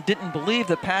Ludlam didn't believe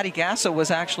that Patty Gasso was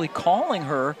actually calling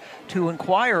her to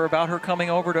inquire about her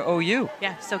coming over to OU.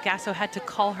 Yeah, so Gasso had to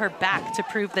call her back to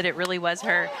prove that it really was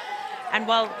her. And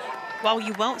while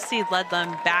you won't see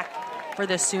Ludlam back for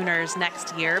the Sooners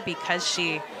next year because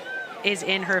she is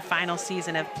in her final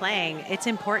season of playing, it's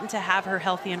important to have her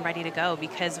healthy and ready to go,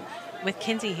 because with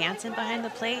Kinsey Hansen behind the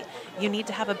plate, you need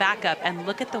to have a backup. And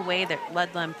look at the way that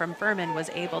Ludlam from Furman was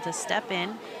able to step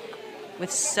in with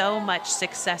so much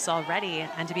success already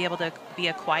and to be able to be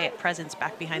a quiet presence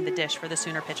back behind the dish for the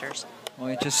Sooner pitchers. Well,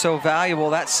 it's just so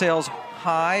valuable. That sails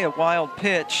high, a wild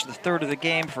pitch, the 3rd of the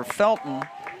game for Felton,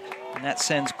 and that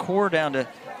sends Core down to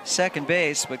second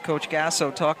base. But Coach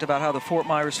Gasso talked about how the Fort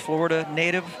Myers, Florida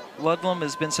native Ludlam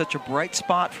has been such a bright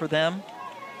spot for them.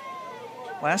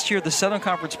 Last year, the Southern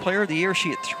Conference Player of the Year, she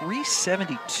hit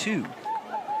 .372.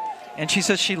 And she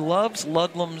says she loves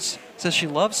Ludlam's, says she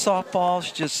loves softball.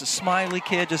 She's just a smiley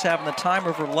kid, just having the time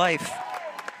of her life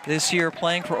this year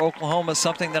playing for Oklahoma,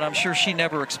 something that I'm sure she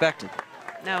never expected.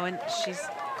 No, and she's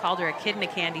called her a kid in a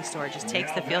candy store, just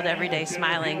takes the field every day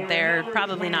smiling. They're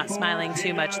probably not smiling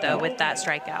too much, though, with that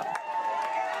strikeout.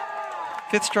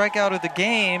 5th strikeout of the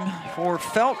game for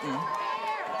Felton.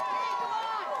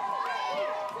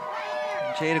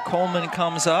 Jada Coleman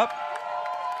comes up.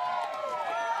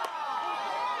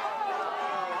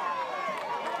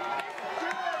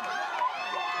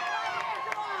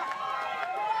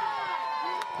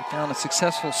 Put down a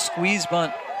successful squeeze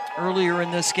bunt earlier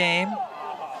in this game.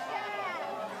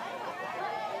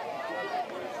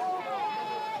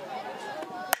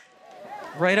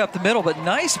 Right up the middle, but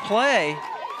nice play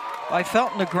by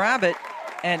Felton to grab it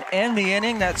and end the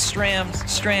inning. That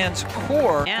strands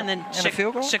Core. And then and a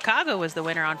field goal? Chicago was the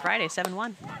winner on Friday,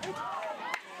 7-1.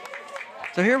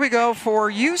 So here we go for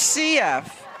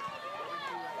UCF.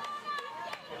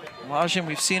 Lajan,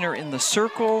 we've seen her in the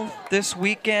circle this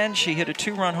weekend. She hit a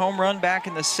 2-run home run back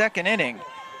in the 2nd inning.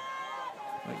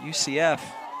 But UCF,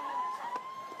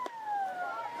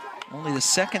 only the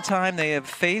 2nd time they have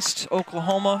faced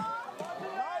Oklahoma.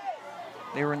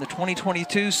 They were in the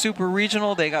 2022 Super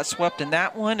Regional. They got swept in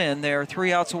that one, and they're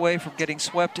 3 outs away from getting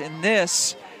swept in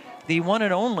this, the one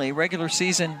and only regular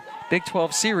season Big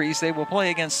 12 series they will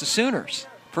play against the Sooners.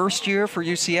 First year for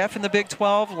UCF in the Big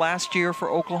 12, last year for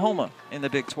Oklahoma in the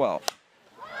Big 12.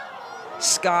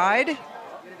 Skied.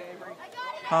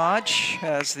 Hodge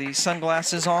has the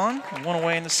sunglasses on, 1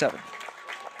 away in the 7th.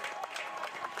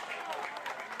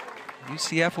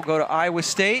 UCF will go to Iowa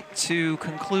State to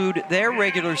conclude their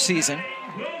regular season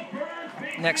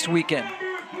next weekend.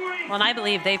 Well, and I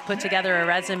believe they've put together a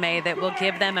resume that will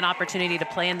give them an opportunity to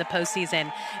play in the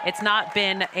postseason. It's not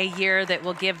been a year that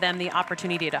will give them the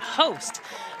opportunity to host,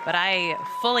 But I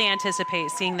fully anticipate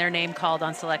seeing their name called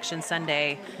on Selection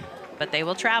Sunday, but they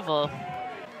will travel.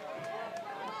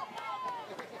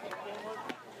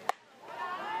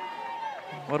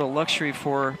 What a luxury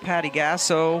for Patty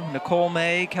Gasso, Nicole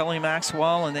May, Kelly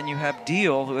Maxwell, and then you have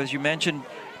Deal, who, as you mentioned,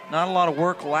 not a lot of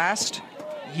work last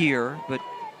year, but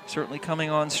certainly coming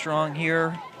on strong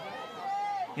here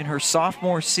in her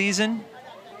sophomore season.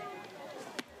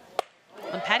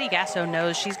 And Patty Gasso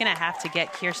knows she's going to have to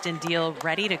get Kirsten Deal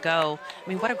ready to go. I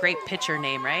mean, what a great pitcher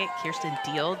name, right? Kirsten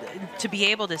Deal. To be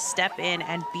able to step in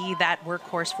and be that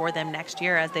workhorse for them next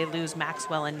year as they lose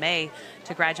Maxwell and May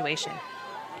to graduation.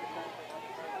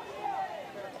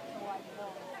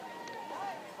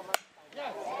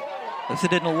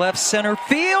 Lifted into left center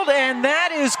field, and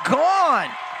that is gone.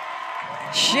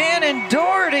 Shannon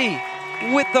Doherty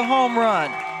with the home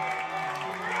run.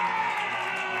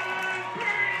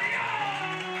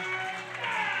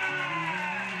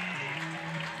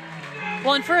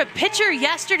 Well, and for a pitcher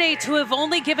yesterday to have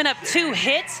only given up 2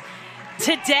 hits,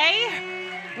 today,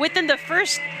 within the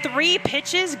first 3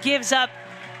 pitches, gives up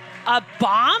a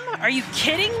bomb? Are you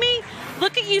kidding me?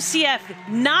 Look at UCF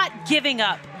not giving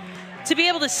up. To be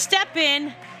able to step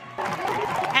in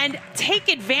and take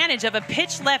advantage of a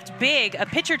pitch left big, a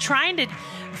pitcher trying to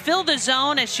fill the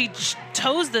zone as she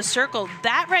toes the circle.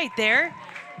 That right there,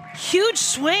 huge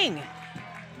swing.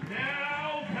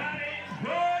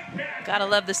 Gotta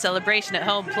love the celebration at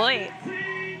home plate.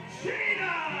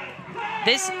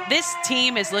 This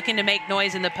team is looking to make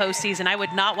noise in the postseason. I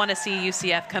would not want to see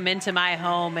UCF come into my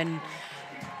home and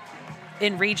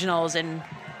in regionals and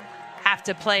have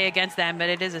to play against them, but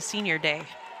it is a senior day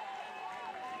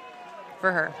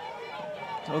for her.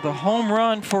 So the home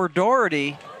run for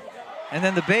Doherty, and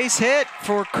then the base hit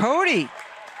for Cody,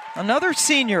 another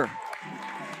senior,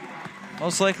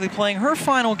 most likely playing her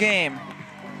final game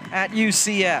at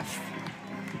UCF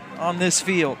on this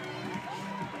field.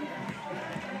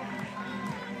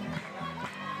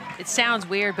 It sounds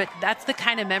weird, but that's the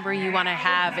kind of memory you want to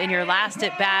have in your last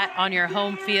at bat on your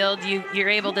home field. You're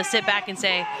able to sit back and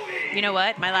say, you know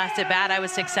what, my last at bat, I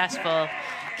was successful.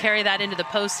 Carry that into the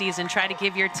postseason, try to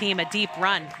give your team a deep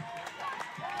run.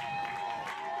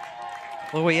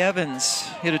 Chloe Evans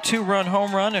hit a 2-run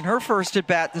home run in her first at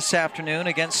bat this afternoon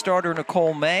against starter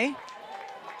Nicole May.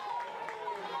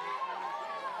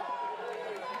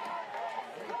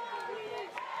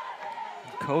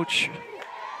 Coach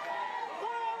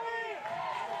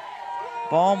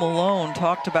Ball Malone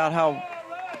talked about how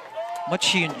much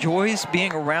she enjoys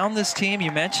being around this team. You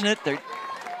mentioned it,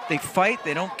 they fight,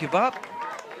 they don't give up.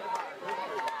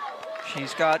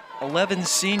 She's got 11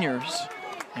 seniors,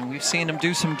 and we've seen them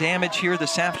do some damage here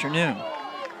this afternoon.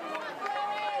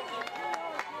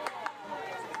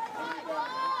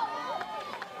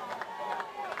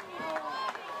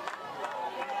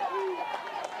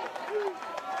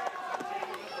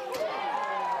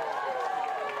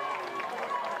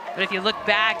 But if you look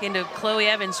back into Chloe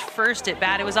Evans' first at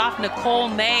bat, it was off Nicole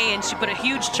May, and she put a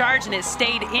huge charge, and it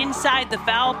stayed inside the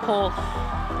foul pole.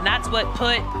 And that's what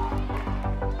put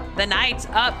the Knights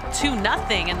up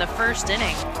 2-0 in the first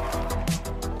inning.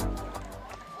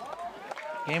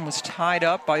 Game was tied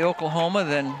up by Oklahoma,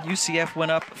 then UCF went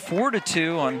up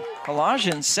 4-2 on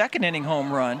Halajan's second inning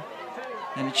home run.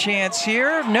 And a chance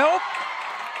here, nope.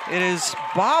 It is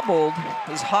bobbled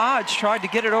as Hodge tried to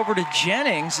get it over to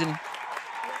Jennings, and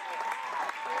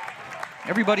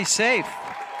everybody's safe.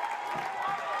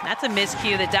 That's a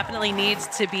miscue that definitely needs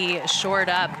to be shored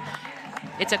up.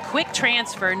 It's a quick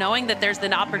transfer, knowing that there's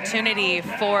an opportunity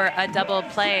for a double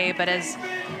play, but as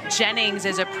Jennings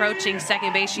is approaching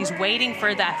second base, she's waiting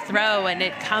for that throw, and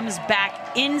it comes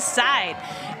back inside.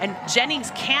 And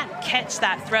Jennings can't catch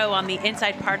that throw on the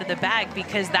inside part of the bag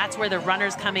because that's where the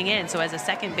runner's coming in. So as a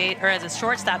second base or as a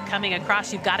shortstop coming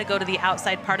across, you've got to go to the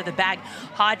outside part of the bag.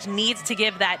 Hodge needs to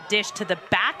give that dish to the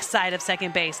back side of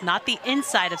second base, not the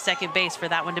inside of second base, for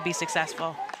that one to be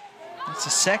successful. It's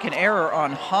the second error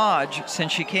on Hodge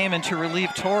since she came in to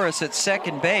relieve Torres at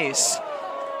second base.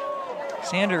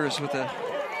 Sanders with a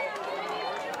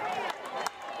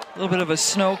little bit of a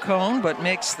snow cone, but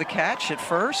makes the catch at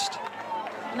first.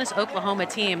 And this Oklahoma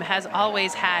team has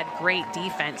always had great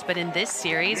defense, but in this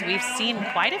series, we've seen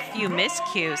quite a few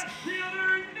miscues.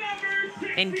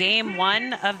 In game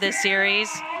 1 of this series,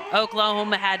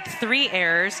 Oklahoma had 3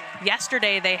 errors.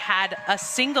 Yesterday, they had a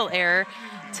single error.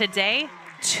 Today,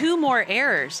 2 more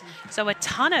errors. So a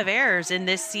ton of errors in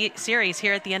this series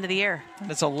here at the end of the year.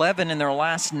 That's 11 in their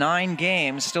last 9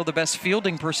 games. Still the best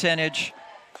fielding percentage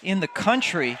in the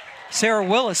country. Sarah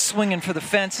Willis swinging for the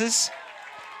fences.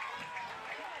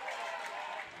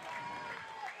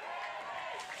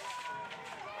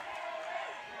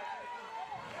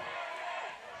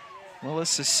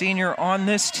 Willis, a senior on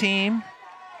this team.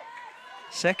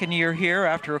 Second year here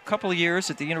after a couple of years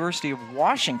at the University of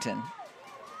Washington.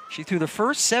 She threw the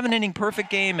first 7-inning perfect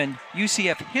game in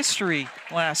UCF history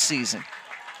last season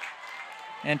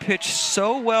and pitched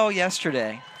so well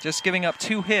yesterday, just giving up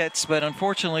 2 hits, but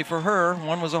unfortunately for her,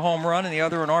 one was a home run and the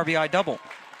other an RBI double,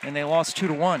 and they lost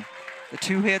 2-1. The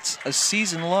 2 hits, a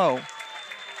season low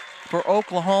for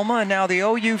Oklahoma, and now the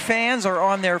OU fans are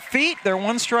on their feet. They're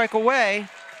 1 strike away.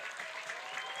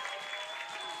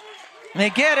 And they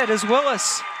get it as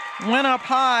Willis went up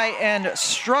high and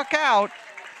struck out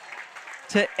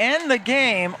to end the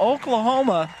game.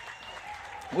 Oklahoma,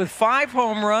 with 5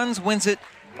 home runs, wins it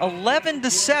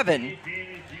 11-7.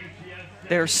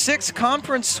 Their 6th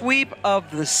conference sweep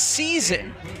of the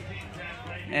season.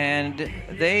 And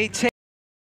they take